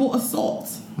simple assault.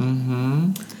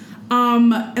 And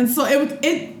so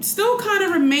it still kind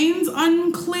of remains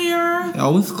unclear.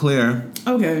 Oh, it's clear.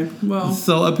 Okay, well.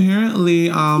 So apparently,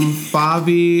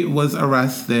 Favi was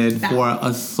arrested for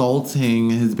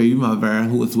assaulting his baby mother,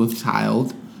 who was with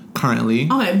child. Currently.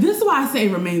 Okay, this is why I say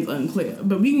it remains unclear.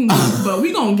 But we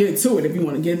gonna get to it if you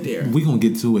want to get there. We gonna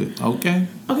get to it, okay?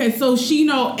 Okay, so it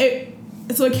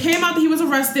came out that he was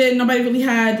arrested. Nobody really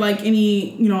had like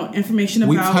any, information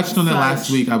about. We touched on it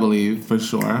last week, I believe, for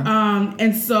sure.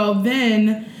 And so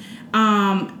then,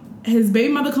 his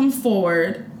baby mother comes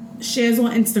forward, shares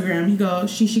on Instagram.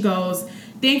 She goes,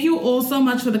 Thank you all so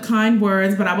much for the kind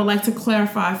words, but I would like to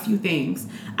clarify a few things.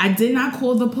 I did not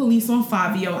call the police on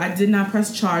Fabio. I did not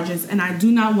press charges, and I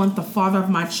do not want the father of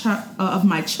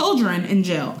my children in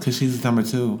jail. Because she's number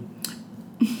 2.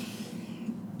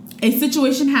 A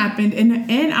situation happened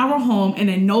in our home, and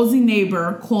a nosy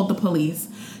neighbor called the police.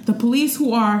 The police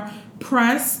who are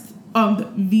pressed,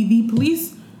 the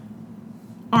police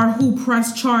are who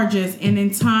press charges, and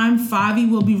in time, Favi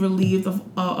will be relieved of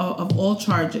all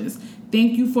charges.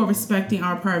 Thank you for respecting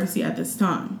our privacy at this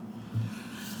time.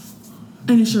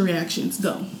 Initial reactions,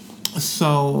 go.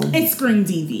 So It's screen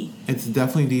DV. it's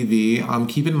definitely DV.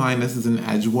 Keep in mind this is in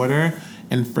Edgewater,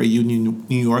 and for you New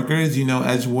Yorkers, you know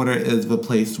Edgewater is the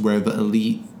place where the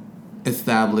elite,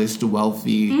 established,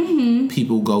 wealthy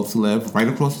people go to live, right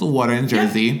across the water in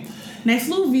Jersey. Yep. Nice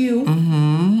little view.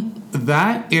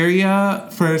 That area,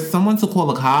 for someone to call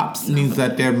the cops, means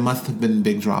that there must have been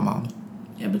big drama.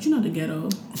 Yeah, but you know the ghetto.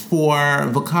 For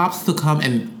the cops to come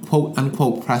and quote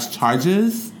unquote press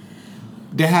charges,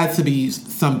 there had to be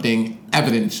something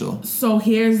evidential. So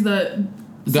here's the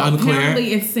unclear.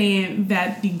 Apparently, it's saying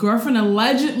that the girlfriend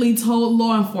allegedly told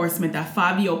law enforcement that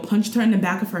Fabio punched her in the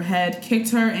back of her head, kicked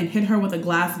her, and hit her with a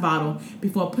glass bottle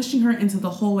before pushing her into the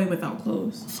hallway without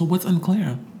clothes. So what's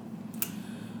unclear?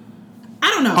 I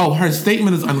don't know. Oh, her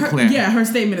statement is unclear. Her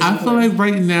statement is I unclear. feel like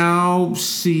right now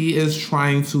she is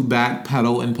trying to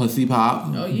backpedal and pussy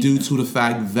pop due to the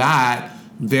fact that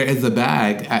there is a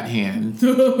bag at hand.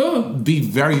 Be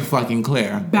very fucking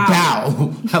clear.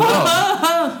 Bow.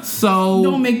 Hello. So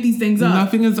don't make these things up.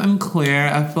 Nothing is unclear.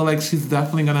 I feel like she's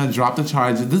definitely gonna drop the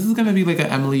charges. This is gonna be like an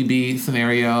Emily B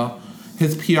scenario.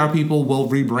 His PR people will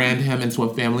rebrand him into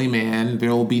a family man.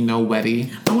 There will be no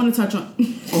Weddy. I want to touch on. There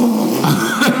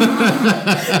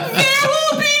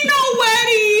will be no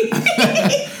wedding.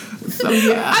 So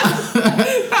yeah.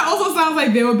 That also sounds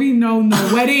like there will be no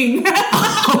wedding.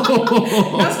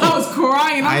 That's how I was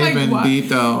crying. I'm like, what?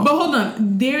 Bendito. But hold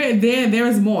on, there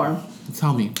is more.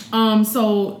 Tell me.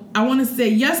 So I want to say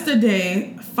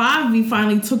yesterday, Favi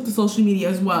finally took to social media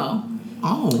as well.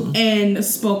 Oh. And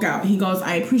spoke out. He goes,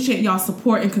 I appreciate y'all's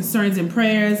support and concerns and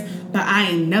prayers, but I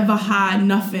ain't never hide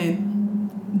nothing.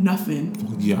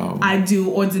 Yo. I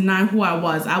do or deny who I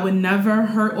was. I would never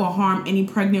hurt or harm any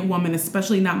pregnant woman,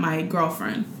 especially not my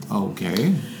girlfriend.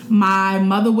 Okay. My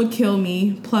mother would kill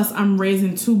me. Plus, I'm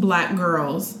raising 2 black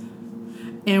girls.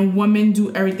 And women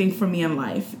do everything for me in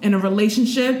life. In a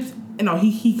relationship,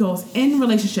 he goes, in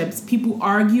relationships, people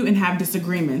argue and have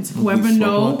disagreements. Whoever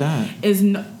knows is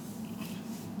no...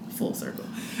 Full circle.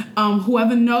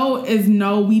 Whoever is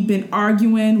we've been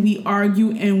arguing, we argue,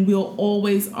 and we'll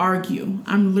always argue.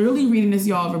 I'm literally reading this,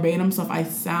 y'all, verbatim, so if I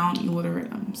sound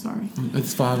illiterate, I'm sorry.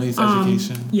 It's Favi's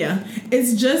education. Yeah.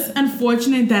 It's just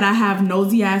unfortunate that I have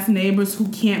nosy-ass neighbors who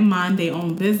can't mind their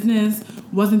own business.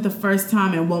 Wasn't the first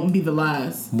time and won't be the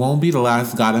last. Won't be the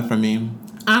last. Got it from me.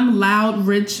 I'm loud,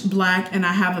 rich, black, and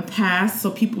I have a past, so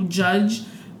people judge,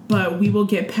 but we will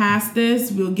get past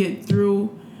this. We'll get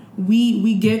through...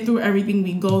 We get through everything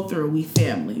we go through. We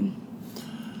family.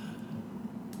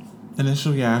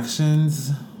 Initial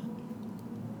reactions.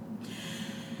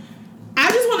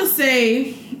 I just want to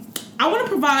say, I want to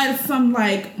provide some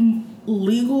like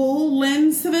legal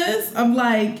lens to this of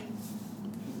like,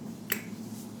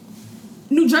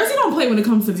 New Jersey don't play when it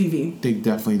comes to TV. They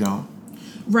definitely don't.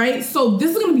 Right? So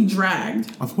this is going to be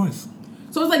dragged. Of course.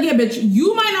 So it's like, yeah, bitch,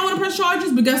 you might not want to press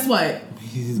charges, but guess what?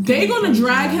 They're going to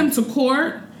drag him to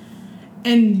court.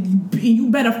 And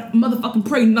you better motherfucking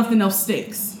pray nothing else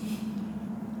sticks.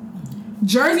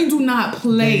 Jersey do not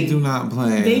play. They do not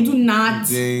play. They do not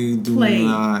play.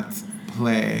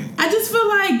 I just feel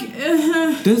like...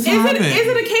 is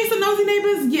it a case of nosy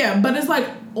neighbors? Yeah, but it's like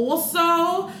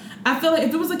also... I feel like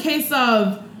if it was a case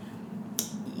of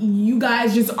you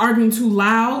guys just arguing too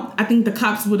loud, I think the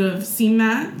cops would have seen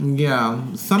that. Yeah.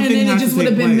 Something and then it just would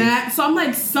have been place. that. So I'm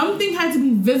like, something had to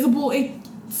be visible.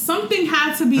 Something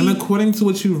had to be... And according to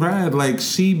what you read, like,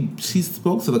 she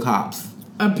spoke to the cops.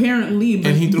 Apparently. But,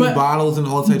 and he threw bottles and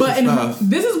all types of stuff.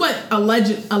 This is what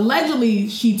allegedly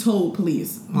she told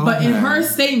police. Okay. But in her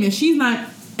statement, she's not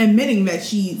admitting that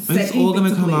she said anything. It's all going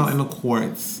to come police. out in the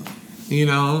courts. You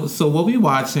know? So we'll be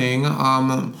watching.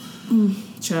 Ciao.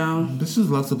 Bitches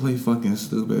love to play fucking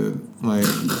stupid. Like,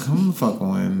 come the fuck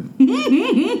on.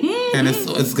 And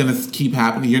it's going to keep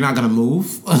happening. You're not going to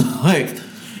move. Like...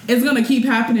 It's gonna keep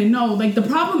happening. No, like the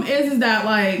problem is that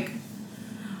like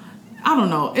I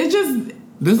don't know. It just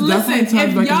this definitely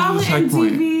ties back into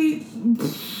Checkpoint. TV,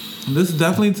 this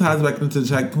definitely ties back into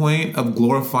Checkpoint of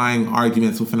glorifying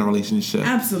arguments within a relationship.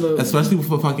 Absolutely, especially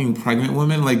with a fucking pregnant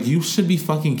woman. Like you should be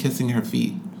fucking kissing her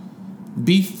feet.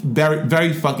 Be very,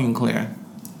 very fucking clear.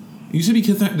 You should be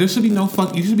kissing. There should be no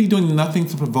fuck. You should be doing nothing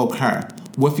to provoke her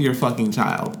with your fucking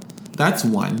child. That's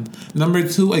one. Number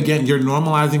two, again, you're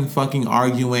normalizing fucking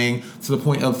arguing to the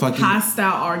point of fucking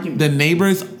hostile argument. The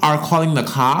neighbors are calling the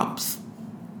cops.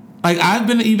 Like, I've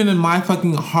been even in my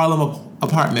fucking Harlem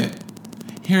apartment,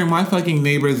 hearing my fucking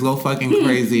neighbors go fucking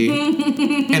crazy,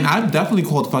 and I've definitely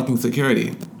called fucking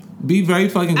security. Be very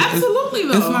fucking... Absolutely,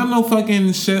 though. It's not no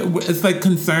fucking shit. It's like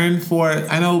concern for...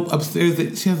 I know upstairs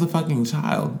that she has a fucking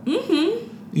child. Mm-hmm.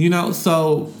 You know,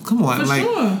 so come on. For like,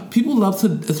 sure. People love to,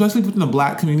 especially within the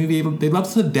black community, they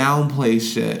love to downplay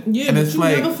shit. Yeah, and but it's you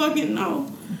like, never fucking know.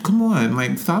 Come on,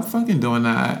 like, stop fucking doing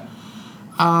that.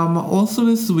 Also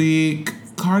this week,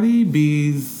 Cardi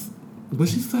B's, what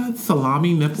she said?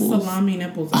 Salami nipples? Salami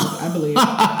nipples, I believe.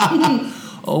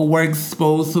 Were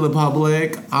exposed to the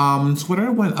public.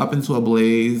 Twitter went up into a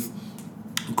blaze,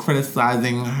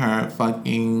 criticizing her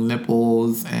fucking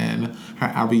nipples and her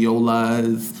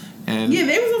areolas. And yeah,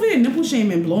 they was over here nipple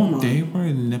shaming Bloma. They were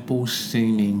nipple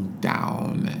shaming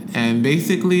down. And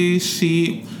basically,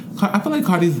 I feel like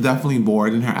Cardi's definitely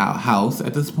bored in her house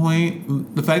at this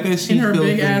point. The fact that she in her feels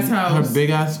big ass house, her big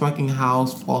ass fucking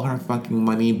house, all her fucking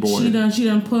money bored. She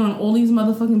done put on all these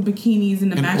motherfucking bikinis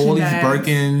and the matching all these bags.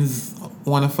 Birkins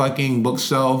on a fucking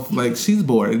bookshelf. Like, she's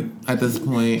bored at this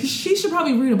point. She should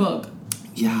probably read a book.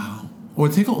 Yeah. Or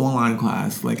take an online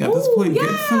class. Like, at this point, get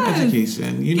some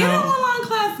education. You know? Get an online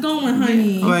class going,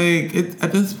 honey. Like,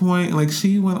 at this point, like,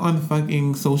 she went on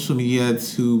fucking social media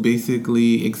to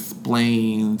basically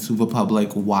explain to the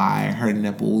public why her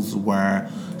nipples were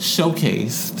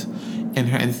showcased in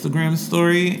her Instagram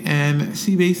story. And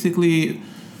she basically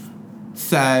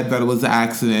said that it was an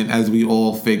accident, as we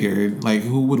all figured. Like,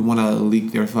 who would want to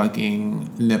leak their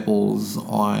fucking nipples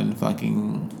on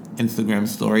fucking Instagram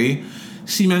story?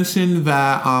 She mentioned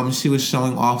that she was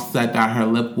showing Offset that her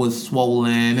lip was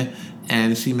swollen,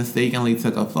 and she mistakenly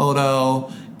took a photo,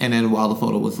 and then while the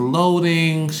photo was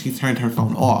loading, she turned her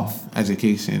phone off.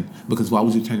 Education. Because why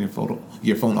would you turn your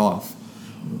phone off?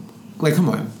 Like, come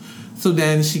on. So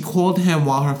then she called him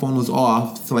while her phone was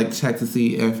off to, like, check to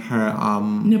see if her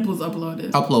nipples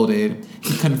uploaded.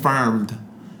 He confirmed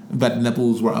that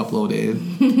nipples were uploaded.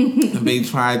 They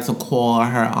tried to call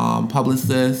her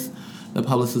publicist. The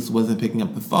publicist wasn't picking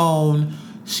up the phone.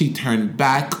 She turned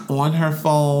back on her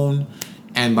phone,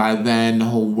 and by then the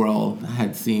whole world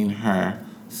had seen her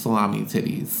salami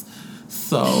titties.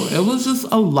 So it was just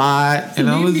a lot, and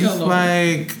I was just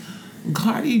like,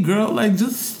 Cardi, girl, like,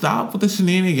 just stop with the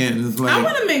shenanigans. Like, I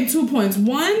want to make 2 points.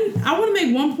 One, I want to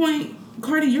make 1 point.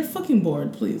 Cardi, you're fucking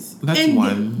bored, please. That's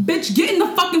one. Bitch, get in the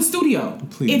fucking studio.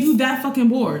 Please. If you that fucking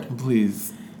bored.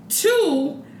 Please.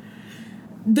 2,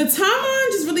 the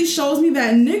timeline just really shows me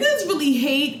that niggas really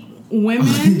hate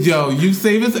women. Yo, you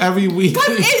say this every week.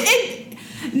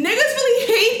 Niggas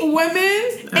really hate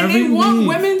women, and they want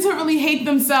women to really hate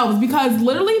themselves, because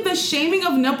literally the shaming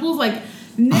of nipples, like,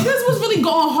 niggas was really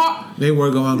going hard. They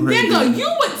were going crazy. Nigga, you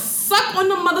would suck on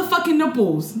the motherfucking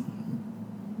nipples.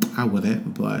 I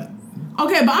wouldn't, but...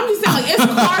 Okay, but I'm just saying, like, it's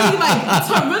Cardi, like,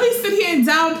 to really sit here and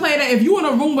downplay that if you in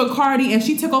a room with Cardi and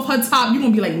she took off her top, you're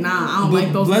gonna be like, nah, I don't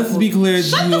like those Let's nipples. be clear,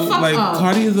 Shut the fuck like, up.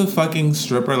 Cardi is a fucking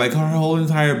stripper. Like, her whole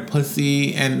entire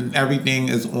pussy and everything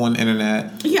is on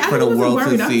internet for the world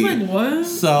to see. I was like, what?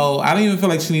 So, I don't even feel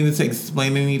like she needed to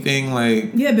explain anything,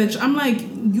 like... Yeah, bitch, I'm like,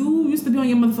 you used to be on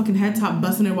your motherfucking head top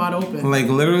busting it wide open. Like,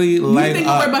 literally, you like... think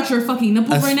you worry about your fucking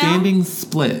nipples right now? A standing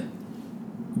split.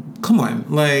 Come on,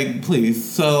 like, please.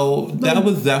 So that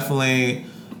was definitely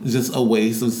just a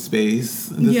waste of space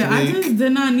this week. I just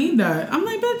did not need that. I'm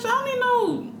like, bitch, I don't need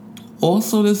no...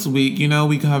 Also this week, you know,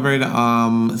 we covered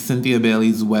Cynthia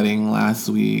Bailey's wedding last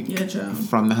week. Yeah, child.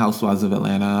 From the Housewives of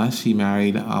Atlanta. She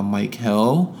married Mike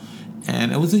Hill.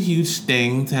 And it was a huge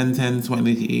thing,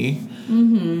 10-10-20.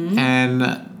 Mm-hmm.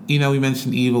 And, you know, we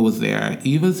mentioned Eva was there.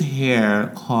 Eva's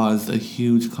hair caused a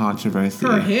huge controversy.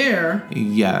 Her hair?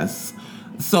 Yes.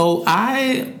 So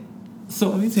let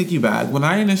me take you back. When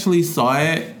I initially saw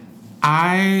it,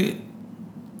 I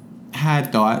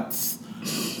had thoughts,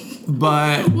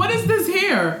 but... What is this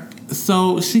hair?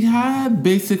 So she had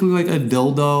basically like a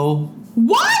dildo...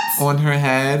 What? On her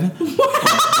head.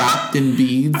 What? Wrapped in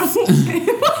beads. Wait,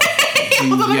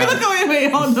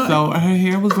 hold on. So her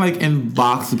hair was like in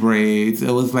box braids. It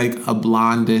was like a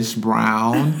blondish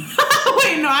brown.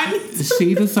 Wait, no, I need to...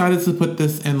 She decided to put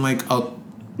this in like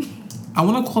I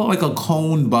want to call it like a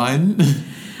cone bun.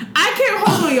 I can't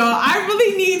hold on, y'all. I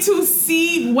really need to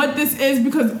see what this is,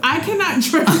 because I cannot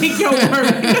take your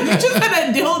word. You just had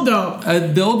a dildo. A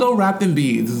dildo wrapped in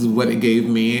beads is what it gave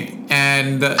me.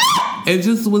 And it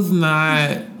just was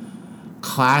not...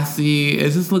 classy.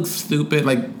 It just looks stupid.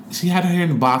 Like, she had her hair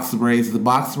in box braids. The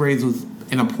box braids was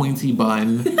in a pointy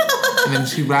bun. And then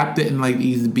she wrapped it in, like,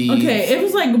 these beads. Okay, it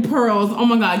was like pearls. Oh,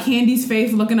 my God. Candy's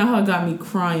face looking at her got me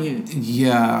crying.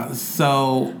 Yeah,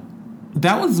 so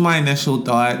that was my initial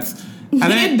thoughts.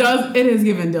 It is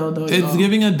giving dildo. It's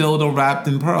giving a dildo wrapped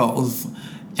in pearls.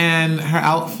 And her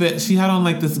outfit, she had on,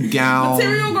 like, this gown.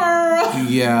 Material girl.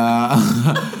 Yeah.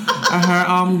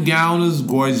 Her gown is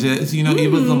gorgeous. You know,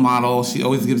 Eva's a model. She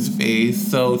always gives face.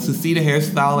 So to see the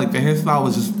hairstyle, like, the hairstyle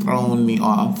was just throwing me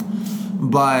off.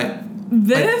 But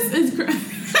this is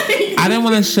crazy. I didn't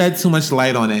want to shed too much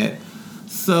light on it.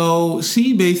 So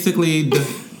she basically...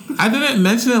 I didn't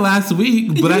mention it last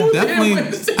week, but I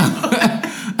definitely...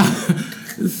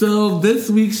 So this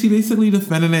week, she basically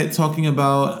defended it, talking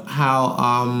about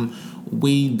how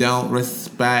we don't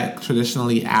respect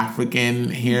traditionally African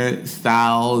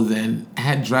hairstyles and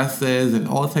headdresses and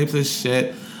all types of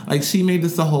shit. Like, she made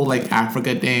this a whole, like,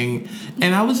 Africa thing.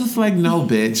 And I was just like, no,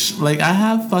 bitch. Like, I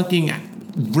have fucking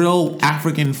real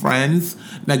African friends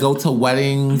that go to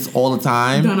weddings all the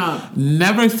time. Done up.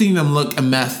 Never seen them look a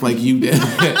mess like you did.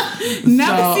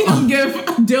 Never seen them give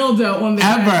a dildo on their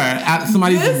ever head. at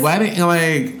somebody's wedding.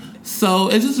 Like, so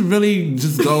it just really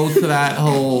just goes to that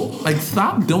whole, like,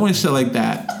 stop doing shit like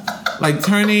that. Like,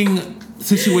 turning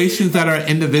situations that are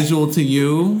individual to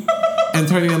you and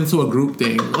turning them to a group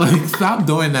thing. Like, stop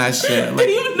doing that shit. Like,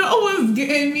 you know what's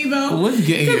getting me though? What's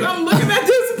getting you? Because I'm looking at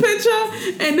this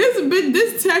picture and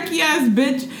this tacky ass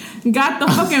bitch got the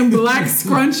fucking black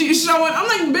scrunchie showing. I'm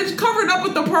like, bitch, covered up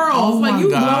with the pearls. Oh like, you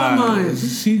blow God. mine.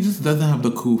 She just doesn't have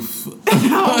the coof.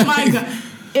 Oh my God.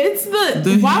 It's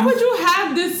why hair- would you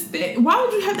have this? Why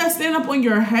would you have that stand up on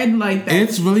your head like that?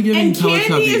 It's really giving And Candy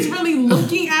Teletubby. is really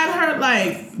looking at her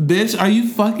like, Bitch, are you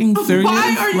fucking serious?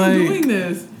 why are you Like, doing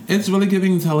this? It's really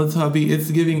giving Teletubby.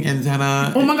 It's giving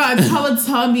Antenna. Oh my God,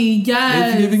 Teletubby,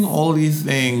 yes. It's giving all these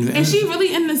things. And she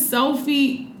really in the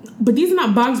selfie, but these are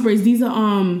not box braids. These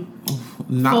are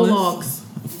Not faux locks.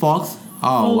 Fox?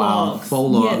 Oh, wow. Locks.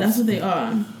 Faux locks. Yeah, that's what they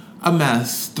are. A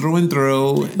mess through and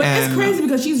through. But it's crazy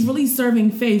because she's really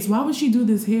serving face. Why would she do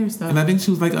this hairstyle? And I think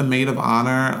she was like a maid of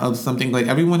honor of something. Like,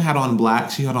 everyone had on black,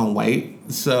 she had on white.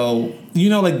 So, you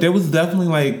know, like, there was definitely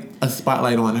like a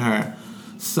spotlight on her.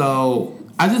 So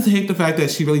I just hate the fact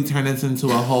that she really turned this into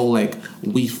a whole, like,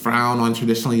 we frown on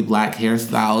traditionally black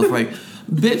hairstyles. Like,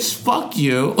 bitch, fuck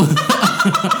you.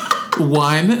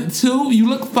 1, 2, you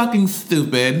look fucking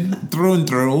stupid through and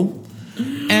through.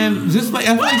 And just like,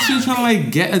 I feel like she was trying to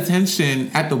like get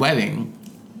attention at the wedding.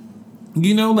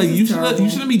 You know, like, you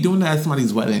shouldn't be doing that at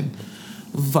somebody's wedding.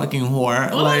 Fucking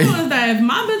whore. All like, I know is that if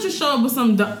my bitches show up with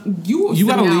some, you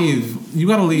gotta leave. You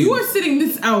gotta leave. You are sitting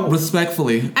this out.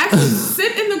 Respectfully. Actually,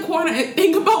 sit in the corner and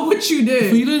think about what you did.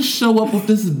 For you to show up with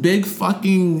this big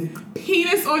fucking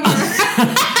Penis on your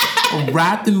head.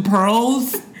 wrapped in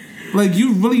pearls, like,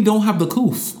 you really don't have the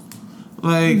coof.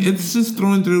 Like, it's just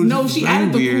thrown through. No, she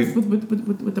added weird. the proof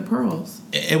with the pearls.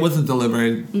 It wasn't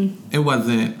delivered. It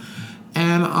wasn't.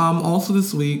 And also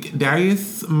this week,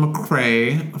 Darius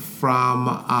McCray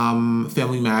from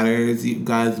Family Matters, you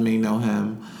guys may know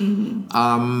him.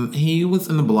 Mm-hmm. He was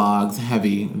in the blogs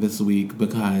heavy this week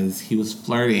because he was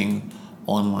flirting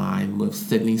online with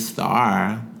Sydney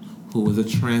Starr, who was a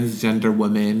transgender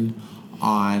woman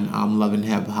on Love and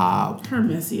Hip Hop. Her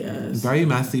messy ass. Very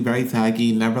messy, very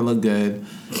tacky, never look good.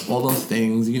 All those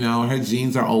things, you know, her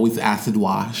jeans are always acid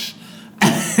wash.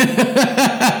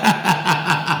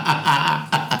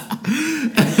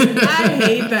 I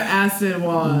hate the acid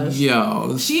wash.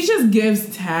 Yo. She just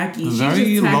gives tacky. She's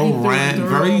Very just tacky low through rent, and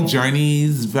very through.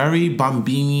 Journeys, very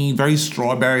Bombini, very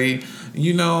Strawberry.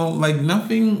 You know, like,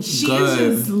 nothing She good.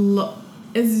 is just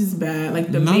it's just bad. Like,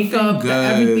 the Nothing makeup, the good.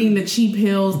 everything, the cheap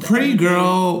heels. the Pretty everything.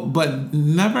 girl, but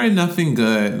never nothing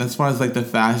good as far as, like, the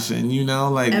fashion, you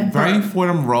know? Like, Ever. very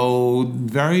Fordham Road,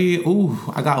 very,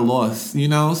 I got lost, you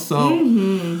know? So,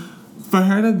 for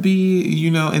her to be,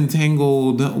 you know,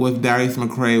 entangled with Darius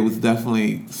McCray was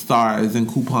definitely stars and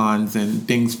coupons and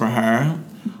things for her.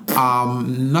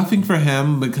 Nothing for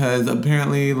him because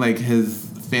apparently, like, his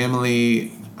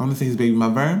family, I want to say his baby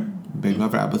mother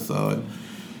episode,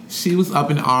 she was up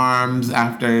in arms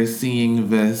after seeing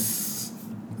this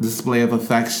display of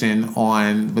affection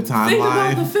on the Think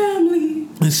about the timeline.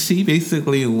 family. She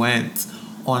basically went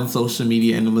on social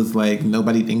media and was like,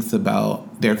 nobody thinks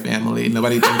about their family.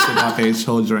 Nobody thinks about their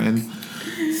children.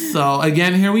 So,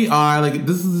 again, here we are. Like,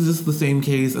 this is just the same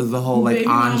case as the whole, like, Baby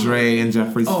mama. Andre and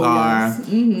Jeffree Star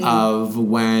yes. of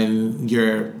when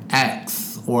your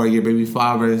ex or your baby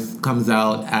father comes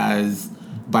out as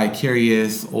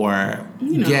bicurious or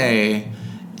You know. gay,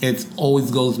 it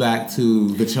always goes back to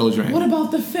the children. What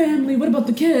about the family? What about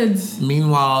the kids?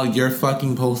 Meanwhile, you're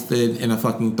fucking posted in a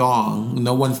fucking thong.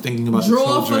 No one's thinking about the Draw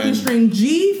children. fucking string.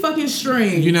 G fucking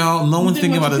string. You know, no one's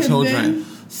thinking about the children. Then?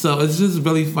 So it's just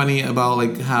really funny about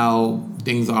like how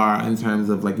things are in terms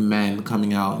of like men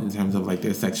coming out in terms of like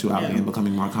their sexuality and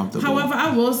becoming more comfortable. However,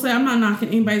 I will say I'm not knocking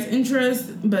anybody's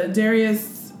interest, but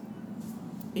Darius,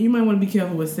 you might want to be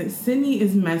careful with it. Sydney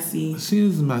is messy. She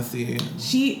is messy.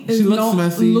 She looks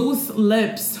messy. Loose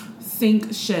lips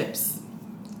sink ships.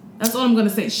 That's all I'm gonna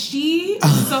say. She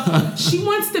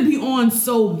wants to be on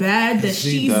so bad that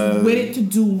she's does. with it to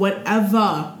do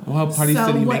whatever. Well, Party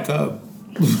City makeup.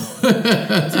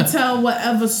 To tell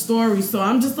whatever story. So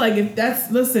I'm just like, if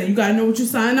that's, listen, you gotta know what you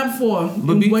sign up for.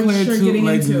 But be clear too,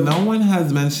 like into. no one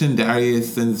has mentioned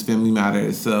Darius since Family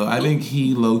Matters, so I think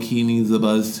he low key needs a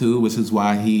buzz too, which is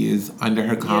why he is under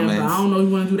her comments. Yeah, but I don't know if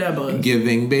you want to do that buzz.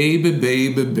 Giving baby.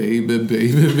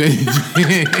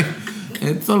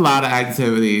 It's a lot of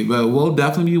activity, but we'll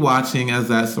definitely be watching as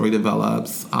that story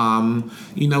develops.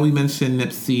 You know, we mentioned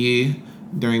Nipsey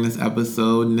during this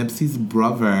episode. Nipsey's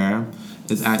brother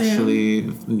is actually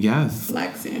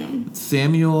Black Sam.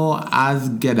 Samuel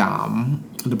Asghedam.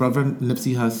 The brother of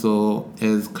Nipsey Hussle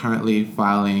is currently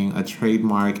filing a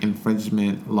trademark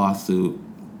infringement lawsuit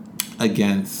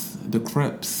against the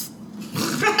Crips.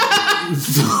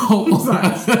 So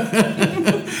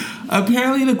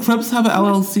apparently the Crips have an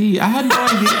LLC. I had no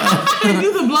idea.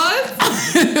 You the blood?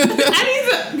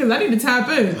 Because I need to tap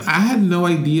in. I had no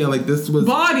idea. Like this was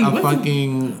What's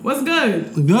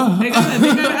good? Yeah. They got an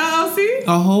LLC?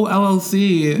 A whole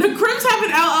LLC. The Crips have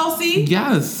an LLC?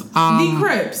 Yes. The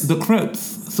Crips. The Crips.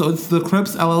 So it's the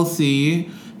Crips LLC.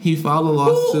 He filed a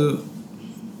lawsuit.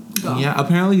 Yeah.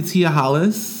 Apparently Tia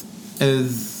Hollis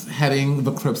is heading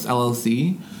the Crips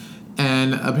LLC.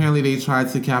 And apparently they tried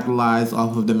to capitalize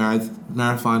off of the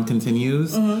Marathon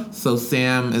Continues. So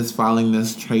Sam is filing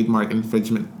this trademark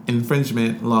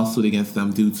infringement lawsuit against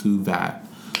them due to that.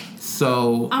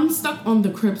 So I'm stuck on the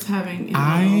Crips having an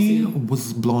LLC. LLC.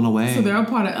 Was blown away. So they're a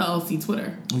part of LLC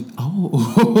Twitter.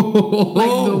 Oh.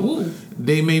 Like the Woo.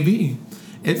 They may be.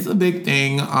 It's a big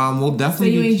thing. We'll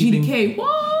definitely Say you be ain't keeping... GDK.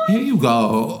 What? Here you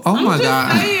go. Oh my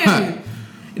God. Saying.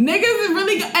 Niggas is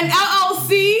really... An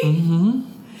LLC? Mm-hmm.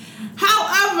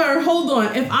 However, hold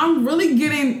on. If I'm really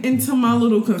getting into my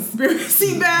little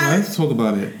conspiracy bag... Let's talk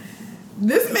about it.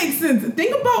 This makes sense.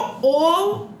 Think about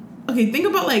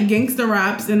like gangster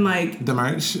raps and like... The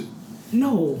merch?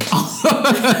 No. I'm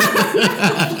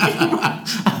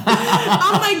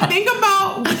like, think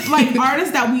about like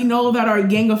artists that we know that are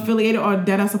gang affiliated or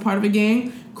dead as a part of a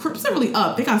gang. Crips are really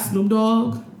up. They got Snoop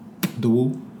Dogg. The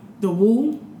Woo.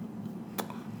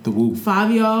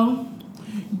 Fabio.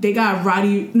 They got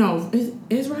Roddy. No,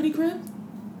 is Roddy Crip?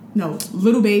 No,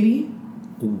 Little Baby.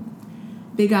 Ooh.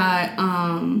 They got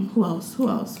who else?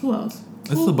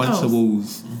 It's a bunch of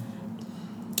woos.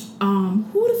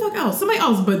 Who the fuck else? Somebody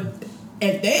else. But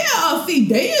if they LLC,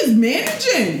 they is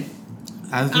managing.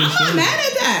 As they I'm should. not mad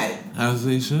at that. As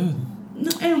they should.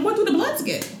 No, and what do the Bloods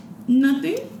get?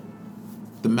 Nothing.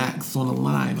 The Max on the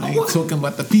line. I ain't talking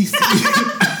about the PC.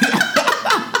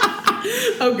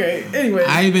 Okay, anyway.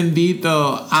 Ivan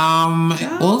Dito.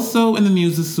 Also in the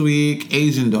news this week,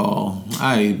 Asian doll.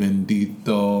 Ivan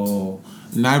Dito.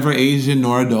 Neither Asian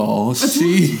nor a doll.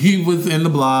 She was in the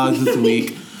blogs this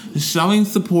week showing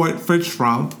support for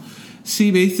Trump.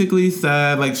 She basically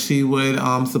said like she would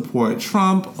support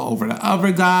Trump over the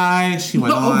other guy. She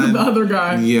went on. Over the other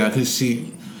guy. Yeah, because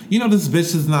she... You know this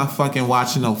bitch is not fucking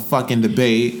watching no fucking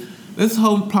debate. This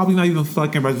hoe probably not even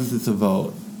fucking registered to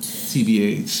vote.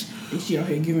 TBH. She out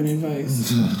here giving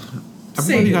advice.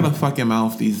 Everybody got a fucking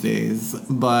mouth these days.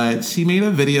 But she made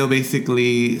a video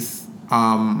basically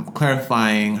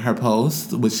clarifying her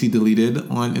post, which she deleted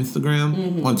on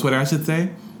Instagram, on Twitter I should say,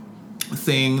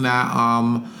 saying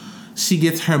that she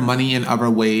gets her money in other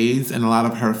ways and a lot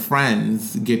of her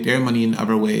friends get their money in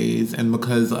other ways, and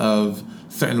because of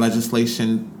certain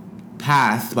legislation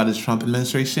passed by the Trump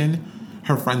administration,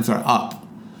 her friends are up.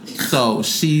 So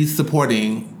she's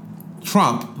supporting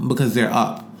Trump because they're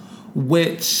up,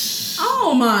 which...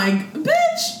 Oh my...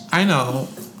 Bitch! I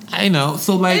know.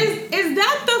 So like... Is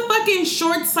that the fucking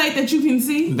short site that you can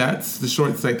see? That's the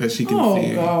short site that she can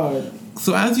see. Oh, God.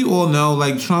 So as you all know,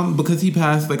 like Trump, because he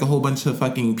passed like a whole bunch of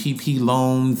fucking PP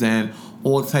loans and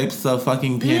all types of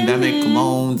fucking pandemic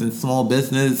loans and small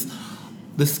business,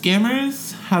 the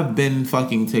scammers have been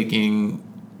fucking taking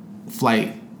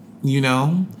flight, you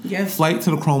know? Yes. Flight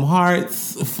to the Chrome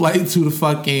Hearts, flight to the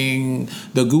fucking,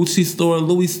 the Gucci store,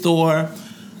 Louis store.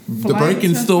 the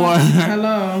Birkin store.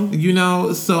 Hello. You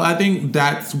know, so I think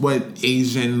that's what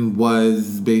Asian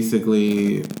was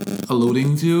basically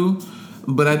alluding to.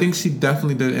 But I think she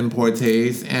definitely did in poor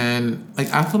taste. And,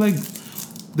 like, I feel like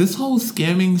this whole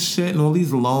scamming shit and all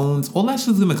these loans, all that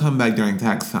shit's gonna come back during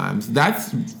tax times.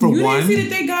 That's for you one. You didn't see that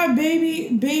they got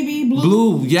baby Blue?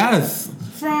 Blue, yes.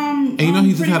 From and you know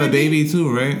he just Pretty had a Baby? baby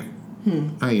too, right?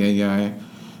 Yeah.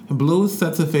 Blue is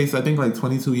set to face, I think, like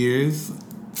 22 years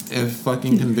if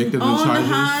fucking convicted of the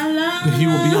charges. He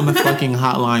will be on the fucking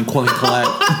hotline calling collect.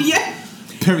 Yeah.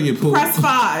 Period. Poop. Press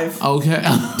 5. Okay.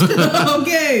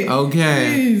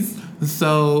 Okay. Please.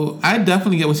 So I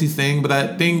definitely get what she's saying, but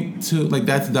I think too, like,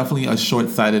 that's definitely a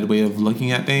short-sighted way of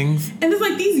looking at things. And it's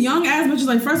like these young ass bitches.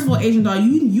 Like, first of all, Asian doll,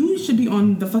 you should be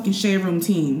on the fucking Shade Room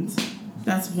teens.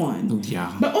 That's one.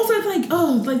 Yeah. But also, it's like,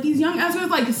 like these young ass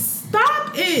girls, like,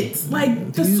 stop it.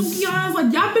 Like the Sukiyans,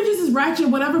 like, y'all bitches is ratchet,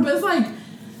 whatever. But it's like,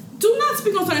 do not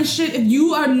speak on certain shit if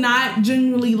you are not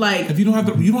genuinely like. If you don't have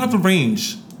the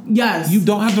range. Yes. You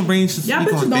don't have the range to speak on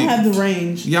y'all bitches things. don't have the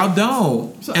range. Y'all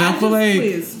don't. So and I feel like.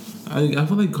 Please. I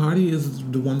feel like Cardi is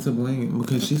the one to blame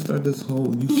because she started this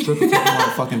whole you stripper talking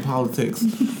about fucking politics.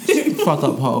 Fuck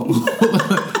up, hoe.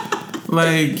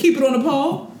 Like, keep it on the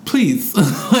pole, please.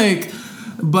 Like,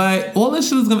 but all this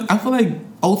shit is gonna. I feel like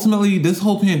ultimately this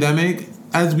whole pandemic,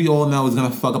 as we all know, is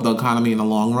gonna fuck up the economy in the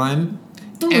long run.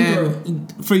 And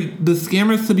for the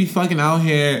scammers to be fucking out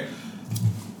here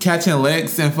catching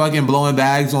licks and fucking blowing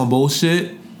bags on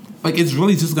bullshit. Like, it's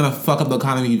really just gonna fuck up the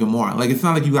economy even more. Like, it's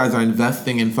not like you guys are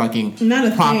investing in fucking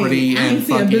property I ain't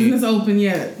see a business open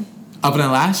yet. Other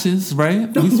than lashes,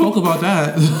 right? We spoke about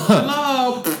that.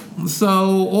 Hello. So,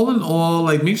 all in all,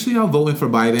 like, make sure y'all voting for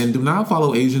Biden. Do not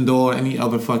follow Asian Doll or any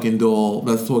other fucking doll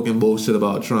that's talking bullshit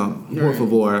about Trump. Right. Por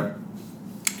favor.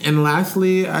 And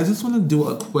lastly, I just want to do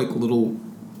a quick little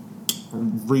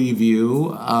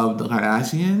review of the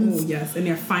Kardashians. Oh, yes, in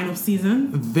their final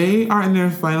season. They are in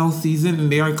their final season and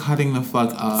they are cutting the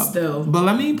fuck up. Still. But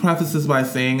let me preface this by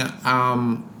saying,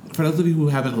 for those of you who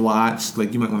haven't watched,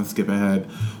 like, you might want to skip ahead.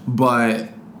 But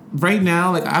right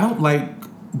now, like, I don't like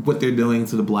what they're doing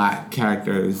to the black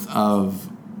characters of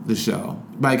the show.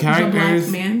 By characters.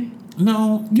 The black man?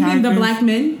 No. You mean the black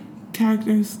men?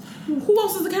 Characters. Who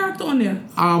else is a character on there?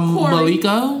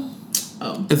 Malika.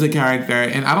 Is a character,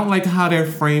 and I don't like how they're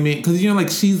framing, because, you know,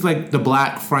 like, she's like the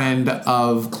black friend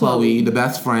of Chloe, the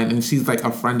best friend, and she's like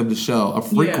a friend of the show, a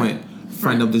frequent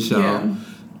friend of the show. Yeah.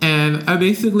 And I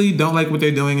basically don't like what they're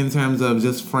doing in terms of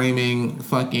just framing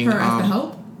fucking her as the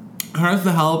help. Her as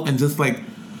the help, and just like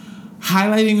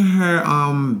highlighting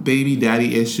her baby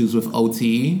daddy issues with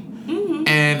OT.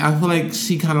 And I feel like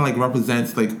she kind of like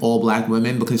represents like all black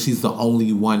women because she's the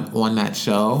only one on that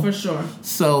show. For sure.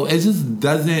 So it just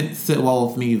doesn't sit well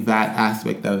with me, that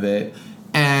aspect of it.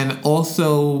 And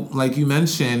also, like you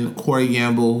mentioned, Corey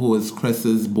Gamble, who is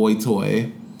Chris's boy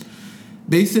toy.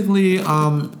 Basically,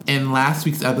 in last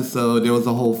week's episode, there was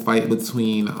a whole fight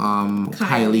between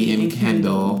Kylie and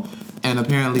Kendall. And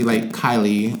apparently, like,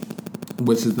 Kylie,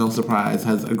 which is no surprise,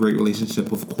 has a great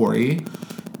relationship with Corey.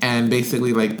 And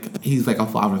basically, like, he's like a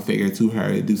father figure to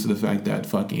her due to the fact that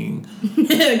fucking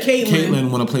Caitlyn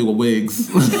want to play with wigs.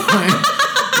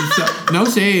 So, no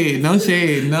shade. No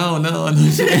shade.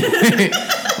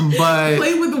 But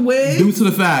play with the wigs? Due to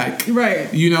the fact,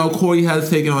 right? You know, Corey has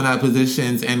taken on that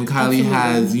positions, and Kylie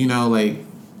has, you know, like,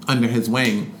 under his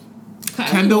wing.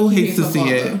 Kendall hates to see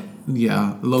it.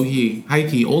 Yeah, low key, high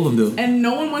key, all of them do. And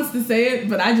no one wants to say it,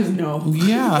 but I just know.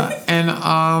 Yeah,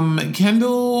 and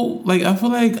Kendall, like, I feel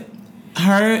like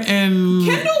her and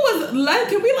Kendall was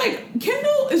like,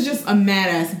 Kendall is just a mad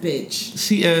ass bitch.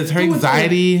 She is. Her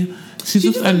anxiety. She's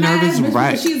just a nervous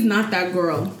wreck. She's not that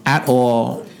girl at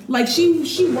all. Like,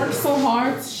 she worked so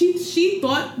hard. She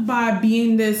thought by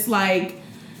being this, like,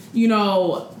 you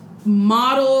know,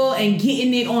 model and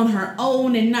getting it on her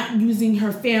own and not using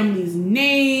her family's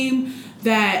name,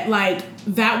 that, like,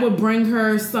 that would bring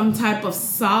her some type of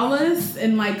solace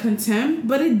and, like, contempt,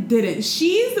 but it didn't.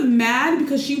 She's mad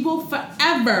because she will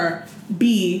forever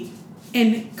be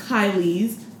in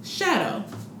Kylie's shadow.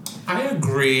 I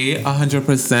agree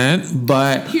 100%,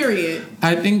 but period.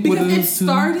 I think because it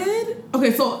started.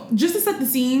 Okay, so just to set the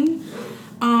scene,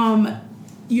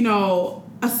 you know,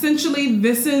 essentially,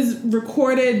 this is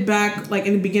recorded back, like,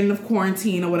 in the beginning of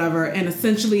quarantine or whatever, and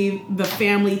essentially the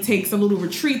family takes a little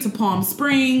retreat to Palm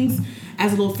Springs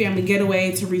as a little family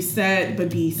getaway to reset, but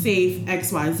be safe,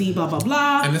 XYZ, blah, blah,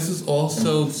 blah. And this is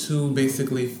also to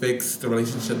basically fix the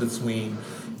relationship between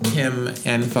Kim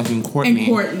and fucking Kourtney. And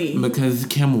Kourtney. Because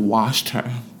Kim washed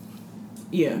her.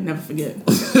 Yeah, never forget.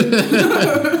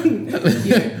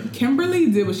 Yeah, Kimberly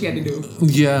did what she had to do.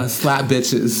 Yeah, slap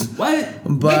bitches. What?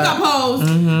 But- Makeup hoes.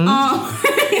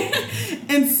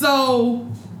 And so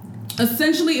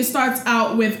essentially it starts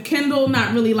out with Kendall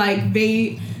not really like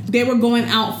they were going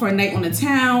out for a night on the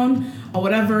town or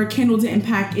whatever. Kendall didn't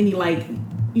pack any like,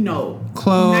 you know,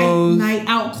 Clothes. night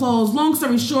out clothes. Long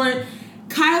story short,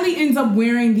 Kylie ends up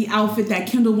wearing the outfit that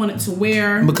Kendall wanted to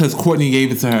wear Because Courtney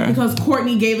gave it to her. because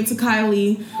Courtney gave it to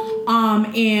Kylie.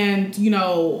 And you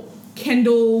know,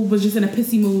 Kendall was just in a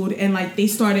pissy mood and like they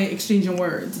started exchanging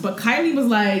words. But Kylie was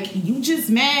like, "You just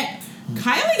mad?"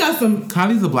 Kylie got some.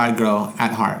 Kylie's a black girl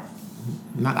at heart,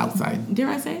 not outside. Dare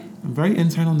I say? Very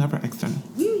internal, never external.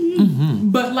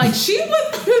 But like she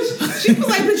was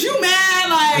like, "But you mad?"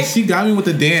 Like She got me with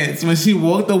the dance when she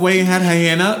walked away and had her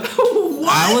hand up.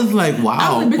 what? I was like, wow.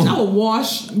 I was like, bitch, I will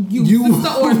wash you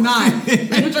sister or not. Like,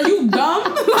 bitch, are you dumb?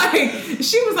 Like,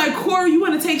 she was like, Corey, you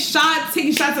want to take shots?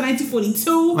 Taking shots in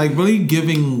 1942. Like, really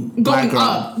giving black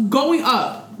girl. Going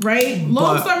up, right?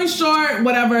 Long But- story short,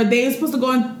 whatever. They were supposed to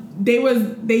go on.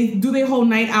 They do their whole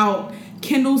night out.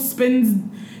 Kendall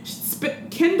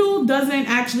Kendall doesn't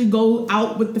actually go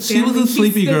out with the family. She was a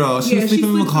sleepy girl. She was sleeping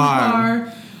in the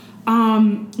car.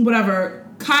 Whatever.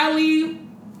 Kylie,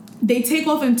 they take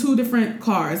off in two different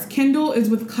cars. Kendall is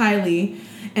with Kylie.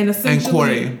 And essentially,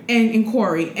 Corey. And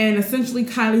Corey. And essentially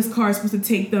Kylie's car is supposed to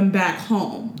take them back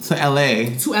home. To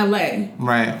LA. To LA.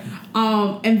 Right.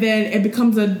 And then it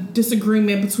becomes a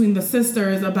disagreement between the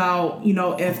sisters about, you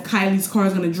know, if Kylie's car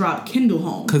is going to drop Kendall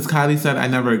home. Because Kylie said, I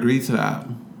never agreed to that.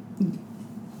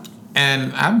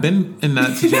 And I've been in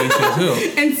that situation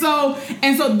too.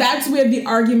 And so that's where the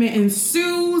argument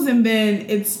ensues, and then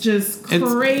it's just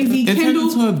crazy. It turned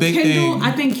into a big thing.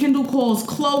 I think Kendall calls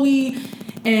Chloe,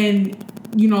 and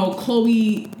you know,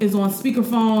 Chloe is on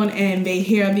speakerphone, and they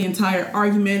hear the entire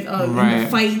argument of the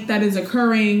fight that is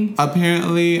occurring.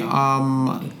 Apparently,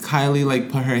 Kylie like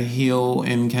put her heel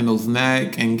in Kendall's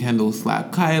neck, and Kendall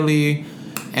slapped Kylie,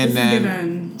 and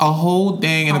then a whole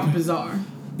thing. And bizarre.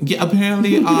 Yeah,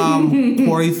 apparently,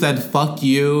 Corey said "fuck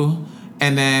you,"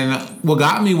 and then what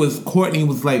got me was Courtney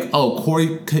was like, "Oh,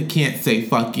 Corey can't say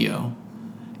fuck you,"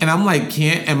 and I'm like,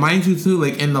 "Can't." And mind you, too,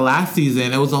 like in the last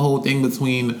season, it was a whole thing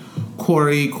between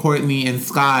Corey, Courtney, and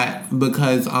Scott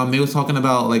because they was talking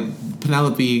about like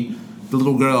Penelope, the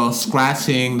little girl,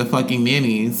 scratching the fucking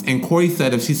nannies, and Corey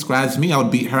said if she scratched me, I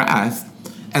would beat her ass,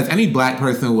 as any black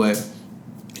person would,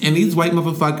 and these white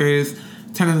motherfuckers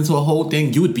turning into a whole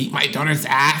thing. You would beat my daughter's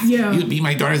ass. Yeah. You would beat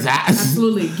my daughter's ass.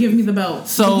 Absolutely. Give me the belt.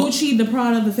 So, the Gucci, the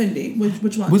Prada, the Fendi.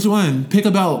 Which one? Which one? Pick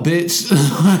a belt, bitch.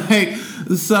 Like,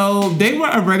 so they were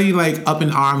already like up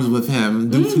in arms with him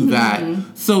due to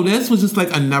that. So this was just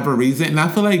like another reason. And I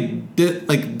feel like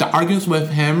the arguments with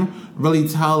him really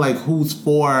tell like who's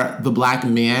for the black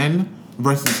man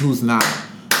versus who's not.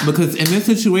 Because in this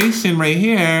situation right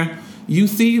here, you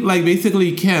see like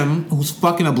basically Kim, who's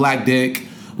fucking a black dick,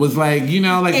 was like, you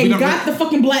know, like and we don't got the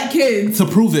fucking black kids to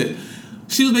prove it.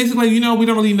 She was basically like, you know, we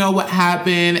don't really know what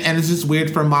happened, and it's just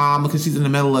weird for mom because she's in the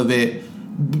middle of it.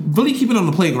 Really keep it on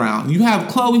the playground. You have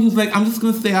Chloe who's like, I'm just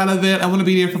gonna stay out of it. I want to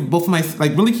be there for both of my,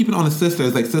 like, really keep it on the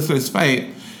sisters, like sisters fight.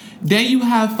 Then you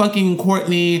have fucking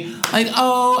Courtney, like,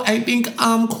 oh, I think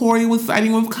Corey was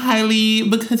siding with Kylie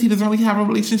because he doesn't really have a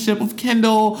relationship with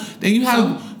Kendall. Then you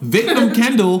have victim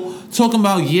Kendall talking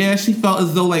about, yeah, she felt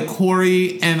as though like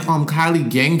Corey and Kylie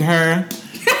ganged her.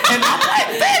 And I'm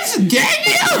like, bitch, gang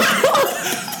you?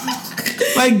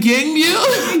 Like, gang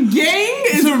you? Gang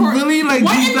is to really like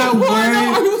what use that word.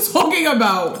 What are you talking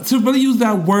about? To really use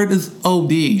that word is OD.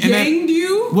 Ganged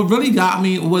you? What really got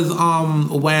me was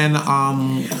when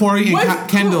Corey and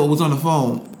Kendall was on the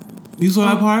phone. You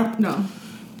saw that part? No.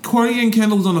 Corey and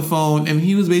Kendall was on the phone, and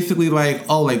he was basically like,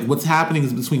 oh, like, what's happening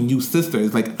is between you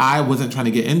sisters. Like, I wasn't trying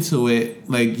to get into it.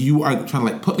 Like, you are trying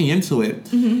to, like, put me into it.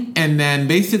 Mm-hmm. And then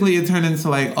basically it turned into,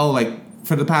 like, oh, like,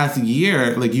 for the past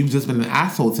year, like, you've just been an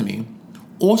asshole to me.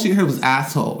 All she heard was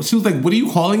asshole. She was like, what are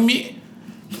you calling me?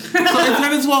 So it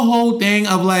turned into a whole thing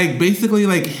of, like, basically,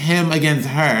 like, him against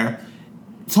her.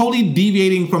 Totally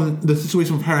deviating from the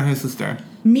situation with her and her sister.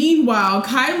 Meanwhile,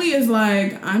 Kylie is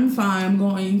like, I'm fine. I'm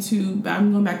going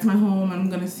back to my home. I'm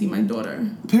going to see my daughter.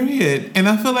 Period. And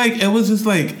I feel like it was just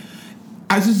like,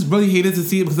 I just really hated to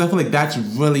see it because I feel like that's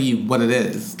really what it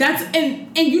is.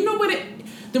 And you know what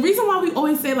the reason why we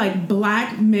always say like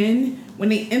black men, when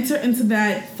they enter into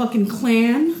that fucking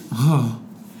clan,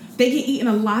 they get eaten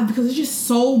alive because there's just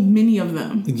so many of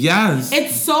them. Yes.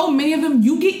 It's so many of them.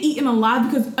 You get eaten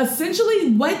alive because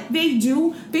essentially what they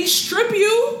do, they strip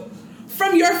you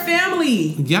from your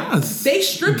family. Yes. They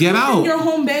strip Get you out. from your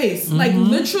home base. Like,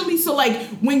 literally. So, like,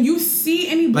 when you see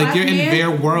any black Like, you're man, in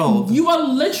their world. you are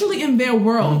literally in their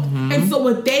world. And so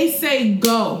what they say,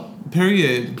 go.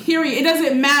 Period. It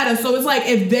doesn't matter. So it's like,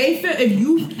 if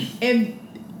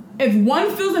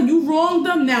one feels like you wronged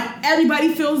them, now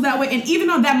everybody feels that way. And even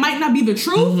though that might not be the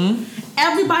truth,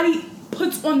 everybody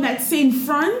puts on that same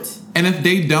front. And if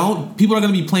they don't, people are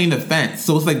going to be playing the fence.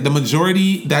 So it's like the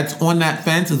majority that's on that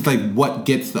fence is like what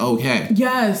gets the okay.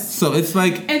 Yes. So it's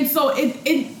like... And so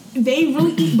they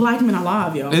really eat black men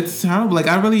alive, yo. It's terrible. Like,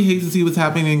 I really hate to see what's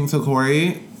happening to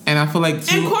Corey. And I feel like...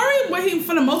 And Corey,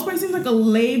 for the most part, seems like a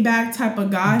laid-back type of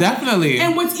guy. Definitely.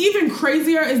 And what's even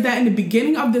crazier is that in the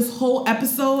beginning of this whole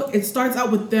episode, it starts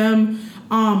out with them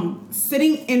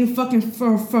sitting in fucking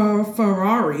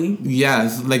Ferrari.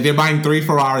 Yes. Like, they're buying 3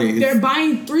 Ferraris. They're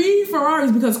buying 3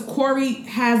 Ferraris because Corey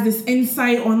has this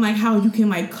insight on, like, how you can,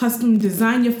 like, custom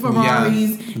design your Ferraris.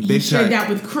 Yes. He shared that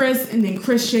with Chris, and then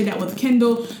Chris shared that with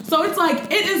Kendall. So it's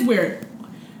like, it is weird.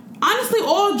 Honestly,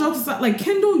 all jokes aside, like,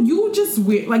 Kendall, you just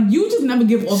weird. Like, you just never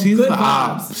give off She's good the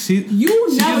vibes. She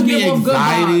never gives give me off good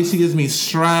anxiety. vibes. She gives me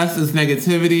stress. It's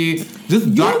negativity.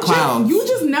 Just dark clouds. You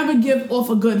just never give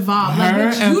off a good vibe. Her like,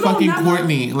 bitch, and you don't fucking never,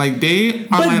 Courtney. Like, they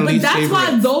are my least favorite. But that's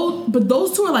why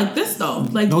those two are like this, though.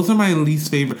 Like, those are my least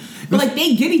favorite. But, like,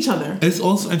 they get each other. It's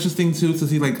also interesting, too, to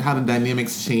see, like, how the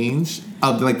dynamics change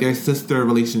of, like, their sister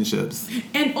relationships.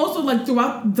 And also, like,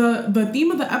 throughout the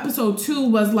theme of the episode, too,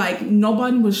 was, like,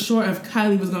 nobody was sure if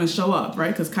Kylie was going to show up,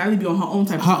 right? Because Kylie be on her own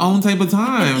type of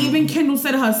time. And even Kendall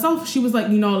said it herself. She was like,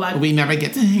 you know, like... We never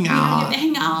get to hang out.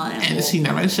 And she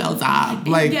never shows up.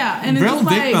 Like, and real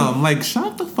victim. Like,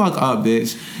 shut the fuck up,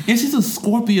 bitch. And she's a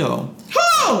Scorpio.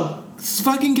 Who? It's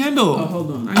fucking Kendall. Oh,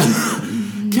 hold on.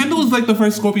 Kendall is like the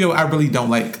first Scorpio I really don't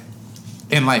like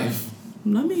in life.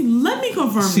 Let me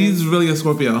confirm. She's really a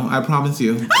Scorpio. I promise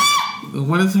you.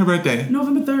 When is her birthday?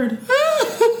 November 3rd.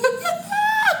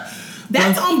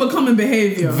 That's unbecoming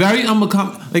behavior. Very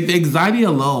unbecoming. Like, the anxiety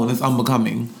alone is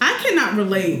unbecoming. I cannot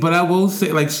relate. But I will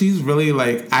say, like, she's really,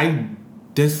 like, I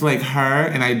dislike her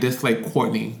and I dislike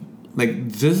Courtney.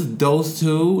 Like, just those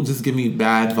two just give me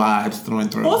bad vibes through and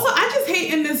through. Also, I just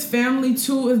hate in this family,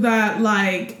 too, is that,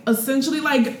 like, essentially,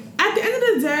 like, at the end of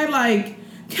the day, like,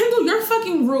 Kendall, you're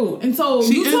fucking rude. And so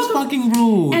she is fucking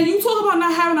rude. And you talk about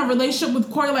not having a relationship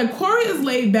with Corey. Like, Corey is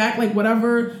laid back, like,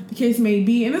 whatever the case may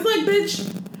be. And it's like,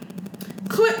 bitch,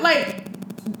 like,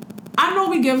 I know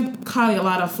we give Kylie a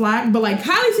lot of flack, but, like,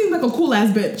 Kylie seems like a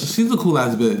cool-ass bitch. She's a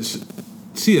cool-ass bitch.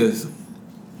 She is.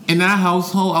 In that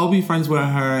household, I'll be friends with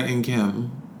her and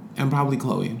Kim. And probably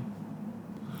Chloe.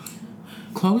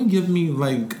 Chloe give me,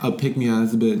 like, a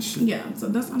pick-me-ass bitch. Yeah, so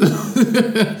that's what I'm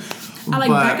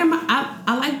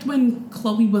I liked when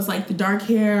Chloe was, like, the dark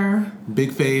hair.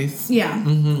 Big face. Yeah.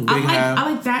 Mm-hmm, big hair.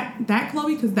 I like that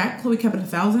Chloe, because that Chloe kept it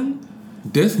 1,000.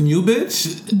 This new bitch,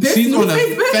 she's on the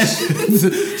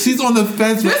fence. She's on the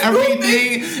fence with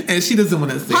everything, and she doesn't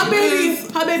want to say her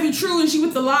baby True, and she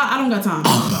with the lie. I don't got time.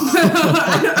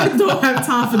 I don't have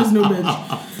time for this new bitch.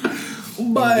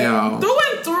 But through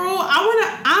and through,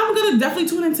 I'm gonna definitely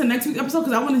tune into next week's episode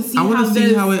because I want to see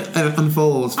how it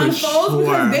unfolds. Because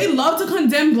they love to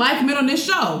condemn black men on this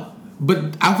show.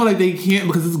 But I feel like they can't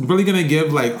because it's really gonna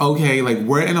give like, okay, like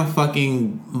we're in a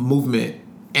fucking movement.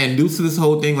 And due to this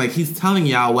whole thing, like, he's telling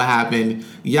y'all what happened.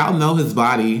 Y'all know his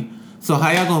body. So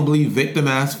how y'all gonna believe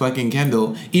victim-ass fucking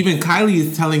Kendall? Even Kylie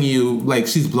is telling you, like,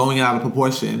 she's blowing it out of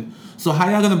proportion. So how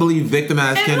y'all gonna believe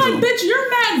victim-ass Kendall? And, like, bitch, you're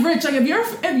mad rich. Like, if your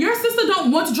sister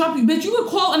don't want to drop you, bitch, you could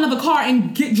call another car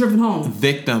and get driven home.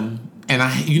 Victim. And I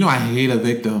hate a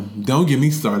victim. Don't get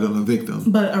me started on a victim.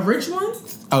 But a rich one?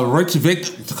 A rich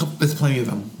victim. There's plenty of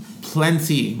them.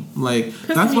 Plenty. Like,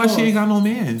 that's why she ain't got no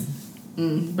man.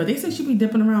 But they say she be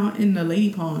dipping around in the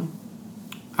lady pond.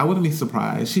 I wouldn't be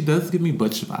surprised. She does give me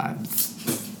butch vibes.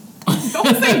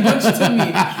 Don't say butch to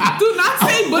me. Do not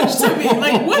say butch to me.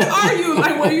 Like, what are you?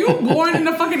 Like, were you born in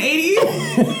the fucking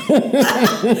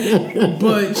 80s?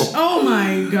 Butch. Oh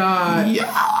my God.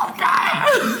 Yeah, God.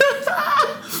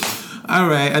 All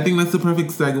right. I think that's the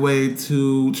perfect segue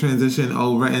to transition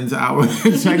over into our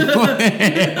checkpoint.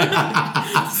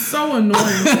 So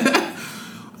annoying.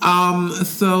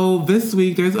 So this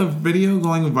week there's a video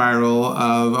going viral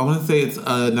of, I want to say it's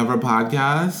another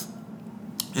podcast.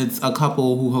 It's a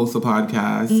couple who host a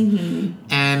podcast. Mm-hmm.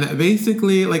 And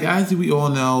basically, like, as we all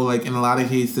know, like, in a lot of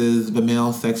cases, the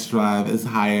male sex drive is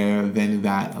higher than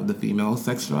that of the female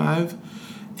sex drive.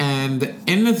 And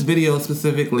in this video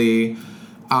specifically,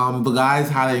 the guy's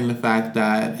highlighting the fact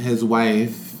that his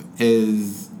wife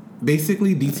is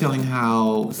basically detailing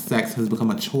how sex has become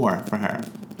a chore for her.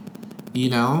 You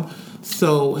know?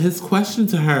 So his question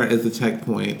to her is a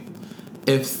checkpoint.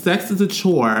 If sex is a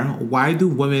chore, why do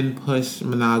women push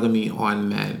monogamy on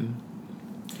men?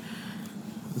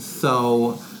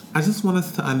 So I just want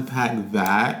us to unpack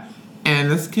that. And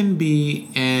this can be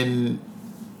in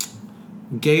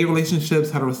gay relationships,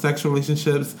 heterosexual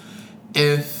relationships.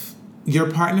 If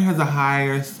your partner has a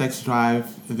higher sex drive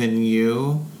than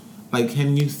you, like,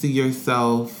 can you see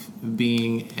yourself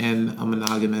being in a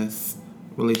monogamous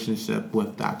relationship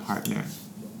with that partner?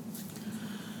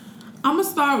 I'm gonna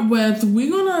start with,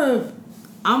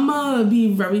 I'm gonna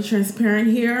be very transparent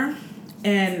here,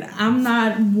 and I'm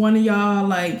not one of y'all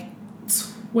like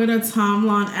Twitter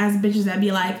timeline ass bitches that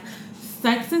be like,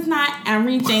 sex is not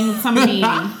everything to me.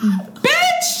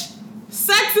 Bitch,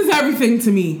 sex is everything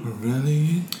to me.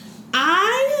 Really?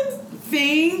 I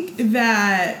think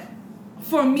that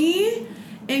for me,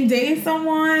 in dating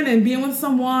someone and being with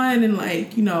someone and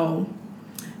like, you know,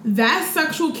 that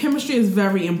sexual chemistry is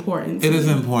very important. It is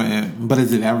important, but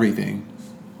is it everything?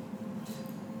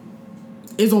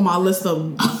 It's on my list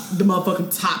of the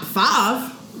motherfucking top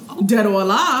 5, dead or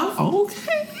alive.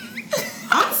 Okay.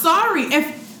 I'm sorry.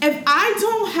 If I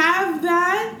don't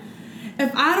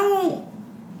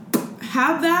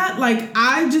have that, like,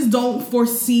 I just don't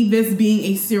foresee this being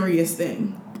a serious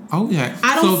thing. Oh yeah.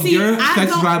 I don't so see. if your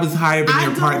sex drive is higher than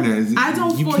your partner's,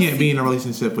 you can't be in a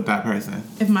relationship with that person.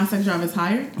 If my sex drive is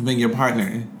higher than your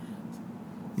partner,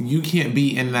 you can't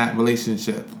be in that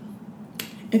relationship.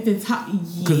 If it's hot,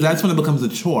 because that's when it becomes a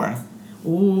chore.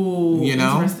 Ooh, you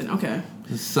know. Interesting. Okay.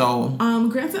 So.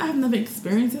 Granted, I have never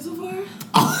experienced this before.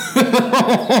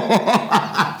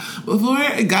 Before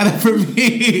it got it for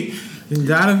me.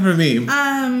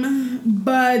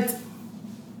 But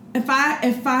if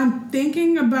I'm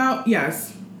thinking about,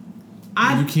 yes,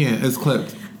 you can't. It's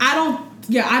clipped. I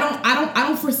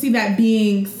don't foresee that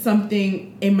being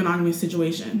something a monogamous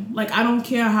situation. Like, I don't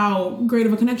care how great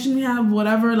of a connection we have,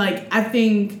 whatever. Like, I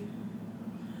think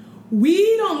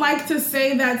we don't like to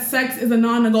say that sex is a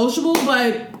non-negotiable,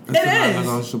 but it's a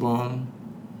non-negotiable.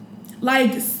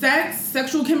 Like,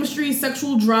 sexual chemistry,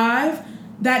 sexual drive,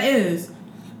 that is.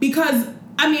 Because,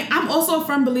 I mean, I'm also a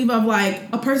firm believer of, like,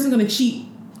 a person's gonna cheat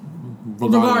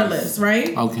regardless,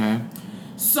 right? Okay.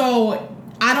 So,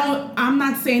 I'm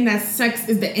not saying that sex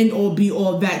is the end all be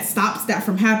all that stops that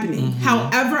from happening. Mm-hmm.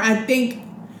 However, I think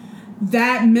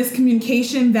that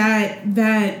miscommunication,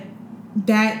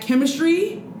 that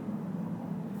chemistry,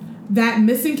 that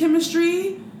missing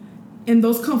chemistry, and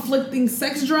those conflicting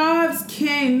sex drives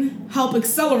can help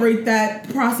accelerate that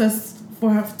process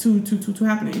to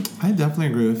happening. I definitely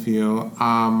agree with you.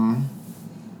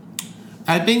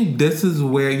 I think this is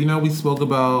where, you know, we spoke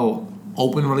about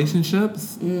open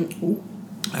relationships.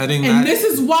 I think this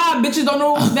is why bitches don't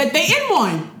know that they in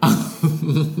one.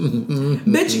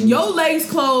 Bitch, your legs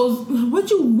closed. What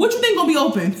you think gonna be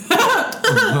open?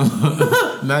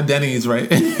 Not Denny's, right?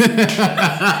 Not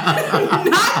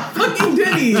fucking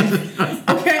Denny's.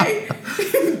 Okay.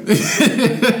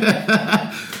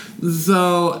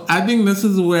 So I think this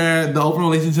is where the open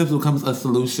relationships becomes a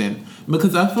solution,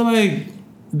 because I feel like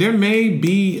there may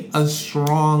be a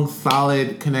strong,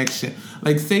 solid connection.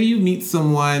 Like, say you meet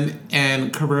someone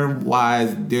and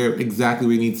career-wise, they're exactly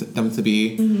where you need them to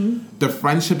be. Mm-hmm. The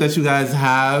friendship that you guys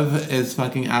have is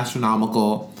fucking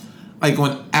astronomical. Like,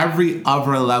 on every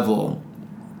other level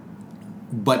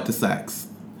but the sex.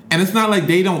 And it's not like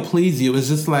they don't please you. It's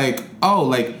just like, oh,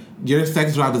 like, your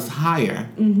sex drive is higher.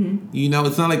 Mm-hmm. You know,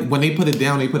 it's not like when they put it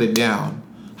down, they put it down.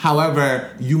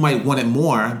 However, you might want it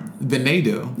more than they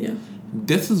do. Yeah.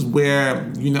 This is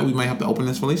where, you know, we might have to open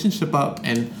this relationship up,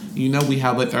 and, you know, we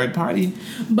have a third party.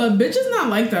 But bitches not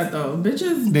like that, though.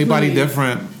 Bitches, they body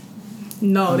different.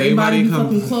 No, they body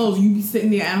fucking clothes. You be sitting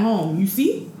there at home. You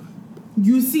see?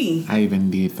 I even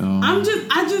did though.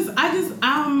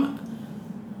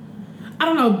 I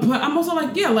don't know, but I'm also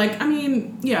like, yeah, like, I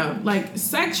mean, yeah, like,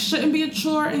 sex shouldn't be a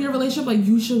chore in your relationship. Like,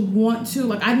 you should want to,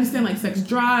 like, I understand, like, sex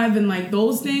drive and, like,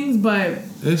 those things, but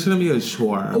it shouldn't be a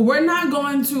chore. We're not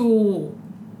going to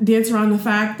dance around the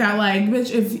fact that, like, bitch,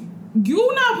 if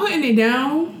you not putting it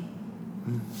down,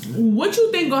 what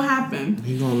you think gonna happen?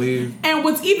 He gonna leave. And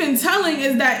what's even telling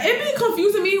is that it be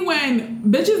confusing me when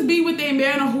bitches be with their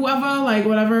man or whoever, like,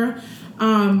 whatever,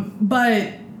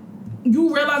 but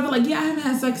you realize that, like, yeah, I haven't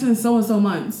had sex in so-and-so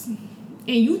months. And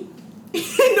you,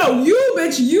 no, you,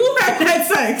 bitch, you haven't had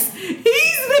sex. He's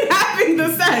been having the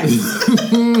sex.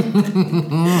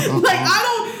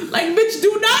 Like, bitch,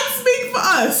 do not speak for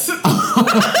us. Like,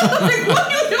 what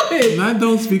are you doing?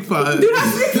 Don't speak for us. Do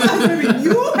not speak for us, baby.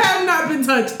 You have not been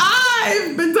touched.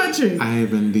 I've been touching. I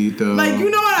have indeed, though. Like,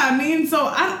 you know what I mean? So,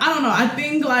 I don't know. I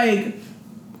think,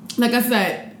 like I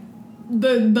said,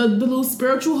 the little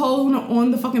spiritual hoes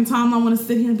on the fucking timeline want to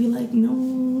sit here and be like,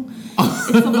 no,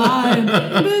 it's a lie.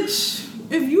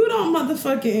 Bitch, if you don't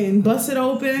motherfucking bust it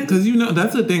open. Because, you know,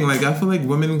 that's the thing. Like, I feel like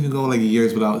women can go, like,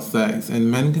 years without sex.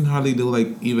 And men can hardly do, like,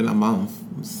 even a month.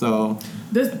 So,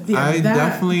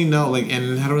 definitely know, like,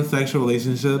 in heterosexual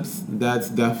relationships, that's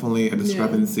definitely a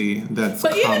discrepancy that's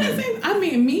But common. even the same, I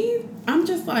mean, me, I'm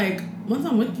just like, once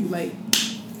I'm with you, like,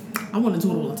 I want to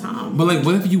do it all the time. But, like,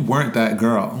 what if you weren't that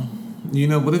girl? You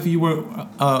know, what if you were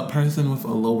a person with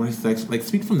a lower sex... Like,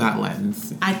 speak from that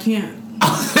lens. I can't.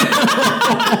 I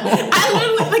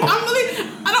literally, like,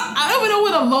 I don't even know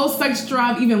what a low sex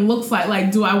drive even looks like.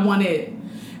 Like, do I want it?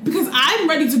 Because I'm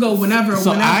ready to go whenever.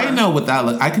 I know what that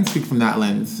looks. I can speak from that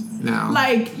lens now.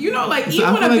 Like, you know, like, So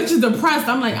even when a like, bitch is depressed,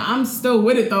 I'm like, I'm still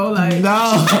with it though. Like, no.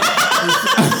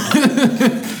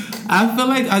 I feel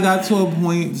like I got to a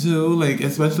point too, like,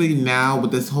 especially now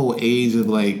with this whole age of,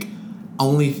 like,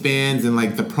 OnlyFans and,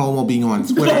 like, the promo being on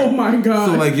Twitter. Oh my God.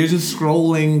 So, like, you're just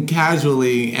scrolling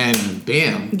casually and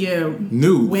bam. Yeah.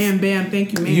 Nudes. Wham, bam,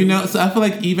 thank you, man. You know, so I feel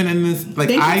like even in this, like,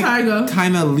 Thank you, Tiger.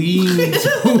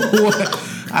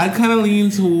 I kind of lean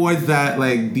towards that,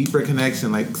 like, deeper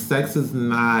connection. Like, sex is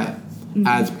not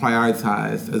as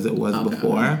prioritized as it was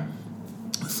before.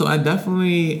 So I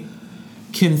definitely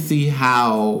can see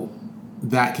how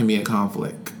that can be a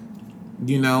conflict.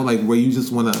 You know, like, where you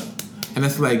just want to, and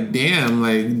it's like, damn,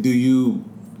 like, do you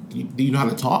know how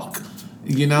to talk?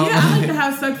 You know? Yeah, I like to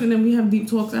have sex and then we have deep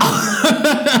talks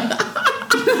after.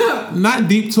 Not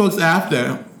deep talks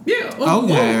after. Yeah.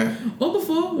 Okay. Or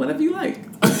before, whatever you like.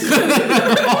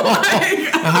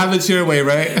 Have it your way,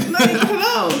 right? Like,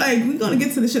 hello, like, we're gonna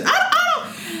get to the shit. I don't.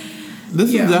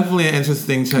 This is definitely an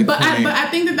interesting checkpoint. But I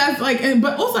think that's like,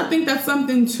 but also I think that's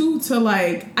something too to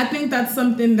like. I think that's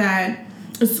something that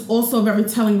is also very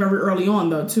telling very early on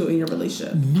though too in your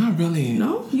relationship. Not really.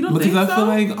 No, you don't because think so? I feel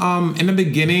like in the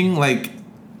beginning, like,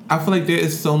 I feel like there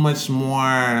is so much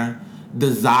more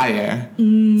desire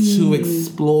to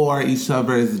explore each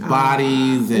other's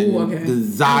bodies and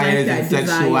desires and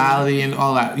sexuality and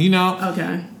all that. You know.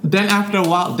 Okay. Then after a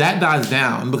while, that dies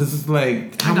down because it's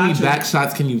like, how many back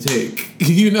shots can you take?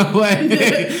 You know, like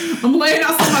I'm laying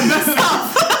out some of my best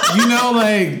stuff. You know,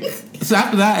 like, so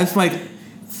after that, it's like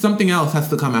something else has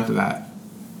to come after that.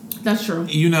 That's true.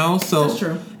 You know, so that's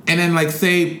true. And then, like,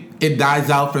 say it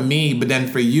dies out for me, but then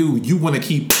for you want to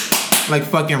keep like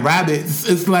fucking rabbits.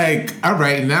 It's like, all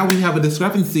right, now we have a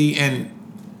discrepancy, and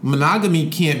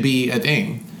monogamy can't be a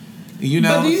thing. You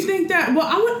know. But do you think that? Well,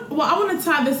 I want to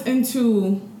tie this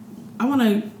into. I want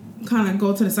to kind of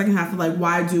go to the second half of like,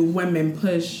 why do women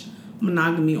push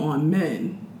monogamy on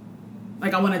men?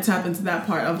 Like, I want to tap into that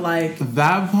part of like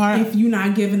that part. If you're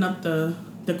not giving up the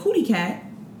cootie cat,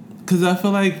 because I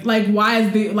feel like why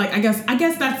is the like I guess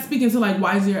that's speaking to like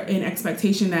why is there an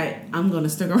expectation that I'm gonna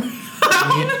stick around?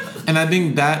 And I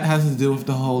think that has to do with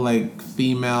the whole like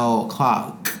female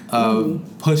clock of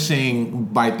pushing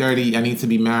by 30. I need to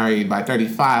be married by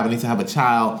 35. I need to have a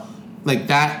child. Like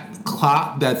that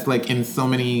clock that's like in so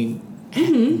many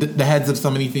the heads of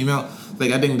so many female,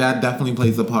 like I think that definitely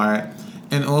plays a part.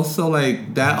 And also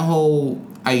like that whole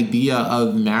idea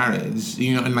of marriage,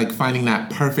 you know, and like finding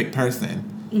that perfect person.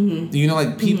 You know,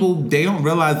 like people they don't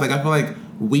realize, like I feel like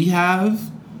we have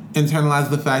internalized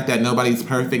the fact that nobody's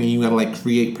perfect and you gotta like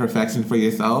create perfection for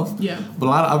yourself. Yeah. But a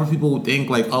lot of other people think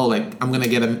like, oh, like I'm gonna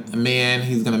get a man,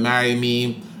 he's gonna marry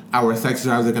me, our sex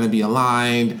drives are gonna be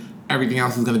aligned, everything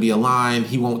else is gonna be aligned,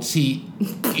 he won't cheat.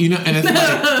 You know, and it's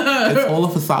like it's all a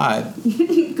facade.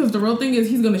 Because the real thing is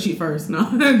he's gonna cheat first. No.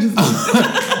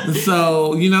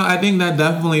 So, you know, I think that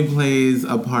definitely plays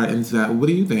a part into that. What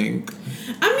do you think?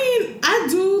 I mean, I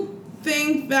do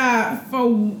think that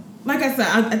for like I said,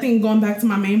 I think going back to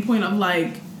my main point of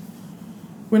like,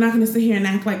 we're not going to sit here and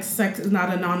act like sex is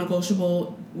not a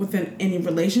non-negotiable within any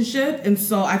relationship. And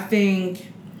so I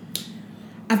think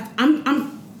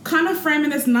I'm kind of framing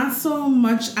this not so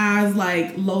much as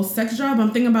like low sex drive.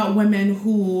 I'm thinking about women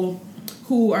who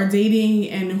are dating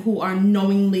and who are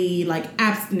knowingly like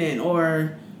abstinent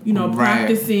or, you know,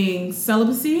 practicing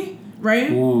celibacy.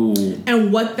 Right? Ooh.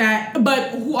 And what that, but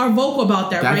who are vocal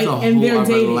about that, that's right? And they're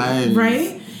dating, lens.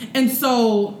 right? And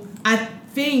so I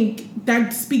think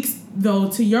that speaks though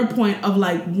to your point of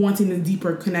like wanting a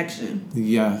deeper connection.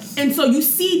 Yes. And so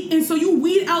you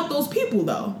weed out those people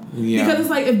though. Yeah. Because it's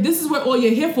like, if this is what all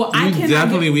you're here for, I cannot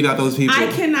definitely weed out those people. I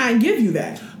cannot give you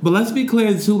that. But let's be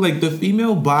clear too, like the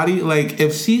female body, like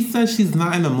if she says she's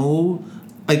not in the mood,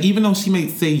 like even though she may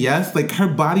say yes, like her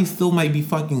body still might be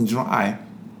fucking dry.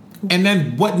 And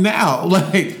then what now?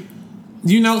 Like,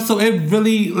 you know, so it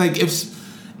really, like, if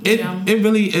It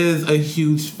really is a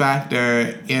huge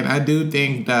factor, and I do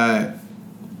think that,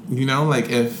 you know, like,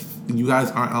 if you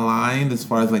guys aren't aligned as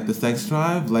far as like the sex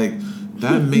drive, like,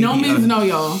 that may no be means no,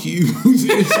 y'all. Huge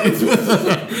issue.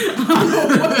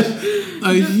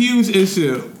 A huge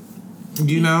issue.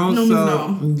 You know, no so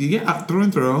means no. Yeah, through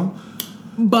and through.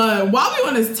 But while we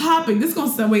on this topic, this is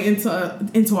gonna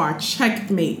segue into our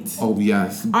checkmate. Oh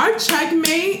yes. Our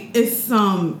checkmate is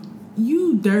some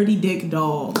you dirty dick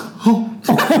dog. Dare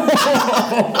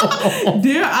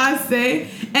I say?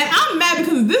 And I'm mad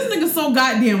because this nigga so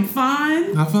goddamn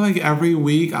fine. I feel like every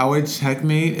week our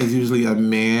checkmate is usually a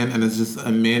man, and it's just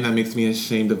a man that makes me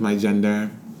ashamed of my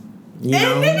gender. You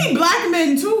know? And maybe black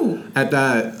men too. At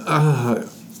that,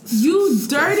 you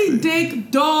disgusting. dirty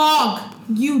dick dog.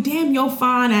 You damn your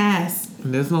fine ass.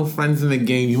 There's no friends in the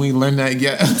game. You ain't learned that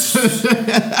yet.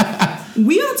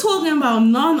 We are talking about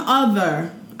none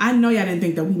other. I know y'all didn't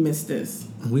think that we missed this.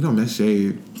 We don't miss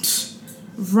shade.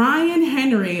 Ryan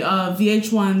Henry of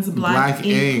VH1's Black Ink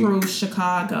Ink. Crew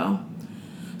Chicago.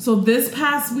 So this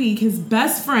past week, his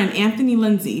best friend, Anthony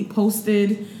Lindsay,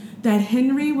 posted that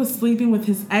Henry was sleeping with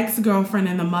his ex-girlfriend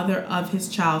and the mother of his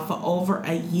child for over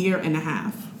a year and a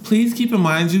half. Please keep in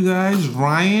mind, you guys,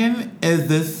 Ryan is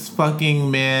this fucking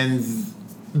man's,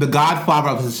 the godfather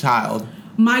of his child.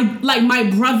 My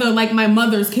brother, like my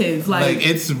mother's kids. Like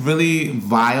it's really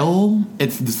vile.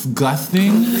 It's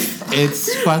disgusting.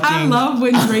 It's fucking... I love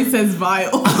when Dre says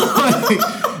vile.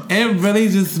 It really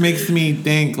just makes me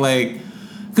think, like...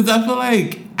 Because I feel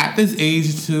like at this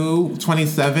age, too,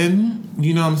 27,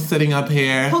 you know, I'm sitting up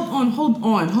here... Hold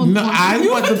on. No, I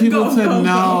want the people to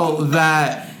know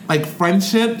that, like,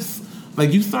 friendships...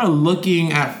 Like, you start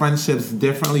looking at friendships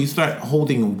differently. You start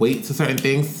holding weight to certain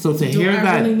things. So to hear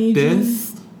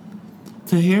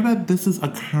that this is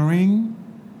occurring,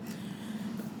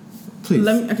 please.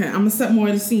 I'm gonna set more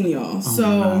of the scene, y'all.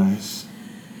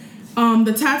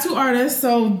 The tattoo artist.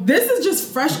 So this is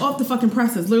just fresh off the fucking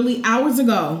presses. Literally hours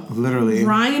ago. Literally.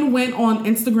 Ryan went on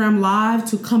Instagram Live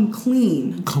to come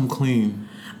clean.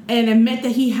 And admit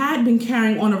that he had been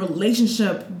carrying on a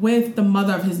relationship with the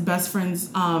mother of his best friend's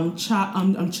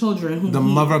children.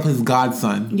 Mother of his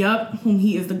godson. Yep, whom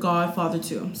he is the godfather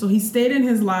to. So he stated in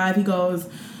his live, he goes,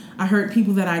 I hurt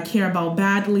people that I care about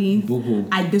badly. Boo-hoo.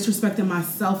 I disrespected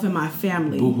myself and my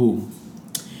family. Boo-hoo.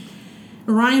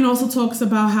 Ryan also talks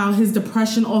about how his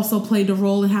depression also played a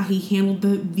role in how he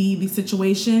handled the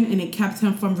situation, and it kept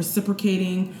him from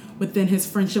reciprocating within his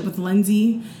friendship with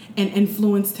Lindsay and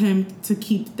influenced him to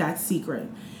keep that secret.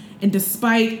 And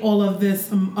despite all of this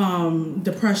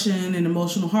depression and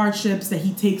emotional hardships, that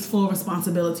he takes full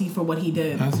responsibility for what he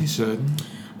did. As he should.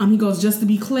 He goes, just to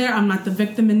be clear, I'm not the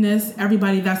victim in this.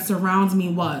 Everybody that surrounds me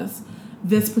was.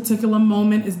 This particular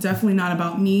moment is definitely not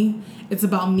about me. It's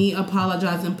about me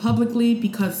apologizing publicly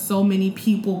because so many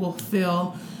people will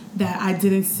feel that I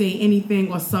didn't say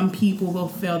anything, or some people will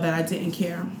feel that I didn't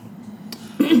care.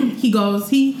 He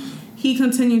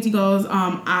continued, he goes,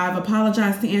 I've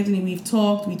apologized to Anthony. We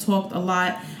talked a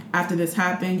lot after this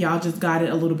happened. Y'all just got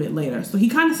it a little bit later. So he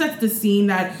kind of sets the scene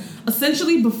that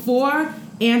essentially before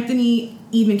Anthony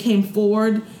even came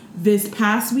forward this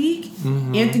past week,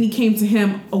 Anthony came to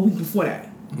him a week before that.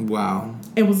 Wow.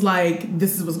 It was like,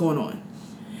 this is what's going on.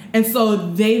 And so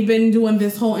they've been doing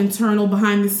this whole internal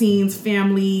behind the scenes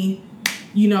family,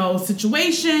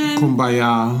 situation.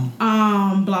 Kumbaya.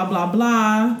 Blah, blah,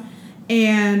 blah.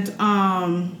 And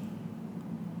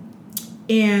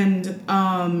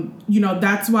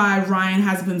that's why Ryan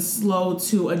has been slow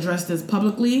to address this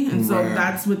publicly. And so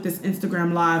that's what this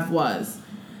Instagram Live was.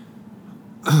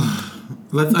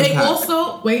 Let's unpack. They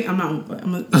also I'm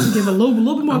gonna give a little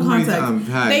bit more context.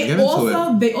 They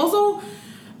also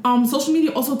social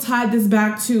media also tied this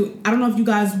back to, I don't know if you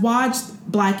guys watched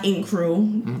Black Ink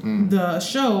Crew, the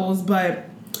shows, but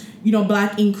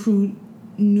Black Ink Crew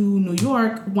New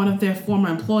York, one of their former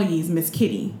employees, Miss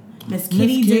Kitty. Miss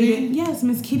Kitty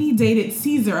dated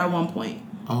Caesar at one point.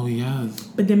 Oh yes.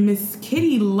 But then Miss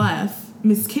Kitty left.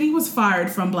 Miss Kitty was fired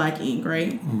from Black Ink,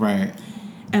 right? Right.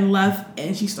 And left,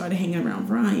 and she started hanging around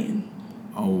Ryan.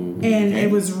 Oh. And it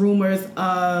was rumors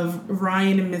of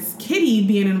Ryan and Miss Kitty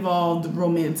being involved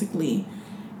romantically.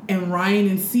 And Ryan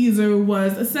and Caesar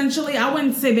was essentially, I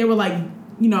wouldn't say they were like,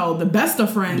 the best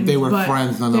of friends. They were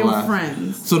friends nonetheless. They were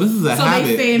friends. So this is a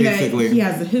habit, basically. That he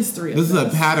has a history of this. This is a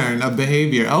pattern of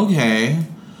behavior. Okay.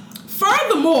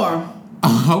 Furthermore,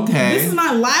 okay. This is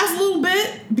my last little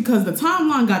bit because the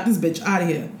timeline got this bitch out of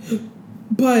here.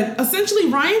 But essentially,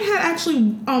 Ryan had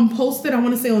actually posted, I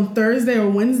want to say on Thursday or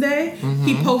Wednesday,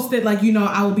 he posted like,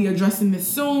 I will be addressing this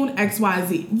soon,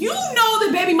 XYZ. You know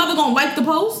the baby mother gonna like the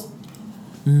post?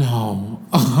 No.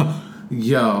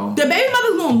 Yo. The baby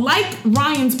mother's gonna like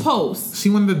Ryan's post. She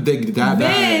wanted to dig that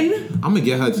Then- bad. I'm gonna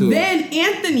get her too. Then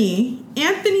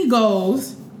Anthony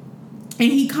goes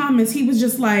and he comments, he was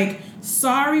just like,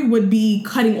 sorry would be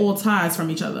cutting all ties from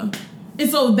each other. And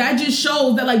so that just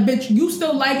shows that, like, bitch, you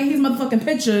still liking his motherfucking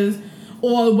pictures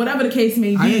or whatever the case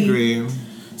may be. I agree.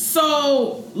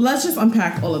 So let's just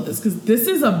unpack all of this because this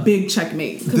is a big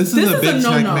checkmate. This is a big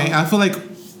checkmate. I feel like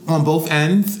on both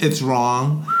ends, it's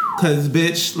wrong. Cause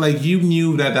bitch, like you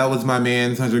knew that was my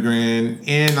man's $100,000,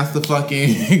 and that's the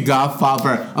fucking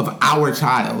godfather of our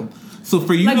child. So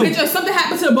for you, like, to, bitch, if something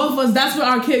happened to both of us, that's what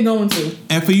our kid going to.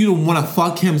 And for you to want to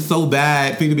fuck him so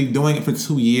bad, for you to be doing it for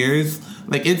 2 years,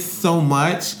 like it's so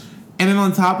much. And then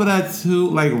on top of that too,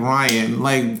 like Ryan,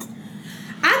 like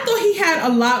I thought he had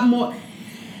a lot more.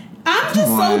 I'm just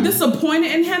so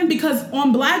disappointed in him because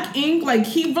on Black Ink, like,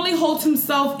 he really holds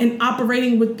himself in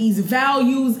operating with these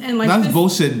values and like that's this,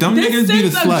 bullshit. Dumb niggas be the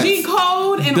sluts. G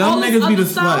code and Dumb all this niggas be other the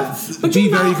stuff. sluts. But Be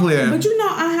you know, very clear. But you know,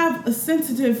 I have a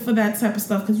sensitive for that type of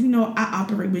stuff because you know I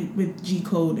operate with G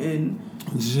code and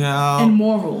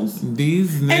morals.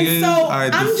 These niggas And so are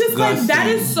I'm just like, that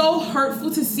disgusting. is so hurtful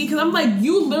to see because I'm like,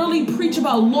 you literally preach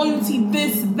about loyalty,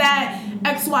 this, that,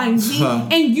 X, Y, and Z,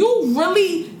 and you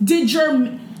really did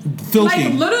your filthy.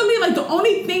 like literally like the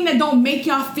only thing that don't make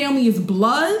y'all family is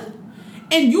blood,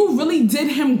 and you really did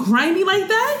him grimy like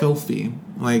that. Filthy.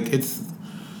 Like it's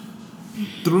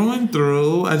through and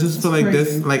through. I just feel like crazy.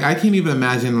 this. Like I can't even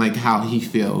imagine like how he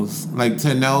feels. Like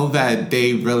to know that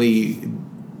they really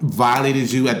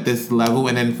violated you at this level,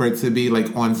 and then for it to be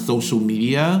like on social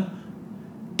media.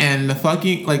 And the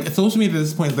fucking, like, social media at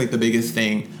this point is, like, the biggest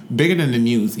thing. Bigger than the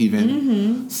news, even.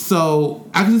 Mm-hmm. So,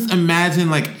 I can just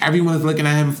imagine, like, everyone's looking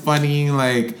at him funny.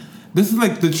 Like, this is,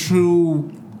 like, the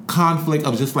true conflict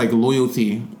of just, like,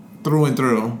 loyalty through and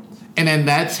through. And then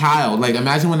that child, like,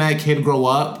 imagine when that kid grow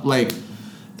up. Like,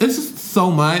 it's just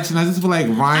so much. And I just feel like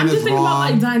Ryan I'm just is thinking wrong.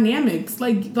 about, like, dynamics.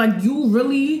 Like you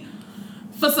really,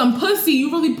 for some pussy,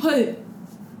 you really put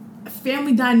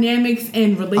family dynamics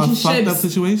and A relationships fucked up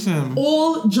situation.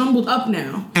 all jumbled up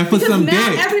now. And for Because some now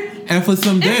dick. And for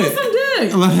some dick.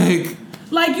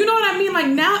 Like, you know what I mean? Like,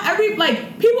 now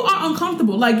people are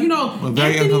uncomfortable. Like, you know,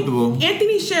 Very uncomfortable.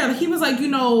 Anthony shared, he was like, you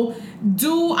know,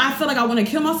 do I feel like I want to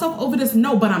kill myself over this?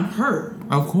 No, but I'm hurt.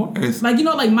 Of course. Like, you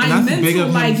know, like, my And that's big mental,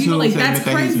 of like, him, you know, too, like, to that's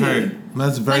admit that he's crazy. hurt.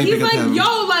 That's very Like, big he's of like, him.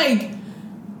 yo, like,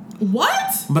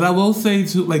 what? But I will say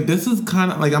too, like this is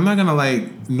kind of like I'm not gonna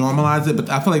like normalize it, but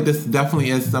I feel like this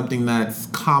definitely is something that's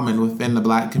common within the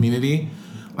Black community.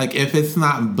 Like if it's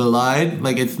not blood,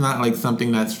 like it's not like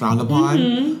something that's frowned upon.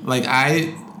 Mm-hmm. Like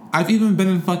I've even been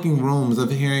in fucking rooms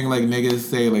of hearing like niggas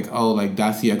say like, oh, like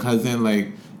that's your cousin, like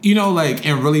you know, like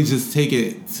and really just take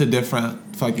it to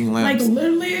different fucking lengths. Like,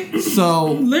 literally,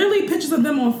 So literally pictures of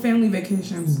them on family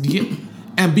vacations. yeah.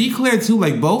 And be clear too,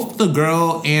 like both the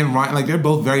girl and Ryan, like they're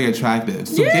both very attractive.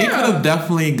 So they could have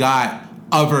definitely got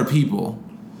other people.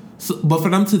 So, but for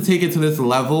them to take it to this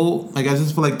level, like I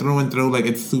just feel like through and through, like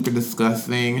it's super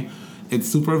disgusting. It's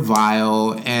super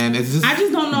vile, and it's just. I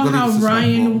just don't know really how disrespectful.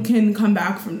 Ryan can come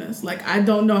back from this. Like, I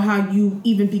don't know how you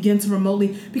even begin to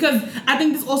remotely, because I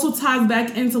think this also ties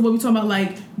back into what we talk about,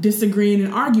 like disagreeing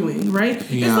and arguing, right?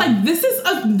 Yeah. It's like this is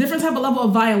a different type of level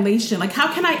of violation. Like,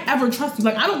 how can I ever trust you?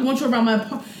 Like, I don't want you around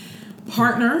my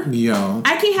partner. Yo.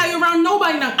 I can't have you around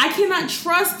nobody now. I cannot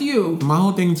trust you. My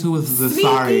whole thing too is the Sneaky.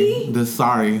 sorry. The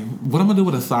sorry. What am I gonna do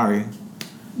with a sorry?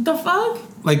 The fuck?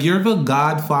 Like you're the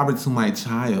godfather to my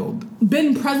child.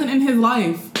 Been present in his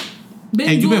life.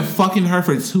 And you've been fucking her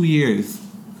for 2 years.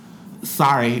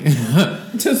 Sorry.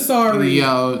 to sorry.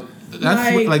 Yo,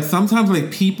 that's like sometimes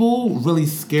like people really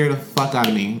scare the fuck out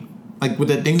of me. Like with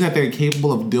the things that they're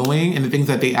capable of doing and the things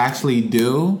that they actually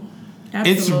do.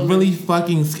 Absolutely. It's really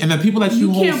fucking and the people that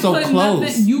you hold so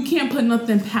close. You can't put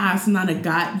nothing past not a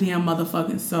goddamn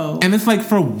motherfucking soul. And it's like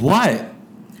for what?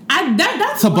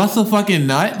 That's to bust a fucking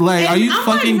nut? Like, are you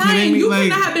fucking kidding me? You like, could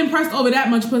not have been pressed over that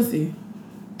much pussy.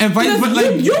 And vice versa,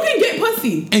 like you can get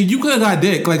pussy, and you could have got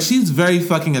dick. Like she's very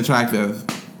fucking attractive.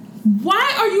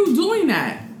 Why are you doing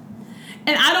that?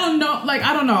 And I don't know. Like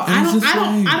I don't know.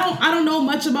 I don't know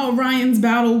much about Ryan's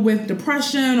battle with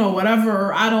depression or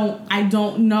whatever. I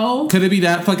don't know. Could it be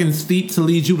that fucking steep to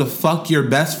lead you to fuck your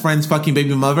best friend's fucking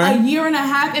baby mother? A year and a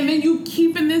half, and then you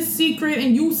keeping this secret,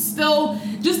 and you still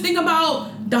just think about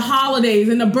the holidays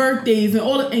and the birthdays and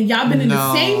all, and y'all been in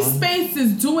the same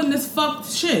spaces doing this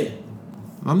fucked shit.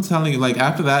 I'm telling you, like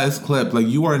after that is clipped, like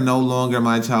you are no longer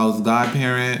my child's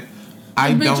godparent.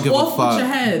 I don't give a fuck. With your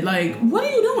head. Like, what are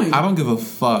you doing? I don't give a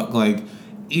fuck. Like,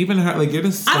 even her, like you're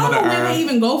the scum I of don't the know where earth. they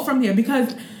even go from here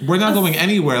because We're not going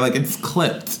anywhere. Like it's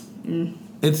clipped.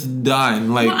 It's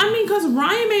done. Like, well, I mean, because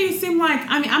Ryan made it seem like,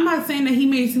 I mean, I'm not saying that he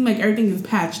made it seem like everything is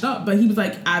patched up, but he was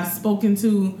like, I've spoken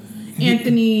to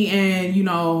Anthony and, you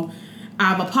know,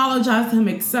 I've apologized to him,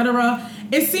 etc.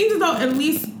 It seems as though, at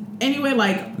least, anyway,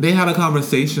 like... They had a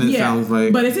conversation, it sounds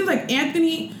like. But it seems like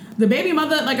Anthony, the baby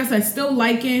mother, like I said, still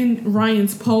liking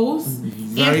Ryan's post.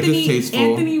 Very distasteful.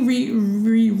 Anthony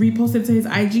reposted to his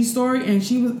IG story, and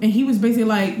he was basically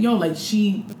like, yo, like,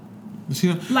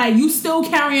 like, you still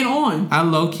carrying on. I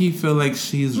low-key feel like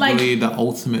she's like, really the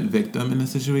ultimate victim in the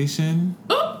situation.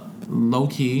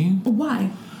 Low-key. Why?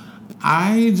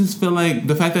 I just feel like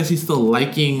the fact that she's still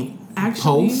liking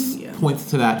posts points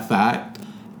to that fact.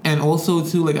 And also,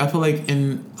 too, like, I feel like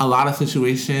in a lot of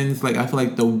situations, like, I feel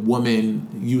like the woman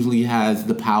usually has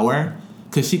the power.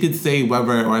 Because she could say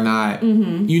whether or not,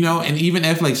 you know, and even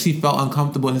if, like, she felt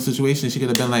uncomfortable in the situation, she could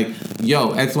have been like,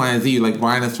 yo, X, Y, and Z, like,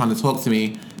 Ryan is trying to talk to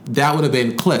me. That would have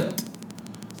been clipped.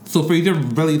 So for you to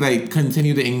really, like,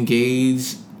 continue to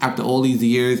engage after all these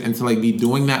years and to, like, be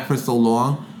doing that for so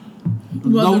long,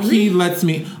 low-key lets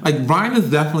me... Like, Ryan is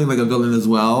definitely, like, a villain as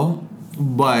well,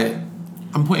 but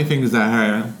I'm pointing fingers at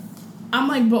her. I'm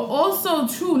like, but also,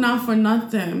 too, not for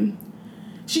nothing,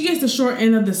 she gets the short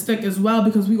end of the stick as well,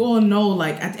 because we all know,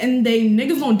 like, at the end of the day,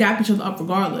 niggas gonna dap each other up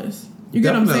regardless. You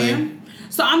get Definitely. what I'm saying?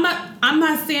 So I'm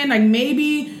not saying, like,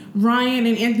 maybe Ryan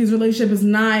and Anthony's relationship is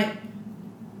not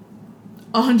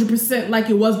 100% like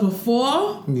it was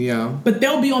before. Yeah. But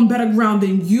they'll be on better ground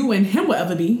than you and him will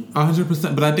ever be.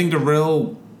 100%. But I think the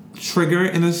real trigger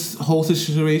in this whole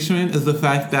situation is the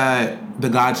fact that the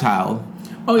godchild.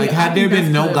 Oh, yeah. Like, had there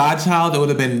been no godchild, it would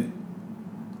have been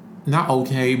not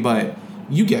okay, but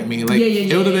you get me. Like,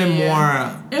 it would have been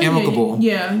more amicable.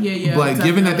 Yeah. But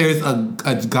given that there's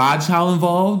a godchild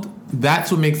involved,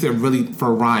 that's what makes it really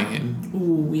for Ryan.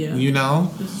 Ooh, yeah. You know?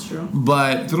 This is true.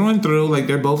 But through and through, like,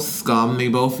 they're both scum. They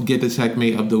both get the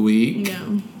checkmate of the week.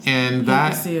 Yeah. And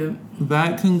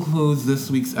that concludes this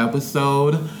week's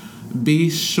episode. Be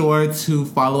sure to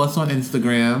follow us on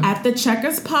Instagram. At The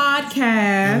Checkers Podcast.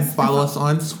 And follow us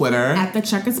on Twitter. At The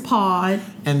Checkers Pod.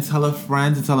 And tell a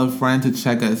friend to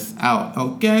check us out.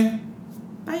 Okay?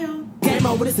 Bye, y'all. Game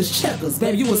over, this is Checkers,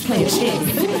 baby. You was playing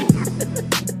chess.